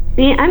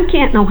 Yeah, I'm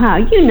Canton,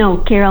 Ohio. You know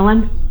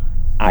Carolyn.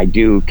 I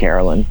do,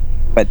 Carolyn,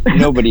 but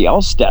nobody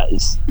else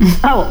does.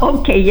 Oh,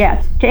 okay,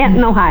 yes.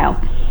 Canton, Ohio.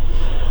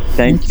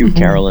 Thank you,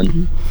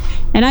 Carolyn.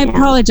 And I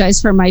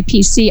apologize for my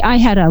PC. I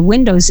had a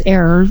Windows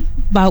error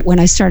about when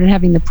I started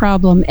having the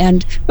problem,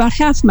 and about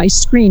half my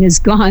screen is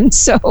gone.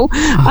 So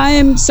I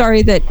am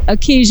sorry that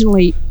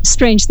occasionally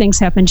strange things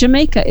happen.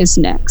 Jamaica is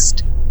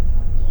next.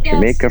 Yes.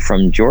 Jamaica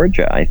from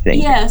Georgia, I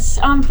think. Yes,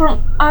 I'm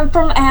from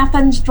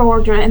Athens,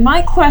 Georgia, and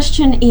my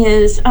question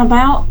is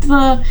about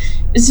the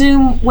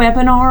Zoom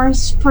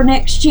webinars for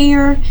next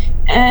year.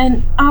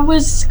 And I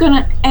was going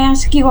to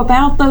ask you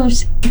about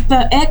those.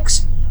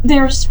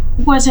 There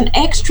was an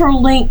extra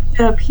link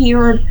that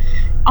appeared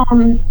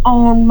on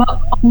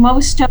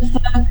most of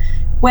the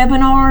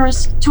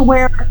webinars to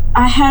where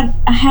I had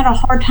a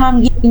hard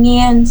time getting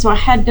in, so I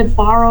had to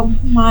borrow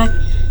my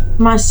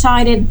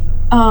sighted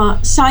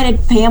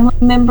family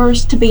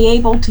members to be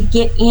able to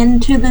get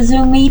into the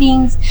Zoom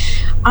meetings.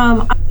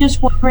 I'm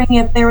just wondering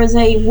if there is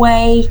a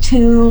way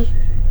to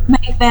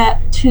make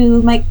that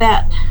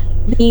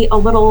be a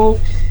little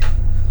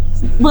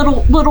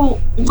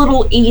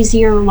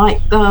easier,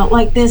 like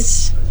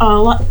this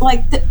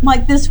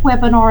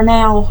webinar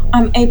now.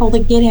 I'm able to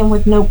get in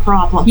with no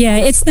problem. Yeah,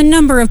 it's the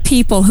number of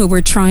people who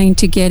were trying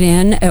to get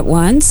in at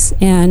once,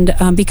 and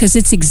because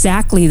it's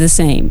exactly the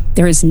same,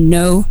 there is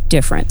no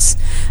difference.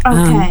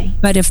 Okay.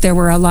 But if there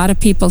were a lot of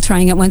people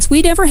trying at once,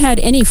 we never had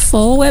any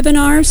full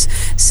webinars,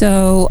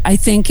 so I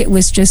think it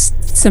was just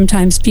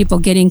sometimes people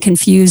getting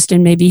confused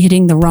and maybe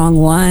hitting the wrong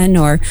one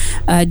or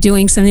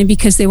doing something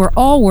because they were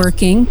all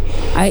working.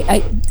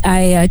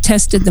 I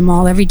tested them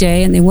all every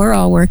day, and they were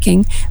all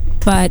working.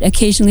 But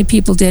occasionally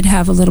people did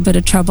have a little bit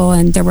of trouble,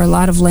 and there were a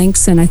lot of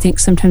links, and I think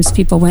sometimes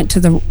people went to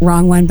the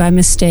wrong one by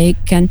mistake,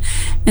 and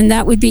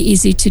that would be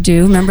easy to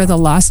do. Remember the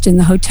lost in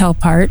the hotel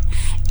part?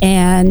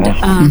 And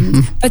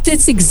but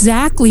it's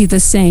exactly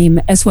the same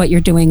as what you're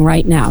doing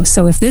right now.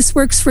 So if this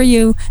works for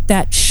you,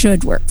 that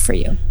should work for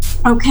you.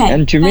 Okay.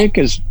 And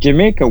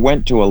Jamaica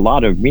went to a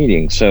lot of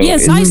meetings. So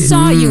yes, I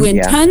saw you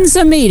in tons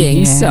of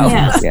meetings. So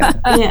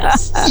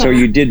yes. So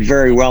you did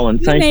very well, and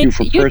thank you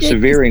for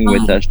persevering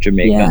with us,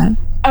 Jamaica. Yeah.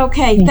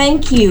 Okay,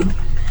 thank you.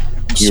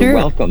 You're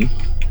welcome.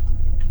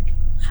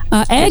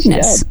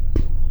 Agnes.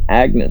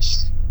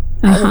 Agnes,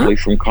 probably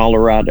from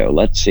Colorado.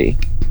 Let's see.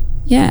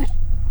 Yeah.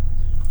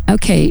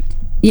 Okay.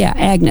 Yeah,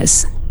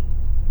 Agnes.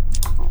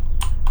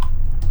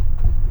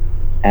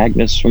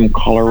 Agnes from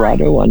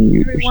Colorado.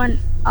 Unmute Everyone,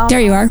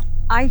 there you are.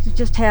 I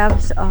just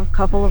have a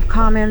couple of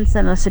comments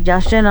and a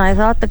suggestion. I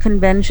thought the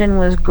convention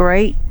was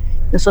great.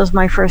 This was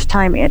my first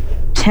time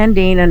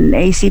attending an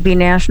ACB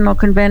national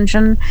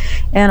convention,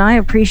 and I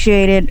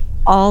appreciated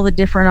all the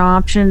different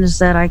options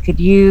that I could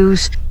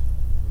use.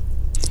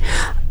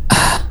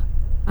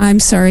 I'm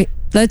sorry.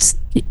 Let's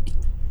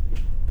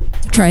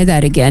try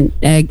that again,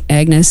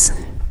 Agnes.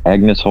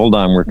 Agnes, hold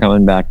on. We're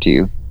coming back to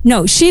you.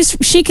 No, she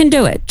can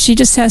do it. She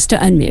just has to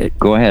unmute.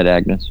 Go ahead,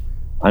 Agnes.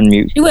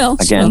 Unmute. She will.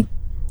 Again.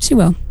 She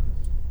will.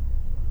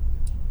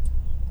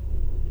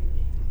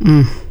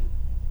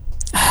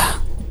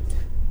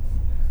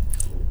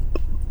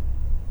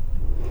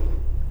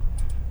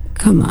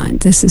 Come on,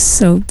 this is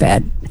so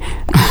bad.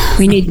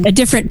 We need a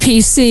different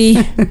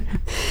PC.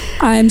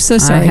 I'm so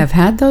sorry. I have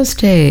had those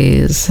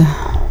days.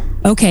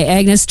 Okay,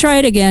 Agnes, try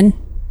it again.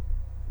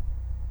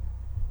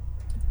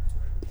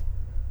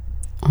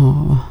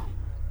 Oh.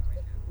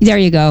 There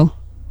you go.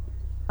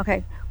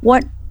 Okay.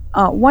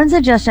 One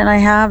suggestion I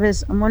have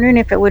is I'm wondering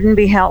if it wouldn't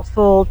be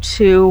helpful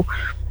to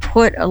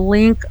put a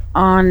link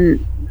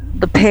on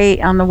the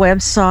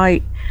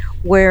website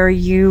where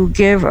you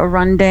give a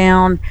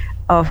rundown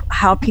of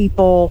how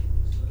people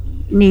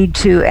need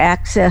to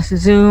access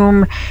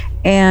Zoom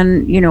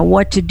and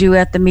what to do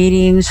at the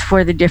meetings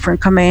for the different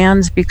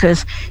commands,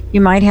 because you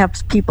might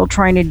have people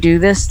trying to do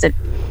this that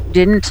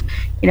didn't.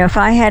 If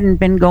I hadn't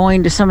been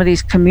going to some of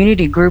these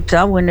community groups,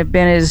 I wouldn't have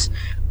been as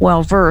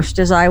well versed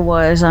as I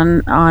was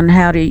on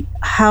how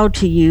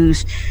to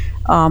use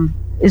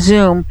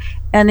Zoom.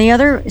 And the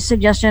other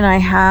suggestion I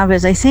have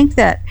is I think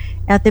that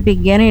at the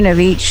beginning of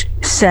each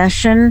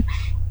session,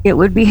 it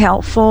would be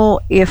helpful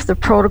if the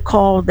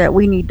protocol that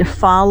we need to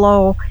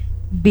follow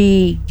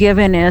be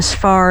given as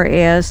far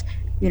as,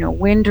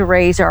 when to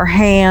raise our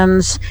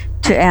hands,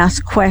 to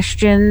ask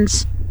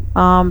questions,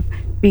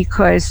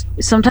 because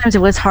sometimes it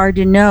was hard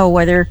to know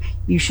whether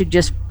you should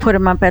just put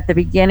them up at the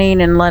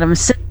beginning and let them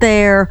sit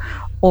there,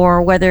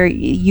 or whether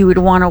you would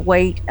want to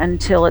wait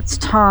until it's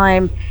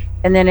time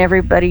and then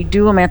everybody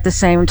do them at the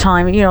same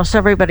time, so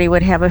everybody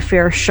would have a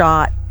fair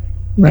shot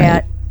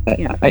at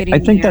I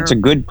think that's a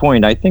good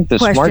point. I think the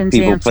smart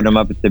people put them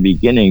up at the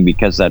beginning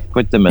because that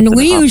put them at the top of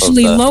the we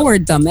usually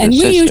lowered them. And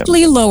we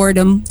usually lowered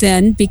them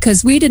then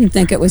because we didn't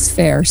think it was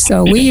fair.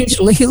 So we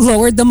usually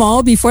lowered them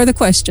all before the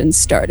questions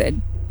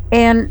started.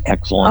 And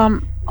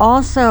excellent.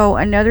 Also,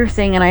 another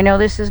thing, and I know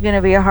this is going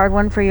to be a hard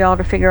one for y'all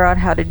to figure out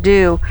how to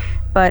do,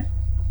 but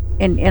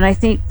and I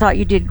thought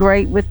you did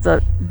great with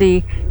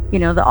the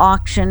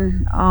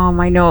auction.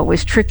 I know it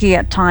was tricky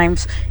at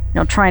times,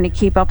 trying to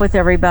keep up with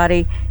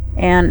everybody,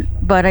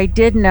 but I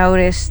did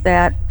notice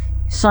that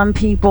some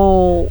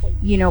people,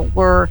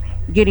 were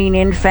getting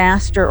in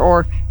faster,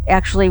 or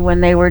actually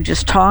when they were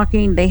just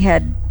talking, they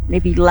had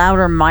maybe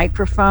louder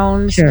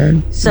microphones,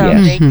 so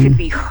they could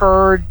be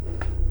heard,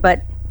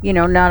 but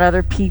not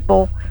other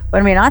people.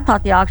 But I mean, I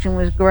thought the auction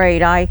was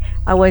great. I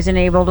wasn't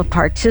able to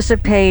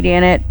participate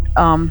in it.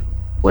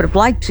 Would have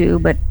liked to,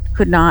 but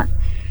could not.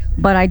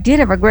 But I did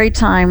have a great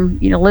time,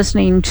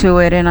 listening to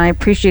it, and I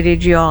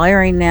appreciated you all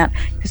airing that,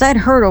 because I'd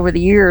heard over the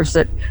years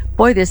that,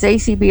 boy, this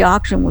ACB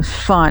auction was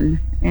fun,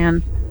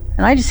 and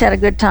I just had a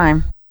good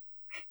time.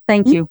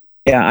 Thank you.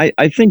 Yeah,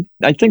 I think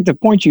the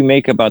point you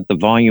make about the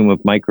volume of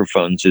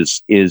microphones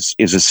is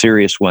a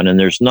serious one, and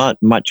there's not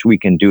much we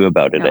can do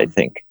about it. I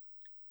think.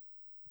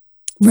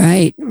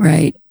 Right.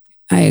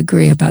 I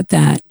agree about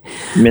that.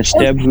 Miss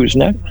Deb, who's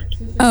next?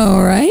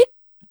 All right.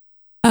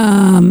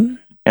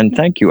 And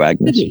thank you,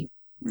 Agnes.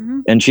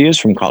 Mm-hmm. And she is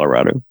from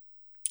Colorado.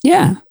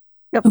 Yeah.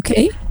 Yep.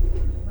 Okay.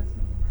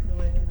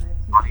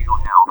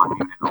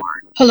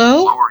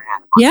 Hello?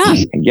 Yeah.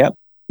 Yep.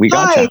 We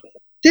got Hi. you.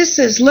 This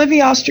is Livy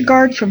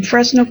Ostergaard from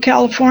Fresno,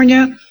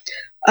 California.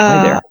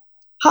 Hi there.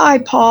 Hi,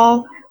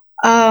 Paul.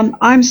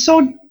 I'm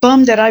so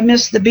bummed that I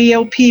missed the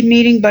BOP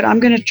meeting, but I'm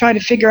going to try to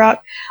figure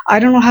out. I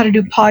don't know how to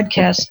do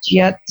podcasts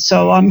yet,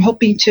 so I'm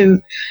hoping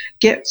to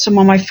get some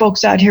of my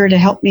folks out here to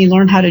help me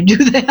learn how to do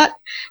that,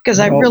 because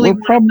I really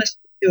want to listen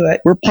to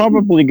it. We're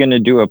probably going to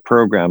do a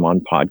program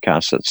on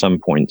podcasts at some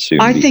point soon.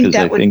 I think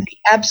that would be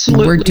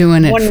absolutely. We're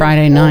doing it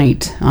Friday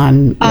night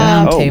on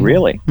Roundtable. Oh,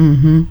 really?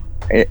 Mm-hmm.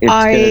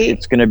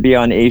 It's going to be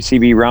on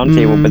ACB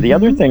Roundtable. Mm-hmm. But the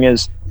other thing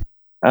is,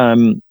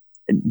 do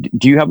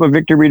you have a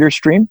Victor Reader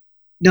stream?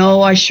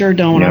 No, I sure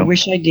don't. No. I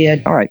wish I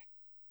did. All right.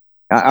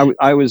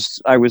 I was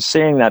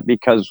saying that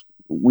because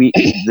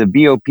the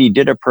BOP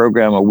did a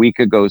program a week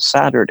ago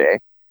Saturday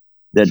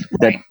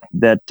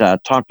that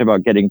talked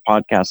about getting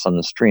podcasts on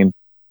the stream.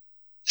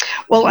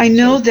 Well, I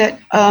know that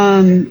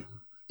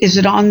is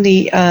it on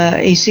the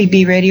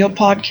ACB radio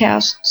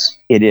podcasts?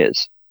 It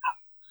is.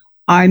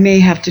 I may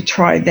have to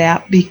try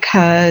that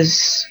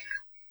because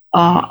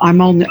I've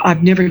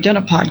never done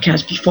a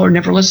podcast before,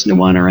 never listened to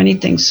one or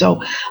anything.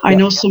 So I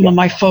know some of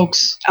my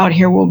folks out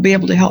here will be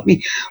able to help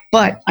me.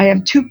 But I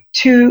have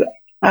two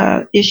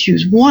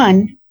issues.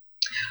 One,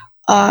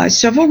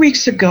 several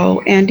weeks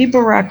ago, Andy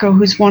Baracco,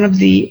 who's one of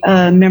the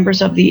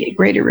members of the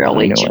Greater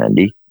LH. I know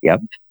Andy.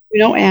 Yep. You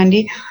know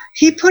Andy.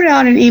 He put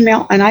out an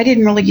email, and I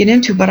didn't really get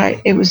into, but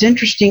it was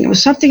interesting. It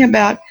was something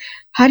about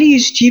how to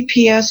use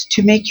GPS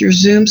to make your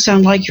Zoom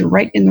sound like you're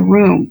right in the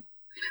room.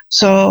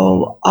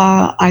 So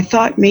I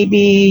thought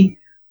maybe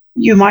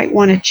you might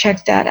want to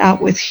check that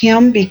out with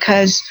him,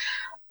 because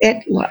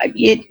it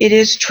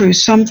is true.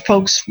 Some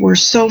folks were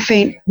so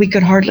faint we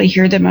could hardly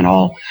hear them at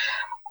all.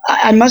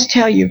 I must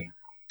tell you,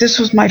 this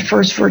was my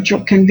first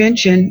virtual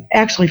convention,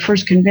 actually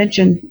first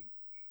convention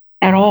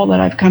at all that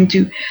I've come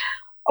to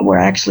where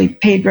I actually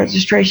paid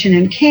registration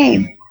and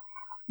came.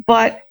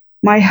 But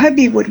my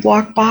hubby would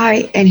walk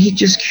by and he'd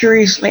just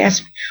curiously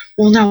ask,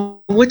 well,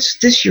 now, what's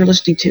this you're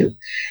listening to?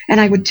 And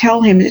I would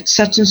tell him it's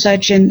such and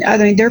such. And I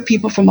mean, there are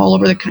people from all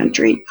over the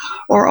country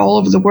or all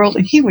over the world.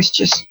 And he was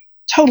just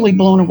totally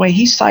blown away.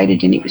 He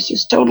cited and he was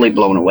just totally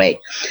blown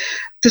away.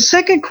 The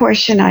second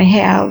question I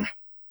have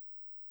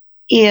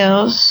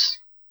is,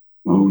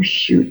 oh,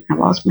 shoot, I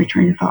lost my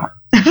train of thought.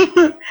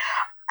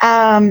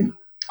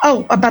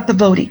 About the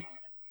voting.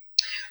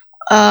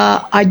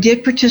 I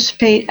did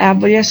participate,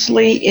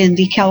 obviously, in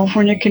the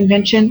California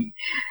convention,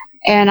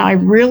 and I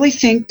really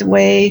think the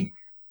way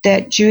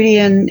that Judy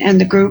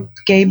and the group,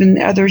 Gabe and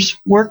the others,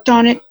 worked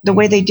on it, the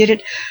way they did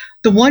it,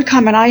 the one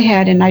comment I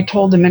had, and I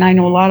told them, and I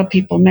know a lot of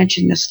people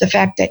mentioned this, the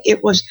fact that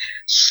it was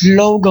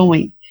slow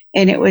going,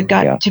 and it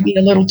got to be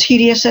a little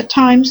tedious at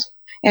times.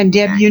 And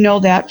Deb, you know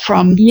that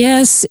from...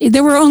 Yes,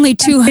 there were only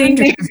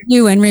 200 of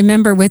you, and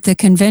remember with the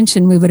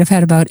convention, we would have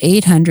had about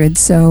 800,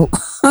 so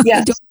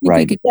yes,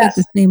 right.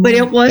 Yes. But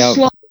it was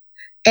slow.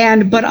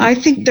 But I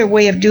think their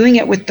way of doing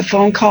it with the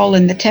phone call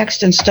and the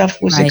text and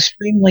stuff was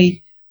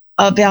extremely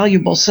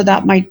valuable. So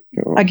that might,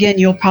 again,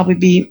 you'll probably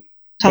be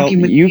talking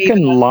with you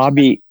can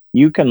lobby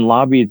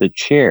the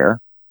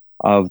chair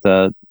of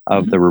the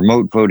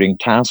remote voting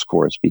task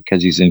force,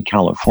 because he's in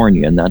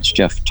California, and that's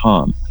Jeff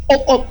Tom.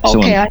 Oh,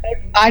 okay.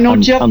 I know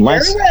Jeff very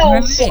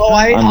well. So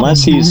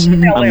unless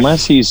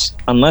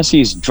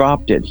he's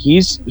dropped it,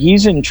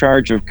 he's in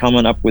charge of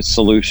coming up with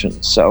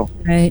solutions. So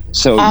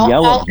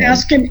I'll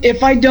ask him.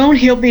 If I don't,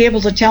 he'll be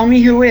able to tell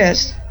me who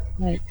is.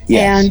 Right.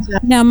 Yes.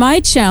 And now my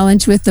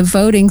challenge with the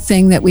voting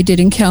thing that we did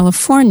in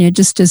California,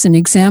 just as an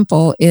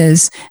example,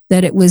 is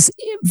that it was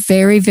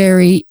very,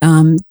 very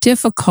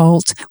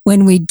difficult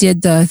when we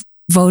did the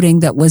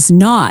voting that was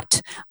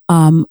not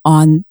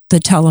on the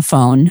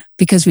telephone,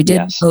 because we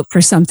did vote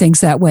for some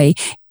things that way.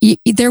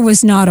 There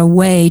was not a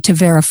way to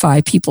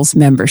verify people's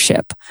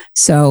membership.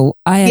 So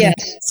I had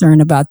a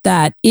concern about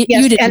that.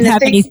 You didn't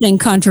have anything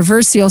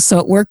controversial, so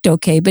it worked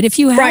okay. But if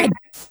you had,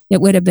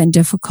 it would have been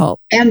difficult.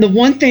 And the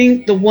one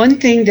thing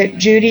that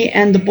Judy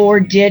and the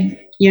board did,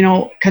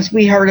 because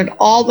we heard it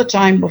all the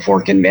time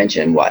before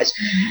convention, was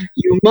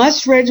you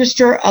must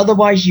register,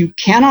 otherwise you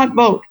cannot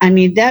vote. I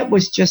mean, that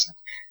was just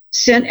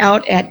sent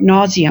out ad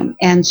nauseum.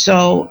 And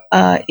so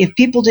if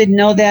people didn't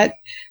know that,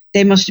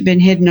 they must have been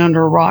hidden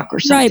under a rock or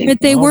something. Right, but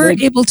they were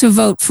able to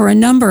vote for a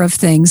number of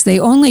things. They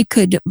only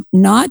could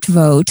not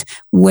vote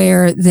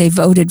where they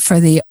voted for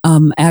the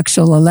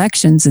actual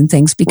elections and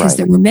things, because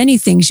there were many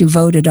things you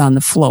voted on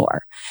the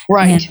floor.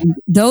 Right. And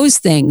those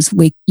things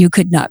you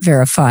could not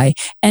verify.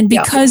 And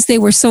because they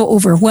were so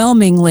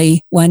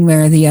overwhelmingly one way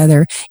or the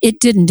other, it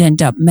didn't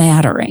end up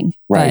mattering.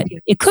 Right.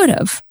 But it could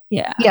have.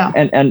 Yeah. Yeah.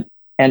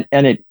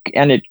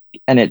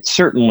 And it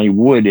certainly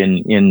would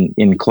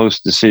in close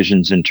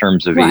decisions in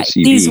terms of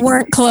ACB. These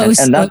weren't close,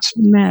 and so it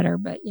didn't matter.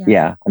 But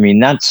I mean,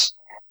 that's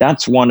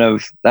one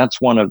of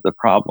the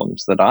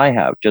problems that I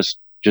have. Just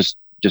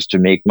to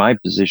make my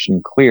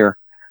position clear,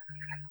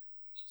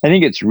 I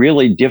think it's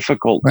really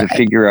difficult to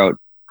figure out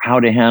how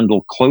to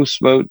handle close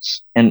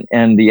votes.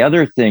 And the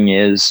other thing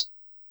is,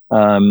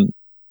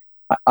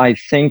 I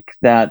think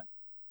that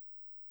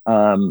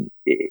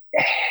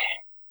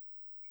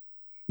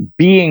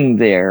being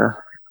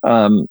there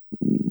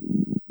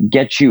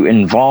gets you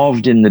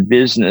involved in the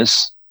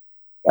business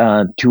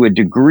to a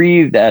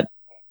degree that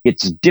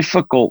it's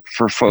difficult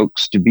for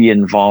folks to be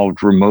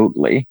involved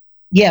remotely.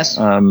 Yes.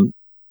 And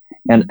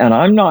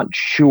I'm not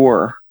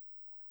sure.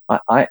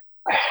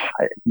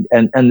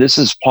 And this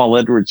is Paul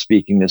Edwards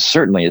speaking. This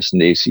certainly isn't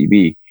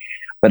ACB,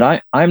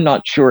 but I'm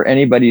not sure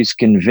anybody's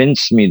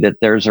convinced me that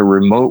there's a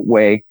remote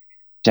way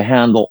to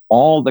handle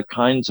all the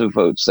kinds of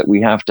votes that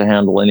we have to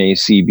handle in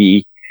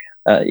ACB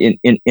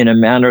in a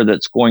manner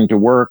that's going to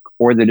work,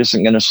 or that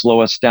isn't going to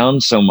slow us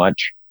down so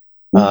much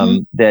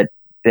that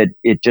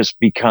it just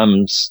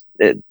becomes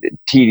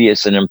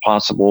tedious and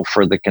impossible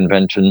for the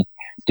convention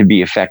to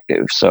be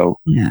effective. So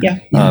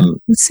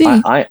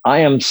I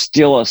am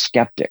still a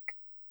skeptic.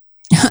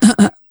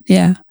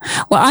 Yeah.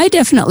 Well, I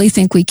definitely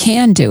think we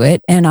can do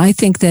it. And I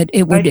think that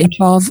it would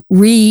involve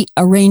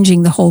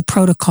rearranging the whole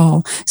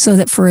protocol so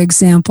that, for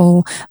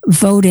example,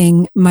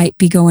 voting might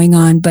be going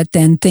on, but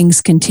then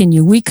things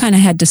continue. We kind of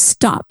had to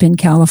stop in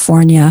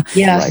California,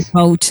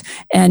 vote.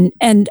 And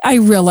I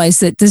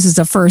realize that this is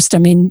a first. I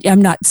mean,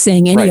 I'm not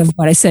saying any of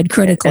what I said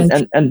critically.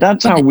 And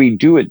that's how we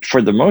do it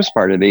for the most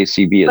part at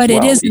ACB as well. But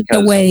it isn't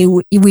the way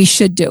we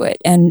should do it.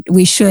 And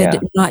we should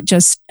not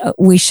just,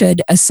 we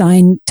should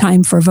assign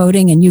time for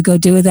voting, and you go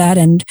do that,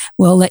 and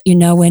we'll let you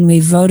know when we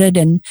voted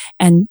and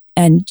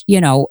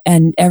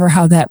ever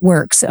how that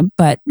works.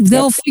 But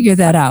they'll figure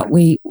that out.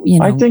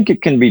 I think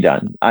it can be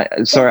done. I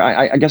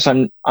guess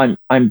I'm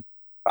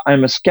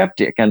a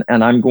skeptic, and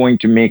I'm going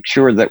to make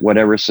sure that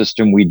whatever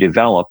system we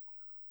develop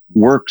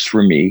works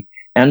for me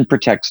and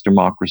protects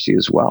democracy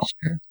as well.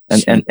 Sure.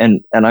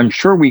 And I'm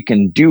sure we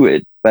can do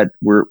it, but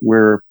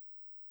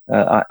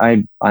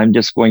I'm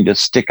just going to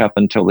stick up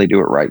until they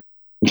do it right.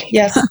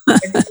 Yes.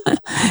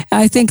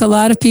 I think a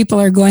lot of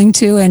people are going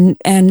to,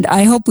 and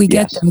I hope we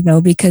get there though,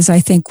 because I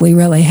think we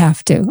really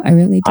have to. I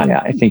really do.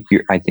 I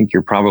think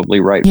you're probably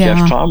right. Yeah.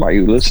 Jeff, Tom, are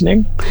you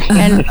listening?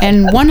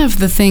 And one of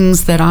the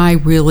things that I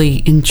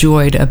really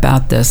enjoyed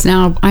about this,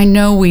 now I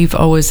know we've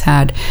always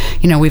had,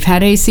 we've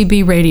had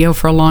ACB radio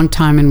for a long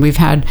time, and we've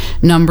had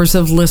numbers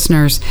of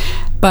listeners,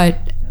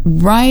 but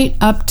right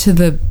up to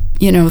the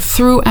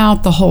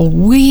throughout the whole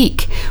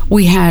week,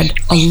 we had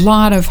a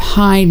lot of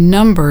high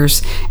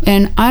numbers.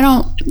 And I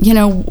don't,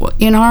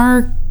 in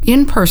our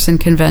in-person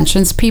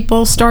conventions,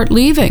 people start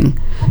leaving,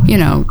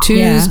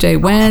 Tuesday,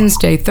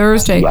 Wednesday,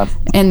 Thursday.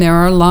 And there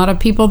are a lot of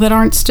people that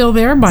aren't still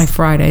there by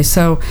Friday.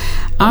 So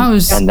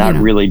And that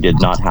really did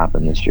not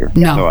happen this year.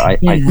 No. So I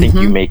think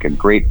you make a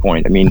great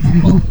point. I mean,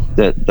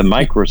 the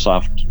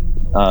Microsoft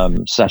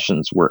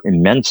sessions were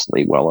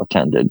immensely well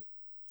attended.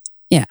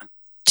 Yeah.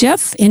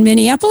 Jeff, in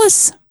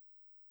Minneapolis?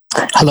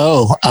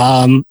 Hello.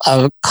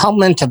 A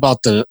comment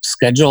about the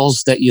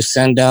schedules that you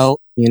send out,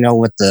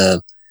 with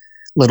the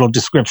little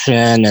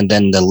description and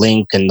then the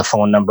link and the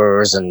phone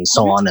numbers and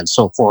so on and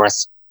so forth.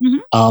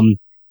 Mm-hmm.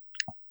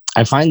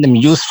 I find them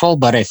useful,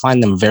 but I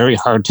find them very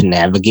hard to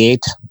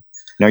navigate.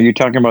 Now, you're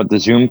talking about the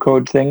Zoom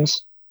code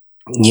things?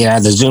 Yeah,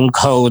 the Zoom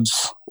codes.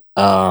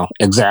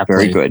 Exactly.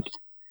 Very good.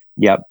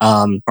 Yep.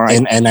 All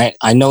right. And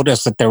I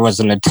noticed that there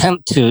was an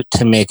attempt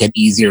to make it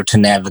easier to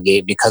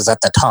navigate, because at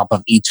the top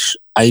of each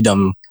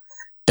item,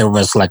 there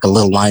was like a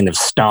little line of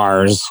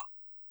stars.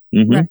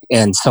 Mm-hmm.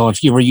 And so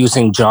if you were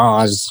using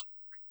JAWS,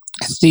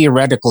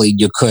 theoretically,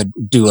 you could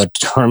do a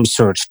term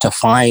search to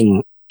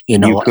find,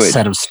 a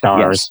set of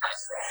stars.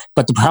 Yes.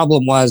 But the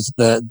problem was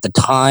the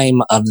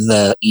time of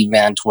the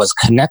event was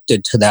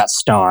connected to that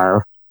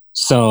star.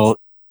 So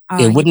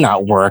it would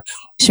not work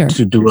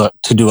to do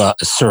a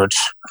search,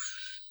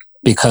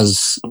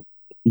 because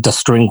the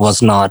string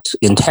was not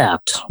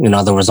intact.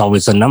 There was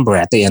always a number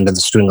at the end of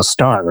the string of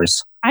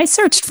stars. I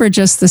searched for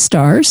just the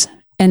stars,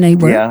 and they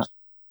were. Yeah.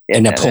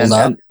 And it pulled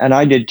up. And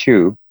I did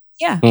too.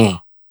 Yeah. Mm.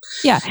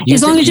 Yeah.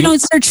 As long as you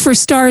don't search for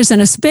stars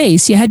in a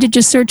space, you had to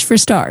just search for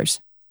stars.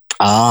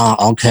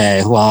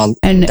 Okay. Well,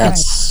 and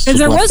because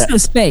there was no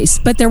space,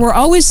 but there were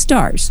always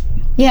stars.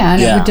 Yeah,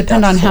 and it would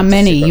depend on how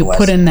many you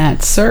put in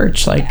that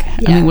search. Like,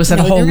 I mean, was it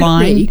a whole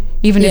line?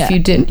 Even if you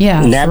did,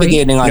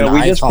 navigating on the we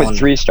iPhone. just put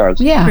 3 stars.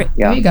 Yeah,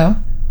 there you go.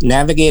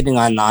 Navigating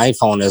on the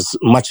iPhone is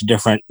much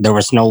different. There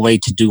was no way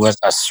to do a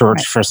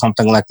search for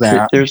something like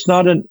that. There's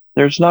not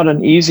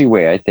an easy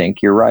way. I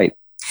think you're right.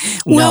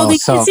 Well,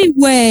 easy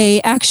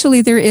way,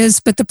 actually there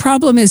is, but the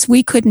problem is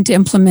we couldn't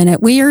implement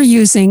it. We are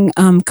using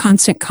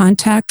Constant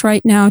Contact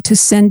right now to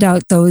send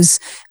out those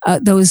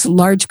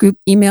large group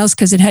emails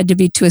because it had to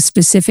be to a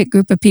specific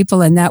group of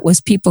people, and that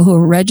was people who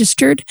were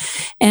registered.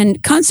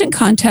 And Constant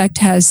Contact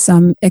has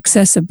some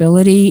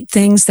accessibility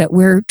things that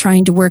we're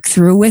trying to work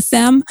through with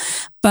them.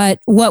 But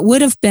what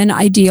would have been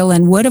ideal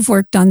and would have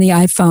worked on the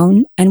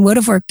iPhone and would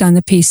have worked on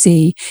the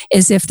PC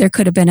is if there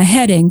could have been a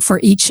heading for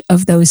each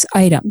of those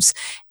items.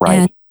 Right.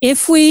 And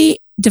if we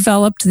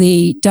developed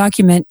the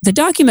document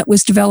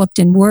was developed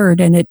in Word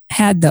and it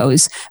had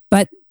those,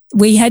 but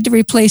we had to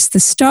replace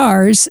the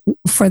stars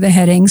for the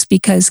headings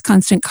because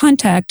Constant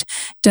Contact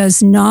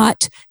does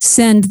not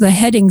send the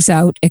headings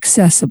out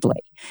accessibly.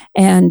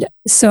 And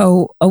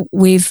so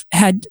we've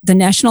had the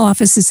national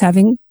offices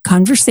having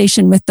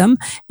conversation with them,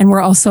 and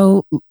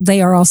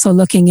they are also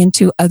looking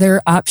into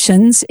other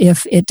options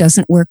if it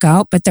doesn't work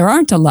out, but there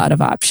aren't a lot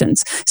of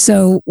options.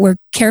 So we're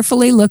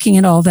carefully looking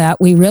at all that.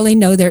 We really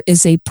know there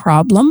is a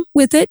problem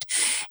with it,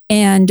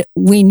 and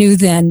we knew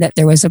then that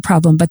there was a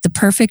problem, but the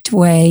perfect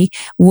way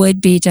would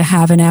be to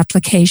have an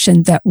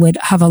application that would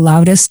have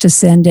allowed us to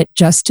send it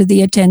just to the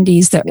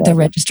attendees, the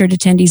registered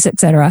attendees,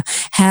 etc.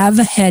 Have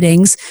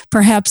headings,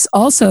 perhaps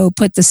also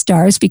put the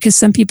stars, because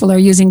some people are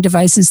using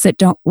devices that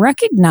don't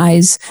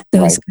recognize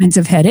those kinds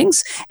of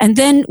headings. And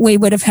then we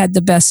would have had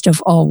the best of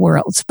all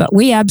worlds. But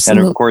we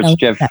absolutely and of course,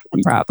 Jeff, that's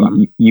the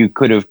problem. You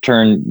could have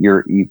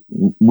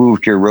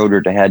moved your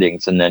rotor to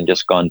headings and then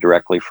just gone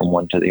directly from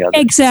one to the other.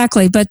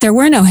 Exactly, but there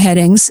were no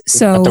headings.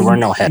 So but there were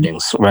no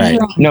headings, right?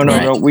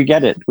 No, we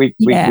get it. We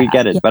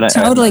get it. But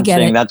totally I'm get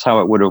saying it. That's how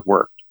it would have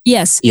worked.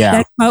 Yes, yeah.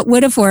 That's how it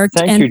would have worked.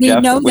 Thank and you, we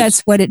Jeff. know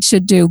that's what it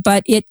should do,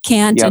 but it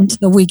can't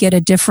until we get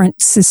a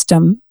different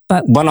system.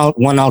 But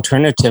one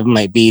alternative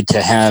might be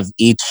to have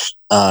each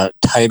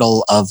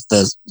title of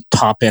the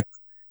topic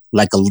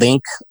like a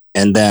link,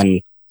 and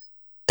then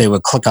they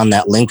would click on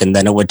that link, and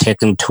then it would take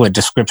them to a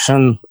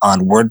description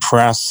on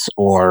WordPress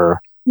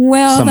or.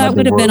 Well, that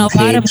would have been a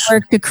lot of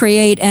work to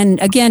create.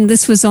 And again,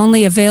 this was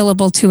only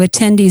available to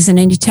attendees and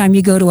anytime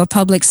you go to a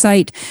public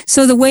site.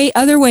 So the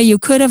other way you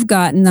could have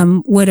gotten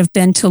them would have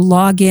been to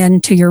log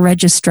in to your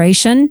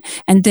registration,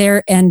 and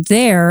there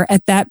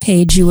at that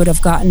page, you would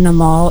have gotten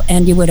them all,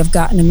 and you would have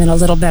gotten them in a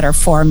little better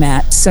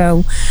format.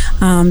 So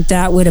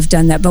that would have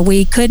done that. But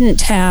we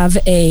couldn't have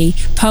a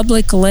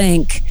public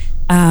link.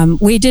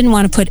 We didn't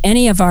want to put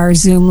any of our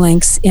Zoom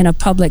links in a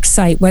public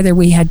site, whether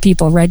we had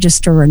people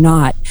register or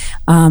not.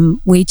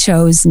 We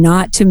chose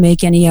not to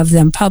make any of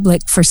them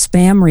public for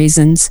spam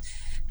reasons.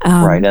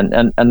 Right,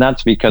 and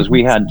that's because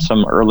we had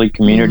some early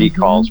community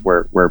calls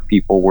where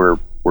people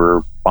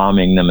were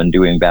bombing them and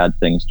doing bad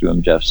things to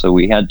them, Jeff. So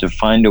we had to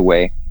find a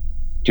way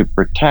to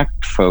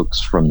protect folks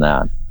from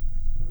that.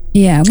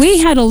 Yeah, we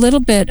had a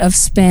little bit of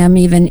spam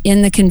even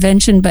in the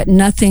convention, but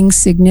nothing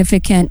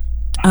significant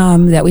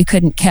that we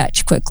couldn't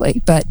catch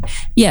quickly. But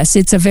yes,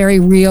 it's a very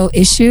real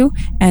issue.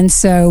 And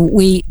so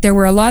there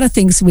were a lot of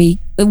things we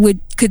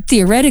could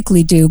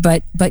theoretically do,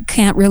 but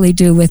can't really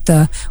do with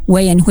the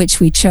way in which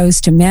we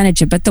chose to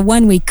manage it. But the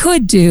one we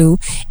could do,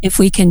 if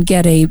we can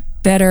get a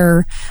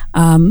better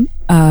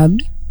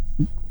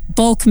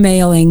bulk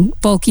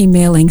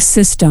emailing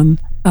system,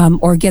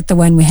 or get the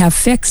one we have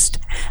fixed,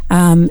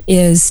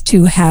 is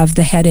to have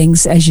the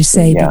headings, as you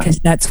say, because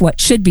that's what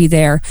should be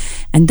there,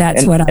 and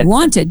that's what I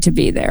wanted to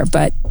be there.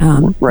 But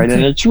right,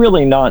 and it's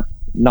really not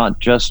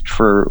just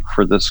for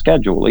the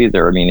schedule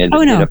either. I mean, it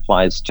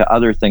applies to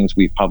other things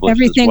we publish.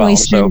 Everything as well. we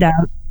send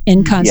out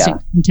in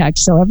Constant Contact.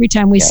 So every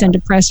time we send a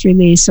press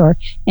release or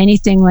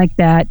anything like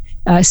that.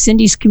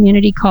 Cindy's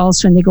community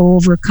calls when they go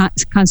over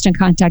Constant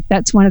Contact.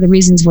 That's one of the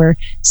reasons we're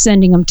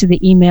sending them to the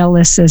email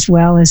list as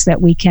well, is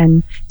that we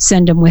can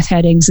send them with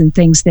headings and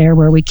things there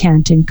where we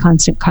can't in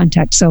Constant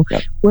Contact. So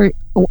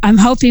I'm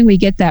hoping we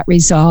get that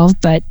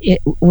resolved, but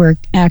we're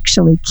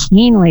actually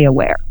keenly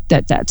aware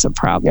that that's a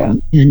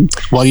problem. Yeah. And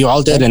well, you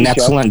all did an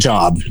excellent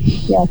job.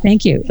 Yeah,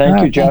 thank you.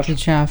 Thank you, Jeff. Thank you,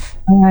 Jeff.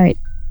 All right.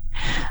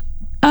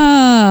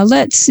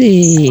 Let's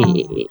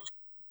see.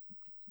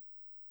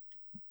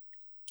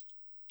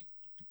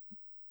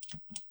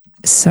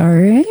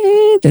 Sorry,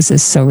 this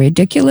is so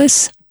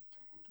ridiculous.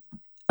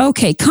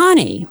 Okay,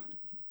 Connie.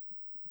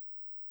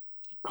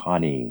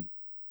 Hi,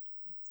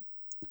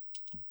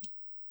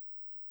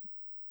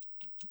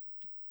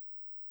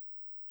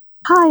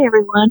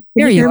 everyone.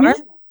 Here you are.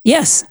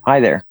 Yes.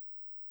 Hi there.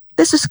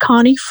 This is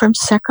Connie from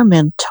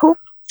Sacramento.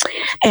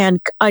 And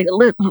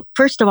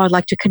first of all, I'd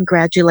like to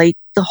congratulate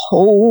the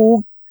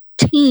whole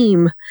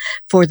team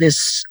for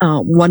this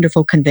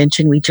wonderful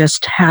convention we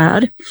just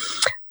had.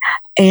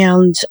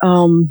 And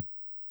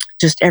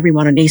just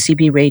everyone on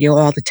ACB Radio,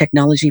 all the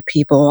technology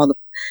people, all the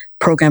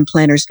program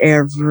planners,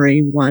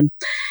 everyone.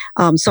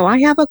 So I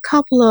have a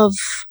couple of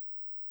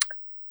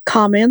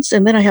comments,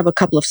 and then I have a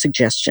couple of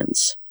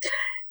suggestions.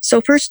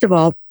 So first of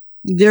all,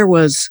 there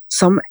were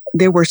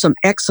some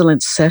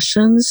excellent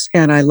sessions,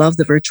 and I love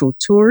the virtual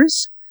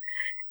tours.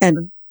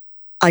 And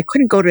I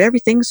couldn't go to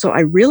everything, so I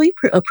really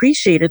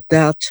appreciated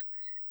that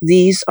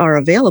these are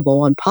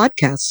available on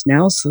podcasts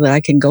now, so that I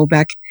can go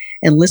back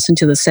and listen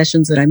to the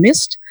sessions that I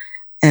missed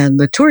and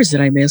the tours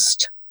that I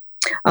missed.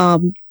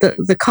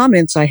 The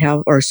comments I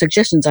have, or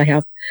suggestions I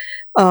have,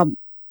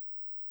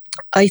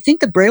 I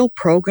think the Braille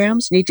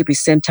programs need to be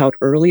sent out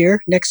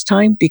earlier next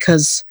time,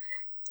 because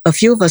a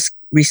few of us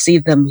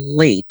received them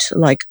late.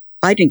 Like,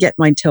 I didn't get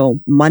mine till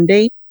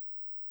Monday,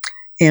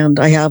 and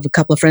I have a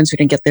couple of friends who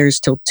didn't get theirs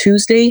till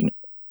Tuesday.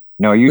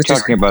 No, are you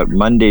talking about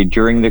Monday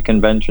during the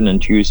convention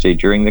and Tuesday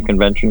during the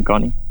convention,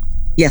 Connie?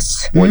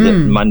 Yes. Or the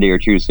Monday or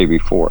Tuesday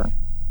before?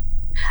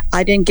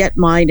 I didn't get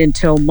mine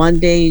until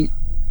Monday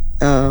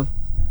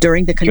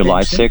during the convention.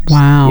 July 6th?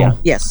 Wow. Yeah.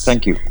 Yes.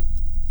 Thank you.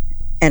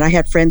 And I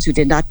had friends who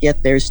did not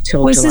get theirs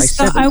till July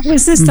 7th.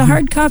 Was this the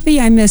hard copy?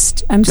 I'm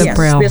yes,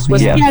 Braille. This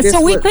was, So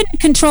we couldn't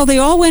control. They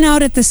all went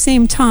out at the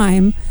same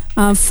time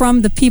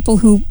from the people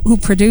who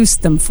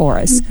produced them for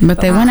us.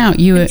 But they went out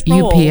UPS.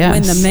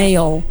 When the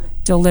mail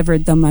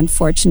delivered them,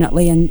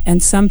 unfortunately,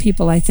 and some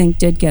people I think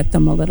did get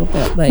them a little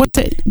bit late.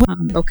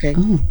 Okay.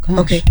 Oh, gosh.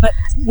 Okay. But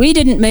we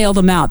didn't mail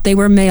them out. They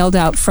were mailed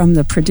out from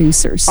the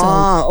producer. So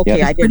okay.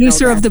 The I didn't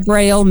producer know of that. the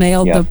Braille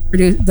mailed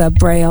the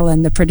Braille,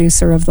 and the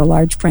producer of the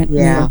large print.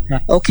 Yeah.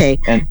 Okay.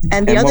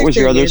 And the other what was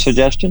your thing other is-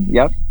 suggestion?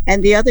 Yep.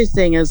 And the other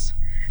thing is,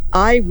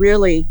 I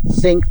really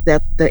think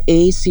that the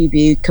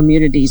ACB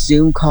community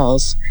Zoom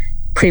calls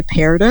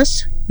prepared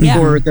us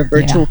for the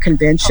virtual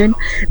convention,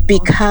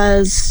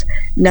 because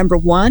number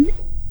one,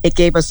 it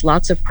gave us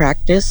lots of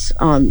practice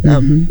on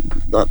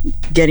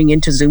getting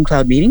into Zoom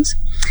Cloud meetings.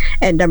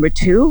 And number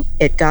two,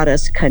 it got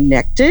us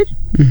connected.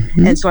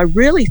 And so I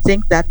really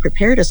think that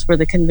prepared us for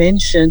the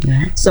convention.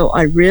 So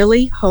I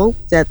really hope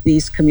that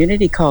these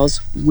community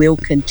calls will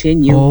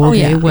continue. Oh,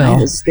 they will.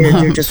 Because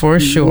they're just For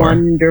sure.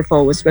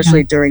 wonderful,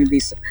 especially during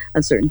these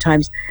uncertain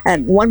times.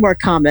 And one more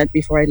comment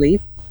before I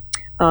leave.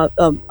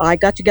 I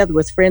got together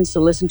with friends to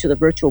listen to the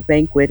virtual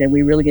banquet, and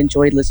we really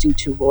enjoyed listening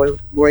to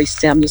Roy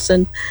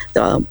Samuelson,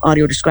 the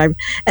audio describer.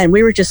 And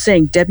we were just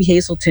saying, Debbie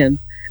Hazelton,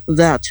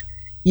 that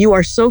you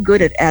are so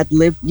good at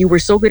you were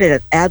so good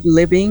at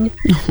ad-libbing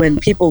when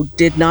people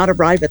did not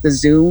arrive at the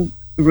Zoom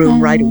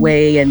room right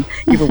away, and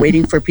you were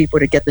waiting for people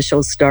to get the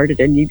show started,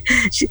 and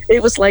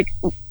it was like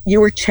you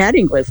were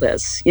chatting with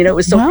us. It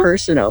was so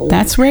personal.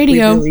 That's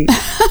radio. We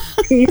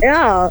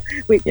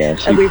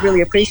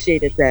really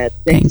appreciated that.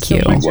 Thanks so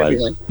much,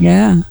 everyone.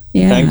 Yeah.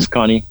 Thanks,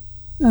 Connie.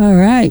 All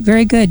right,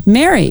 very good.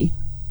 Mary.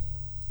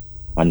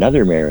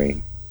 Another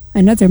Mary.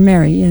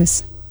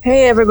 Yes.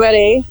 Hey,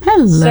 everybody.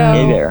 Hello.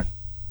 Hey there.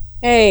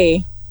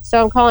 Hey.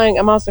 So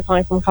I'm also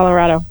calling from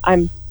Colorado.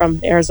 I'm from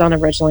Arizona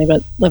originally,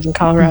 but live in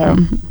Colorado.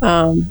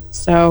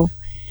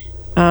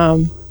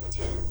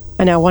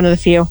 I know, one of the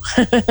few.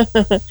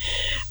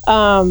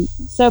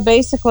 So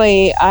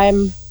basically,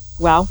 I'm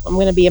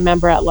going to be a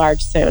member at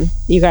large soon.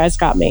 You guys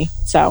got me,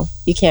 so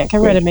you can't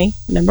get rid of me.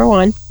 Number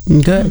one.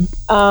 Good.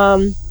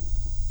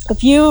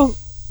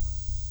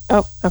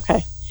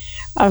 Okay.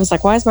 I was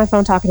like, why is my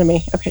phone talking to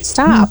me? Okay,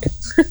 stop.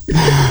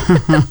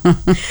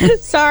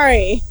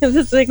 Sorry.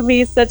 This can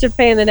be such a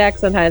pain in the neck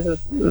sometimes with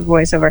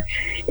voiceover.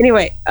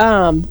 Anyway,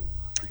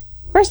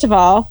 first of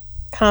all,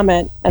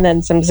 comment and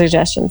then some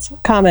suggestions.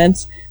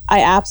 Comments.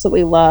 I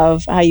absolutely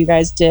love how you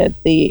guys did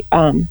the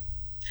a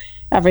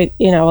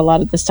lot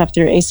of the stuff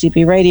through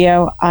ACB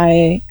Radio.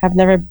 I have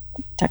never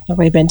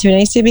technically been to an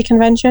ACB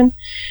convention.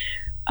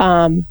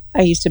 I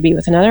used to be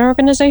with another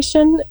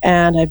organization,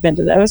 and I've been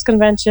to those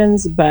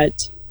conventions,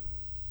 but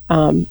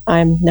I'm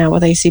now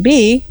with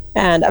ACB,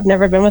 and I've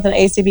never been with an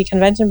ACB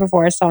convention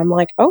before. So I'm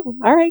like, oh,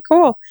 all right,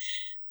 cool.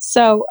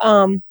 So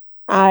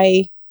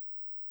I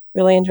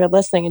really enjoyed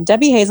listening. And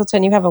Debbie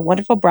Hazelton, you have a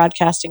wonderful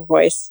broadcasting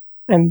voice.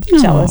 I'm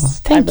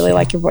jealous. I really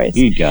like your voice.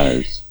 He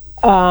does.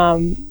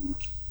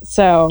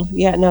 So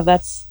yeah, no,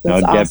 that's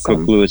Deb awesome.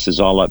 Cook Lewis is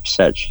all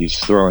upset. She's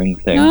throwing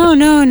things. No,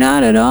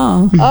 not at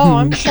all. Oh,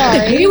 I'm sorry.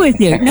 I agree with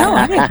you. No,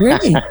 I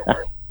agree.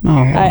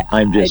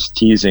 I'm just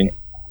teasing.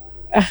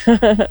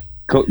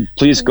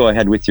 Please go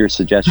ahead with your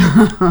suggestion.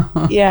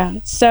 Yeah.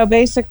 So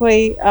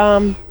basically,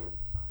 I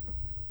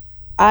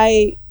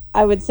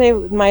would say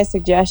my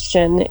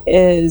suggestion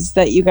is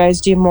that you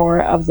guys do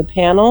more of the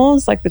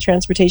panels, like the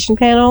transportation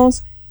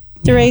panels,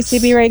 through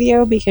ACB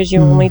Radio, because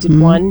you only did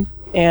one,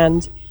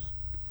 and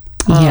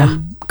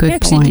good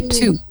point.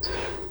 Two.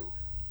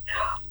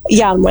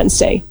 Yeah, on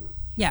Wednesday.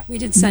 Yeah, we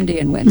did Sunday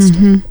and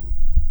Wednesday.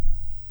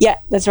 Yeah,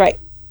 that's right.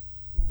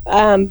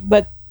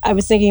 But I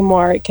was thinking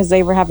more because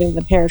they were having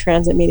the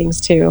paratransit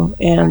meetings too.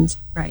 And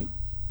right.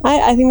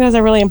 I think those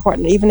are really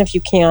important, even if you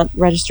can't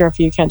register,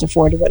 if you can't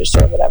afford to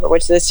register or whatever,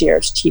 which this year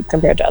is cheap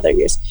compared to other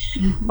years,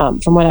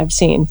 from what I've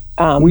seen.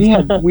 We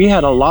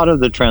had a lot of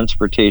the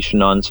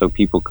transportation on so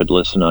people could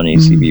listen on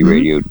ACB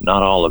radio.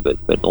 Not all of it,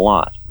 but a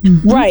lot.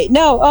 Right.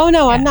 No. Oh,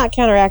 no, I'm not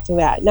counteracting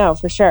that. No,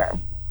 for sure.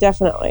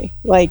 Definitely.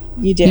 Like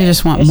you did. You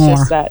just want it's more.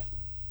 Just that,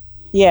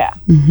 yeah.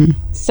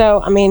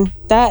 So, I mean,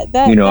 that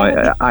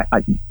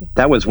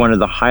that was one of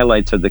the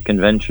highlights of the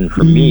convention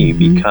for me,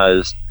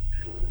 because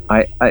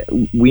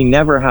we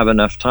never have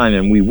enough time,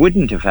 and we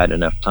wouldn't have had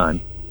enough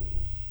time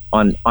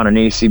on an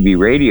ACB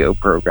radio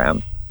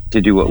program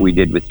to do what we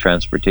did with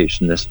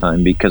transportation this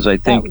time, because I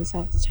think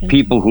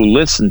people who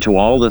listened to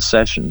all the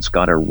sessions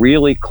got a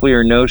really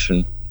clear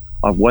notion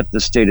of what the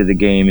state of the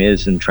game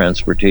is in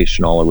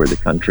transportation all over the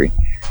country.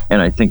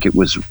 And I think it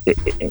was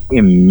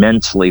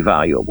immensely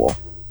valuable.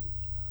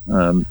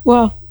 And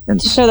to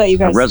show that you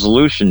guys... A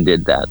resolution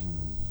did that.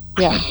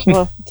 Yeah,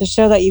 well, to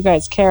show that you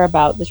guys care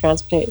about the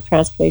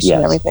transportation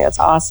and everything, that's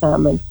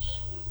awesome.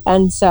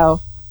 And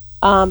so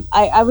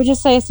I would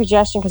just say a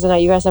suggestion, because I know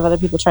you guys have other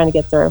people trying to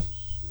get through.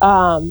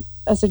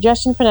 A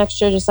suggestion for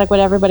next year, just like what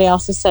everybody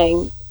else is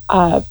saying,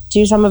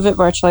 do some of it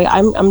virtually.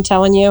 I'm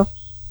telling you,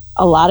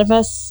 a lot of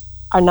us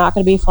are not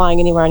going to be flying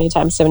anywhere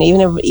anytime soon.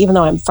 Even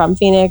though I'm from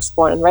Phoenix,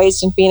 born and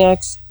raised in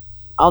Phoenix,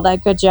 all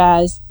that good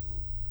jazz.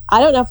 I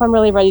don't know if I'm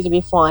really ready to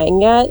be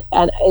flying yet,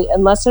 and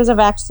unless there's a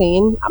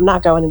vaccine, I'm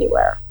not going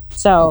anywhere.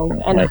 So,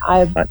 and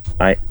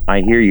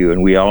I hear you,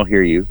 and we all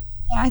hear you.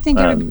 Yeah, I think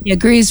everybody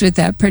agrees with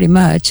that pretty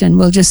much, and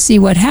we'll just see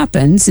what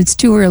happens. It's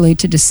too early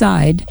to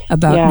decide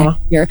about next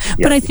year.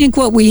 But I think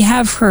what we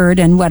have heard,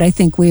 and what I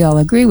think we all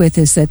agree with,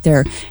 is that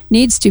there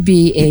needs to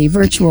be a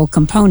virtual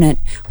component,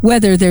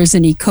 whether there's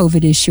any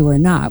COVID issue or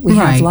not. We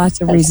have lots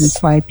of reasons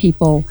why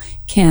people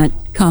can't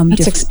come.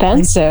 It's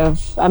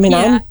expensive. I mean,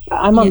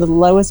 I'm on the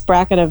lowest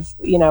bracket of,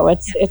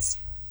 it's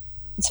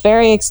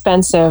very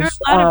expensive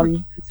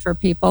for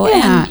people,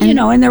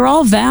 and they're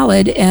all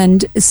valid,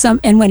 and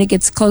when it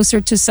gets closer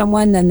to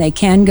someone, then they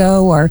can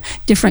go, or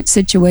different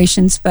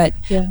situations. But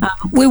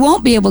we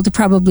won't be able to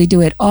probably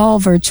do it all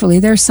virtually.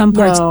 There's some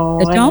parts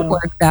that don't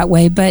work that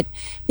way, but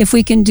if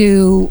we can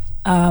do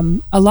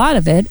a lot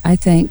of it, I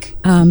think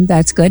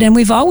that's good. And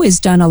we've always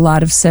done a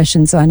lot of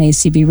sessions on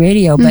ACB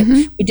radio, but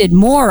we did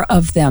more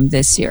of them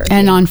this year.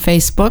 And on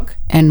Facebook,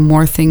 and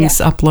more things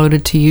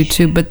uploaded to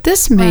YouTube. But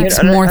this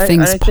makes more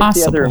things possible. I think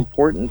the other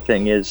important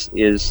thing is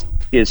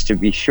to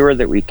be sure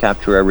that we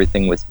capture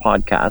everything with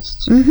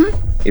podcasts,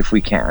 if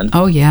we can.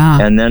 Oh, yeah.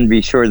 And then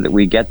be sure that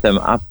we get them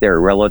up there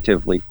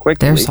relatively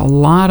quickly. There's a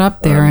lot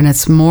up there, and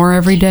it's more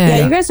every day.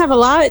 Yeah, you guys have a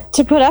lot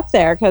to put up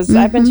there, because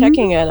I've been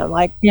checking it. I'm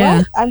like,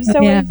 what? I'm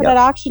still waiting for that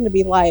auction to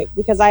be live,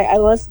 because I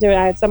listened to it and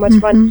I had so much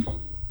fun.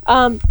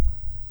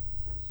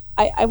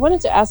 I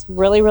wanted to ask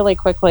really, really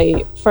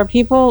quickly, for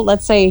people,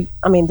 let's say,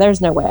 I mean,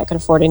 there's no way I could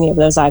afford any of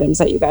those items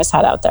that you guys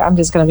had out there. I'm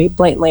just going to be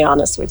blatantly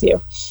honest with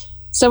you.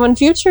 So in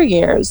future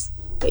years,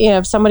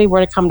 if somebody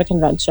were to come to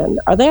convention,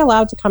 are they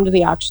allowed to come to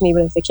the auction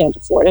even if they can't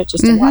afford it,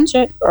 just to watch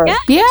it? Or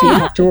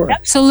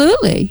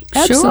Absolutely.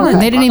 Sure.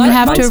 And they didn't even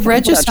have to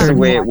register. That's the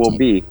way it will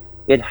be.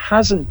 It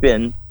hasn't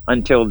been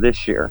until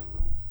this year,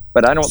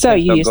 but I don't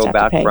think they'll go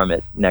back from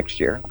it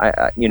next year.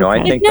 I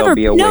think there'll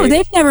be a way. No,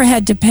 they've never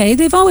had to pay.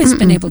 They've always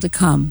been able to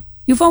come.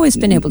 You've always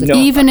been able to come.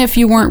 Even if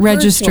you weren't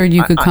registered,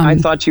 you could come. I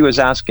thought she was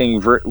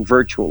asking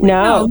virtually.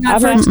 No,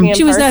 not virtually.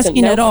 She was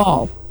asking at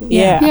all.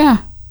 Yeah.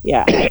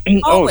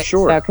 Oh,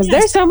 sure. Because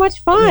they're so much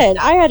fun.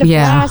 I had a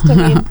blast. I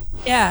mean,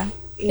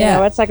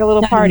 it's like a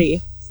little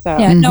party. So.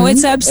 Yeah, no,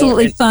 it's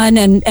absolutely fun.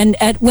 And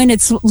when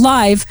it's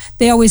live,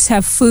 they always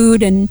have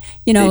food and,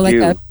 like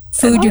a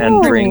food you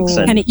can drinks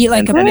kind of eat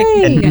like a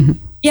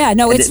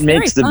it's it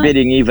makes the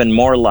bidding even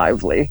more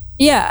lively.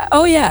 Yeah.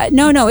 Oh, yeah.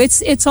 No.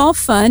 It's all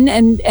fun,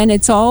 and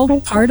it's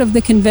all part of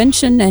the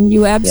convention, and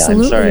you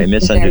absolutely. I'm sorry, I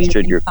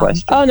misunderstood your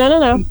question. Oh,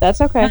 no.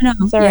 That's okay. No.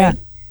 It's all right.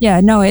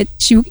 Yeah. No.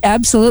 You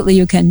absolutely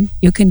you can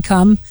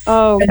come.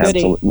 Oh, goody.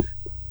 Absolutely.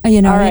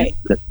 All right.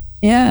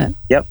 Yeah.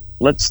 Yep.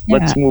 Let's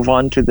move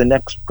on to the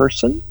next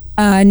person.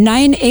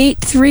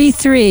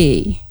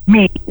 9833.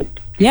 Me.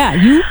 Yeah,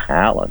 you.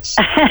 Alice.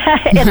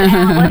 It's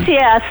Alice,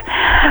 yes.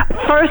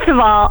 First of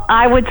all,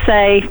 I would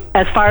say,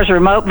 as far as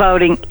remote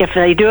voting, if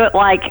they do it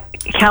like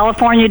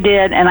California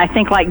did, and I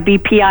think like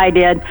BPI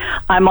did,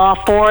 I'm all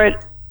for it.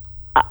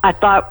 I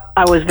thought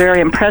I was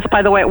very impressed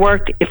by the way it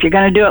worked. If you're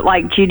going to do it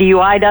like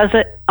GDUI does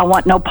it, I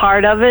want no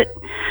part of it.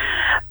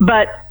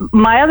 But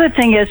my other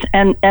thing is,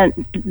 and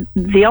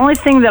the only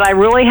thing that I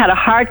really had a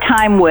hard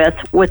time with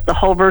the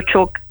whole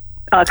virtual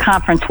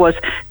conference was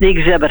the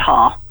exhibit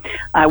hall.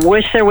 I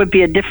wish there would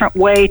be a different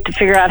way to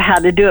figure out how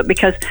to do it,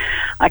 because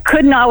I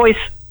couldn't always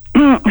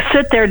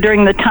sit there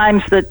during the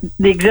times that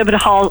the exhibit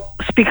hall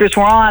speakers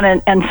were on,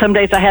 and some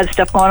days I had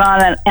stuff going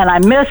on and I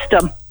missed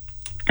them.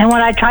 And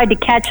when I tried to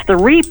catch the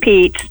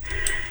repeats,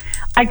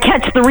 I'd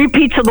catch the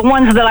repeats of the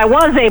ones that I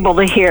was able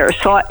to hear.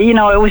 So,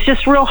 it was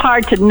just real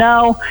hard to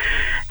know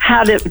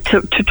how to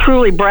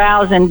truly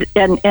browse and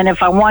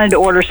if I wanted to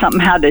order something,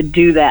 how to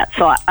do that.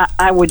 So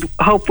I would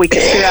hope we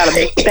could figure out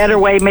a better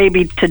way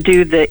maybe to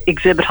do the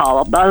exhibit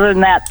hall. But other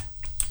than that,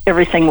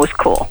 everything was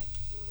cool.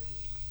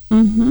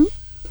 Mm-hmm.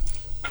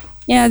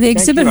 Yeah, the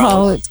exhibit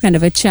hall is kind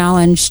of a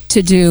challenge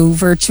to do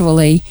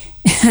virtually,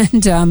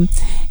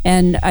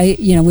 and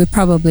we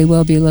probably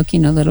will be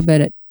looking a little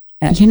bit at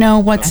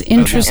what's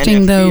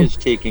interesting though is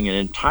taking an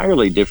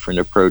entirely different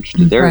approach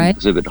to their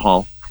exhibit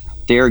hall.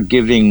 They're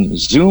giving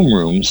Zoom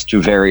rooms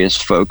to various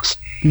folks,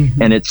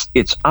 and it's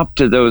up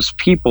to those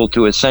people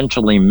to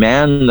essentially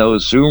man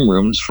those Zoom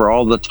rooms for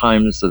all the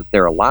times that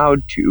they're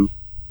allowed to.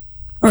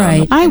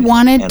 Right. I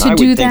wanted to do that. I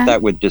would think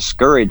that would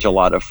discourage a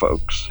lot of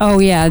folks. Oh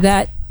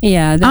yeah,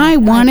 I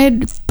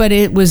wanted, but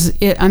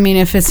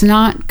if it's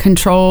not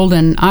controlled,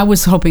 and I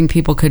was hoping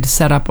people could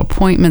set up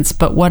appointments,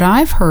 but what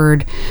I've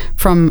heard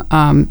from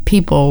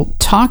people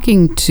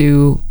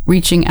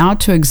reaching out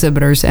to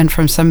exhibitors and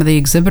from some of the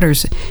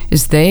exhibitors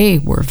is they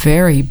were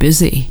very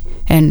busy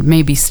and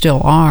maybe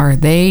still are.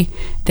 They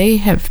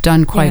have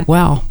done quite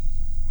well.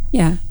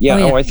 Yeah. Yeah.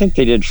 Oh, I think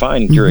they did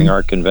fine during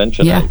our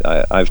convention.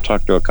 Yeah. I've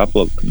talked to a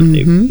couple of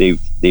them.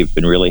 They've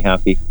been really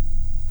happy.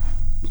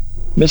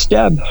 Miss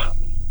Deb.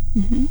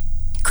 Mm-hmm.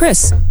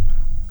 Chris.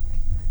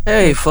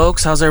 Hey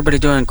folks, how's everybody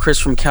doing? Chris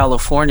from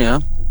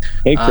California.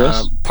 Hey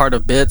Chris. Part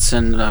of BITS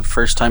and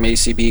first time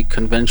ACB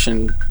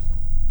convention,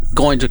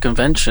 going to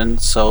convention.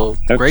 So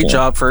great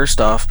job first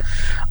off.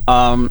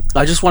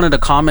 I just wanted to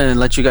comment and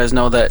let you guys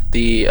know that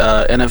the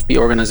NFB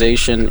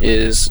organization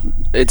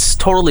it's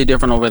totally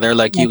different over there,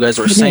 like you guys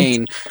were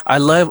saying. I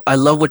love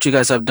what you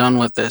guys have done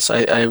with this.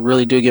 I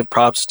really do give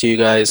props to you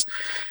guys.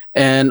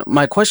 And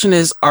my question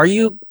is, are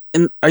you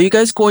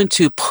guys going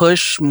to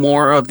push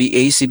more of the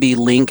ACB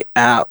Link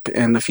app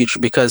in the future?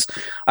 Because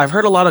I've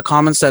heard a lot of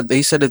comments that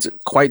they said it's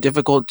quite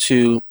difficult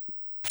to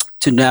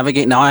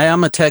navigate. Now, I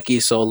am a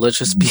techie, so let's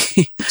just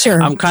be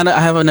sure. I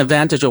have an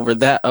advantage over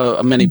that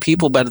many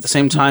people, but at the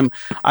same time,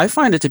 I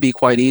find it to be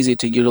quite easy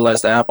to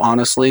utilize the app,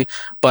 honestly.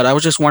 But I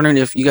was just wondering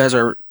if you guys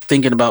are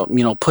thinking about,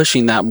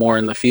 pushing that more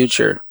in the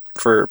future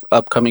for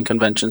upcoming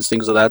conventions,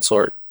 things of that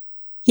sort.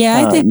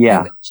 Yeah, I think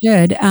we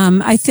should.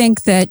 I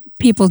think that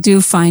people do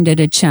find it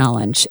a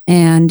challenge,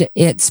 and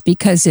it's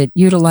because it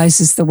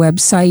utilizes the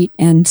website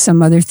and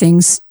some other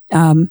things.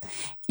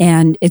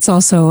 And it's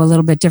also a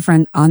little bit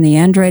different on the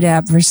Android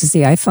app versus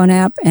the iPhone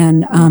app.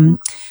 And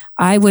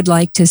I would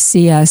like to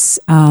see us,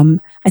 I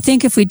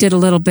think if we did a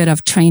little bit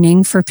of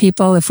training for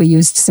people, if we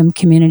used some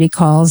community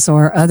calls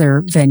or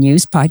other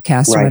venues,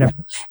 podcasts or whatever,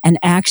 and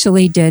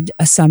actually did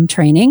some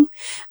training,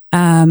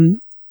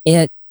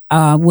 it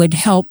would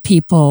help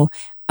people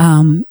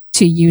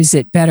to use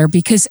it better,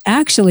 because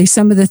actually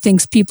some of the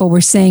things people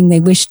were saying they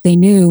wished they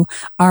knew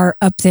are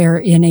up there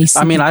in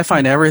ACB. I mean, I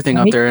find everything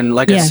up there, and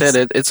like I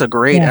said, it's a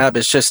great app.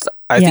 It's just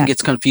I think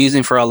it's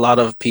confusing for a lot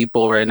of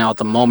people right now at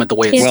the moment, the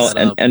way it's set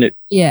up. And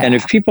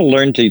if people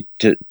learn to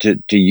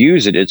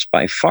use it, it's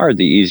by far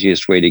the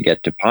easiest way to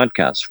get to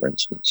podcasts, for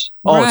instance.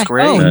 Oh, it's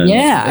great. Oh,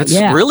 it's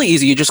really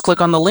easy. You just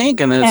click on the link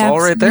and it's all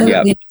right there.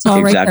 Yeah, it's all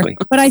exactly. Right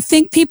there. But I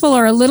think people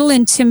are a little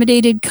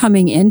intimidated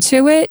coming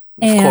into it.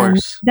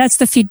 And that's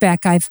the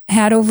feedback I've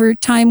had over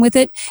time with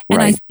it.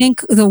 And I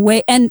think the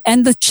way, and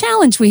the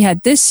challenge we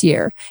had this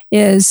year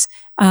is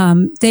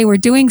they were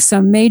doing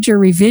some major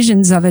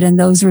revisions of it, and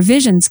those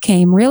revisions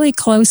came really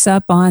close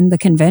up on the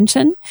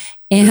convention.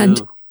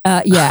 And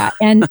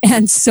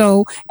and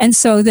so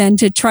then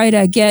to try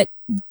to get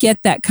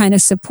that kind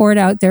of support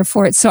out there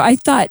for it. So I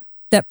thought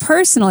that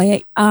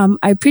personally, I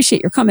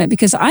appreciate your comment,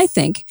 because I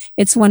think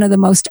it's one of the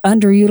most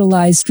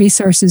underutilized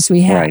resources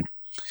we have. Right.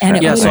 And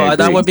so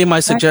that would be my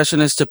suggestion,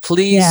 is to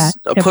please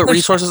put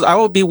resources. I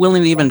would be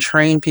willing to even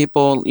train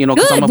people,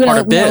 because I'm a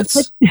part of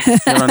BITS. You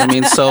know what I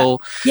mean? So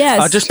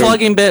just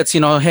plugging BITS,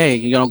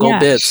 hey, go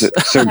BITS.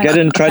 So get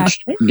in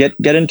touch, get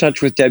in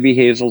touch with Debbie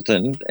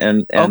Hazelton,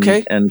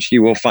 and she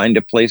will find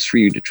a place for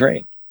you to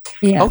train.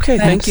 Yeah. Okay.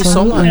 Thank you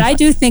so much. But I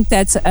do think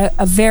that's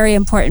a very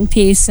important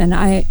piece, and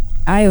I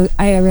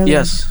really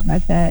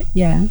about that.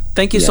 Yeah.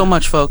 Thank you so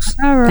much, folks.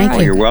 All right.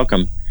 Thank you. You're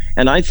welcome.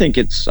 And I think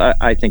it's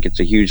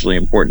a hugely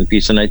important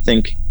piece. And I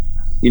think,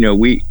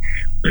 we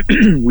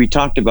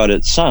talked about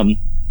it some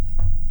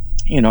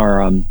in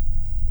our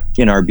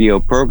BO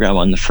program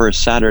on the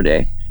first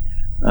Saturday.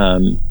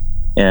 But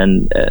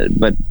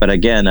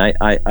again,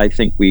 I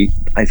think we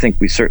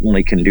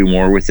certainly can do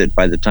more with it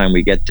by the time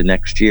we get to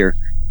next year.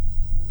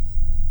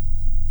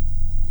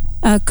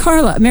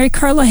 Mary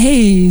Carla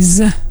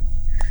Hayes.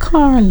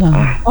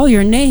 Carla. Oh,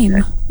 your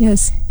name.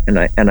 Yes.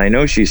 And I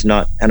know she's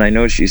not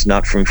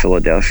from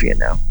Philadelphia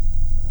now.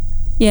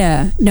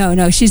 Yeah,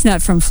 no, she's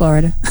not from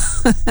Florida.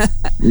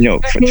 No,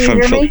 can you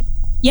hear me?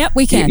 Yep,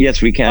 we can.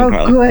 Yes, we can. Oh,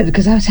 Carla. Good,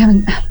 because I was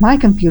having my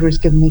computer's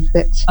giving me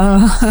fits.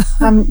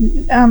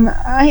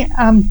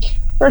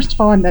 First of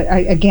all, and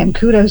again,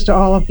 kudos to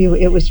all of you.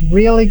 It was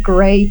really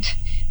great.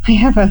 I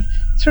have a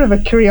sort of a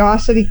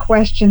curiosity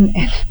question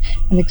and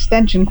an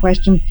extension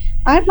question.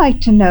 I'd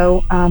like to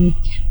know,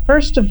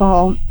 first of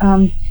all,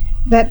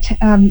 that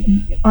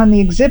on the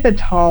exhibit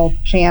hall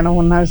channel,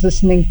 when I was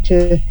listening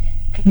to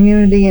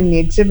Community in the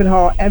exhibit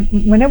hall,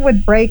 when it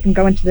would break and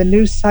go into the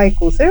news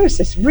cycles, there was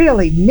this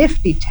really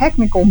nifty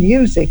technical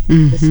music,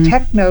 this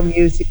techno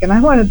music, and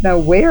I wanted to know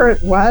where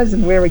it was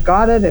and where we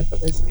got it, if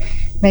it was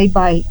made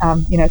by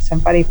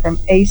somebody from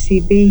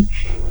ACB.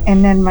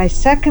 And then my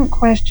second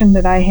question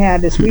that I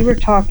had is, we were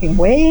talking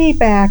way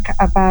back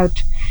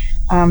about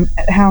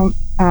how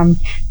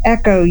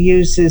Echo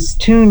uses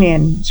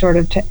TuneIn sort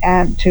of to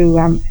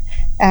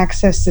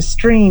access the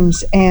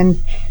streams, and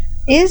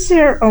is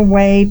there a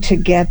way to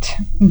get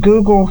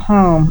Google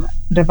Home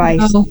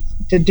devices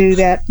to do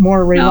that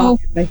more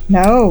remotely?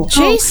 No.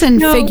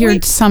 Jason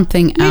figured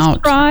something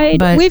out.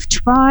 We've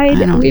tried.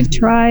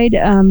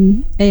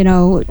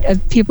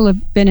 People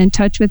have been in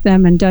touch with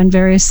them and done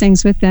various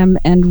things with them,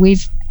 and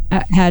we've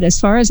had, as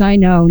far as I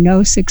know,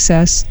 no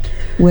success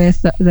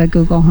with the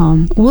Google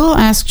Home. We'll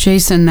ask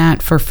Jason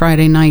that for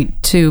Friday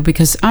night too,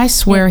 because I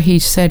swear he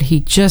said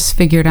he just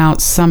figured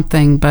out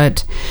something,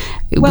 but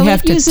we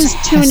have to uses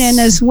TuneIn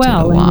as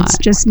well, and it's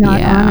just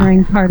not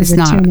honoring part of the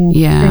TuneIn.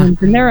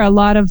 Streams. And there are a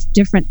lot of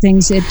different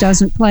things it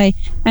doesn't play.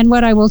 And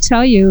what I will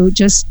tell you,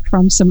 just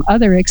from some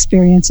other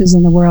experiences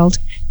in the world,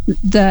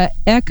 the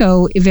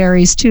echo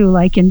varies too.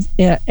 Like in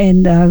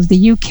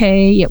the UK,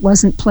 it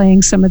wasn't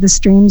playing some of the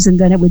streams, and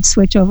then it would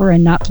switch over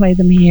and not play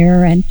them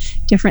here, and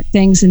different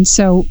things. And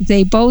so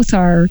they both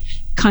are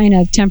kind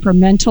of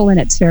temperamental, and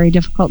it's very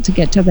difficult to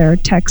get to their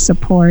tech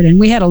support. And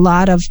we had a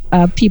lot of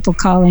people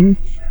calling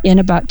in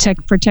about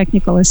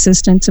technical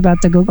assistance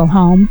about the Google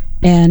Home,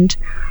 and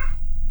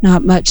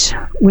not much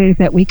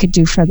that we could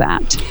do for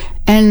that.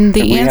 And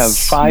we have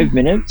 5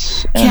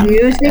 minutes.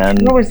 Music?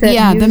 What was that?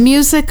 Yeah, the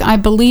music, I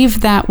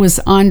believe that was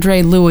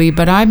Andre Louis,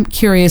 but I'm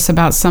curious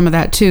about some of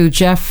that too.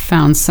 Jeff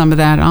found some of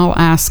that. I'll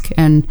ask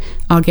and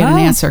I'll get an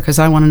answer, because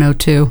I want to know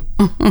too.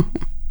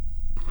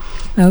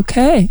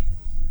 Okay.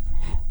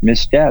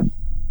 Miss Deb.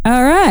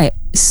 All right.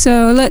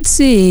 So let's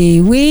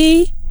see.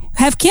 We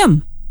have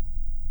Kim.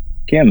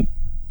 Kim.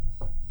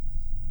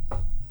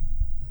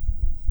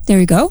 There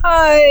you go.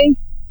 Hi.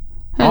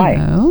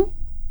 Hello.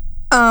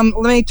 Let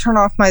me turn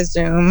off my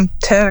Zoom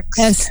text.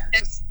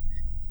 Yes.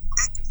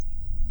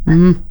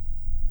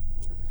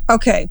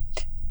 Okay.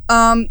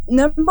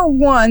 Number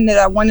one that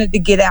I wanted to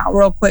get out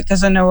real quick,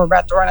 because I know we're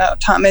about to run out of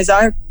time, is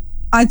I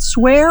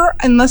swear,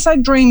 unless I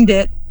dreamed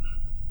it,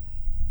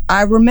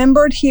 I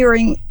remembered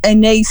hearing a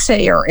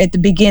naysayer at the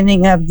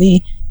beginning of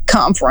the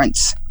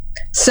conference.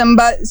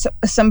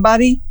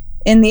 Somebody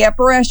in the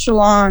upper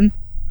echelon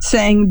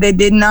saying they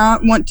did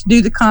not want to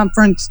do the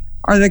conference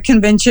or the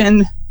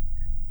convention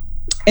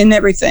and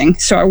everything.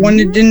 So I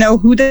wanted to know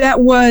who that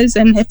was,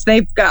 and if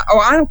they've got,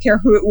 I don't care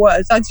who it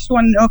was. I just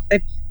want to know if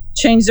they've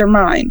changed their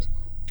mind.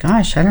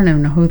 Gosh, I don't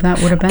even know who that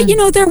would have been.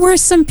 There were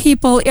some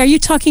people. Are you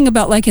talking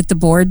about like at the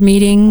board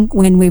meeting,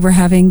 when we were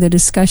having the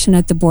discussion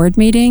at the board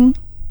meeting?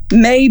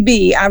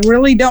 Maybe. I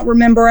really don't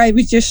remember. I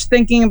was just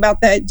thinking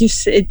about that.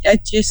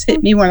 It just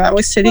hit me when I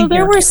was sitting here.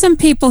 There were some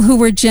people who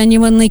were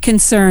genuinely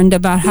concerned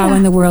about how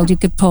in the world you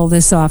could pull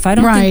this off. I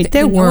don't think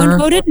no one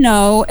voted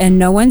no, and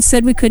no one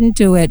said we couldn't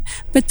do it.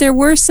 But there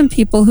were some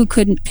people who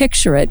couldn't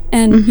picture it.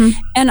 And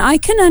I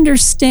can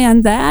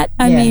understand that.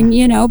 I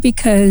mean,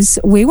 because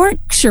we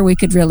weren't sure we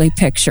could really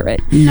picture it.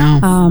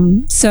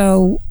 No.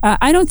 So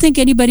I don't think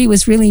anybody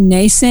was really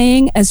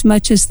naysaying as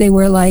much as they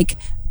were like,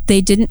 they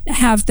didn't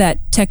have that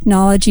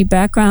technology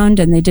background,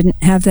 and they didn't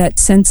have that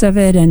sense of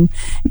it, and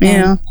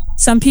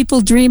some people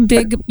dream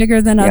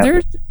bigger than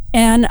others.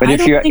 And but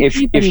if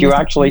you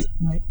actually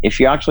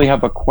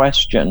have a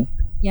question,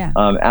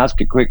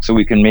 ask it quick so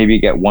we can maybe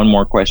get one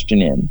more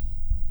question in.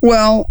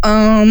 Well,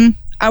 I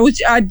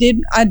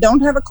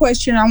don't have a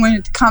question. I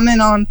wanted to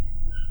comment on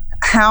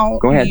how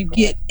you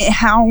get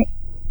how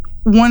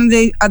one of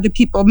the other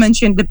people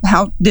mentioned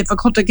how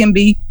difficult it can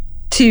be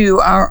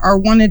to or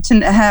wanted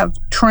to have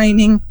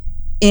training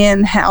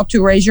in how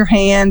to raise your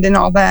hand and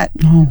all that.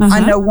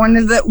 I know one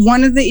of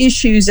the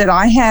issues that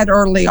I had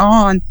early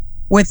on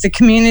with the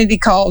community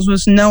calls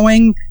was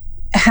knowing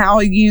how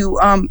you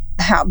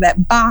how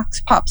that box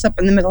pops up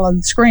in the middle of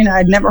the screen. I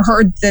had never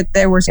heard that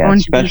there was going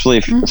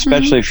especially to be,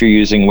 especially if you're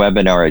using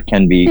webinar, it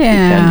can be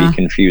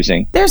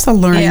confusing. There's a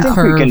learning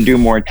curve. We can do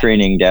more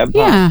training, Deb.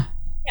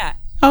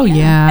 Oh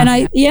yeah.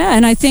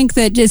 And I think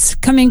that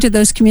just coming to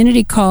those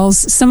community calls,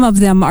 some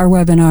of them are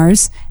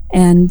webinars,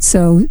 and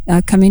so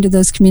coming to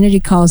those community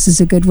calls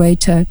is a good way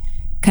to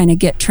kind of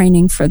get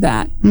training for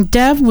that.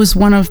 Deb was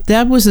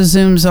a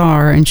Zoom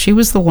czar, and she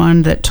was the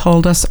one that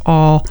told us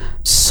all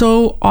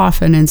so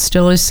often, and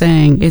still is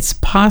saying, it's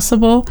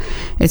possible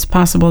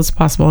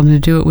to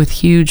do it with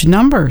huge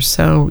numbers.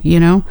 So,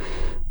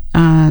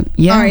 All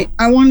right.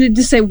 I wanted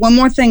to say one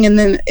more thing, and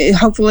then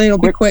hopefully it'll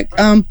be quick.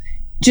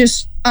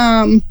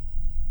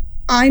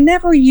 I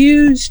never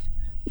used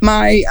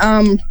my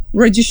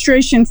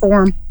registration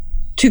form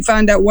to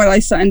find out what I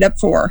signed up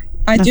for.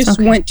 I just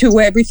went to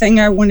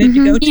everything I wanted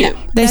to go to. Yeah.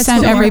 They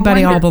sent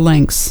everybody all the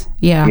links.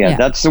 Yeah.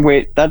 That's the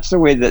way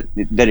that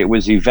it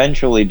was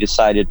eventually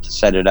decided to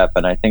set it up,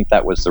 and I think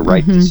that was the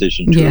right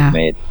decision to have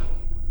made.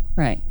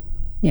 Right.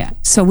 Yeah.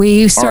 So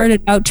we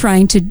started out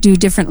trying to do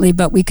differently,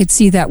 but we could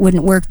see that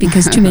wouldn't work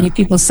because too many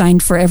people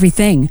signed for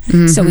everything.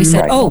 Mm-hmm. So we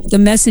said, the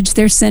message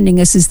they're sending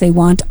us is they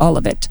want all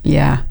of it.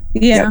 Yeah.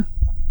 Yeah.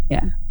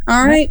 Yeah.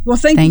 All right. Well,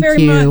 thank you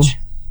very much.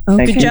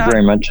 Thank you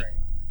very much.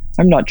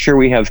 I'm not sure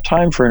we have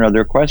time for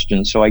another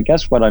question. So I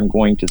guess what I'm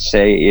going to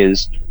say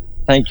is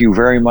thank you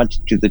very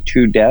much to the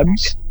two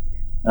Debs.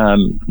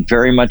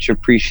 Very much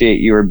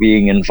appreciate your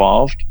being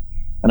involved.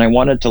 And I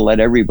wanted to let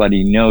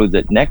everybody know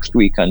that next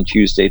week on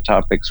Tuesday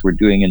Topics, we're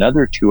doing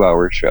another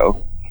 2-hour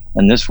show.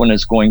 And this one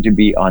is going to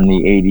be on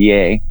the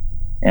ADA.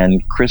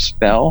 And Chris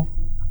Bell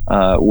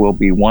will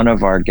be one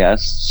of our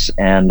guests.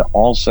 And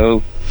also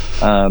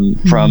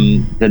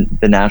from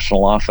the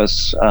national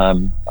office,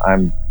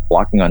 I'm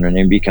blocking on her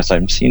name because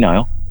I'm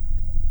senile,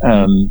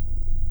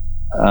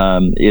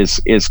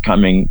 is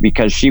coming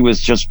because she was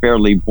just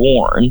barely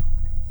born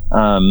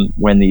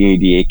when the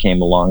ADA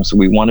came along. So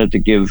we wanted to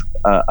give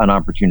an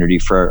opportunity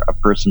for a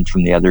person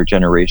from the other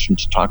generation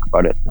to talk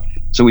about it.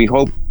 So we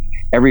hope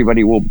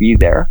everybody will be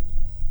there.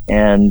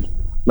 And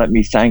let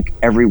me thank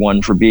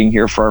everyone for being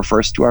here for our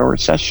first 2-hour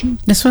session.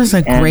 This was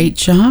a great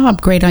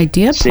job. Great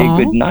idea, Paul. Say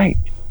good night.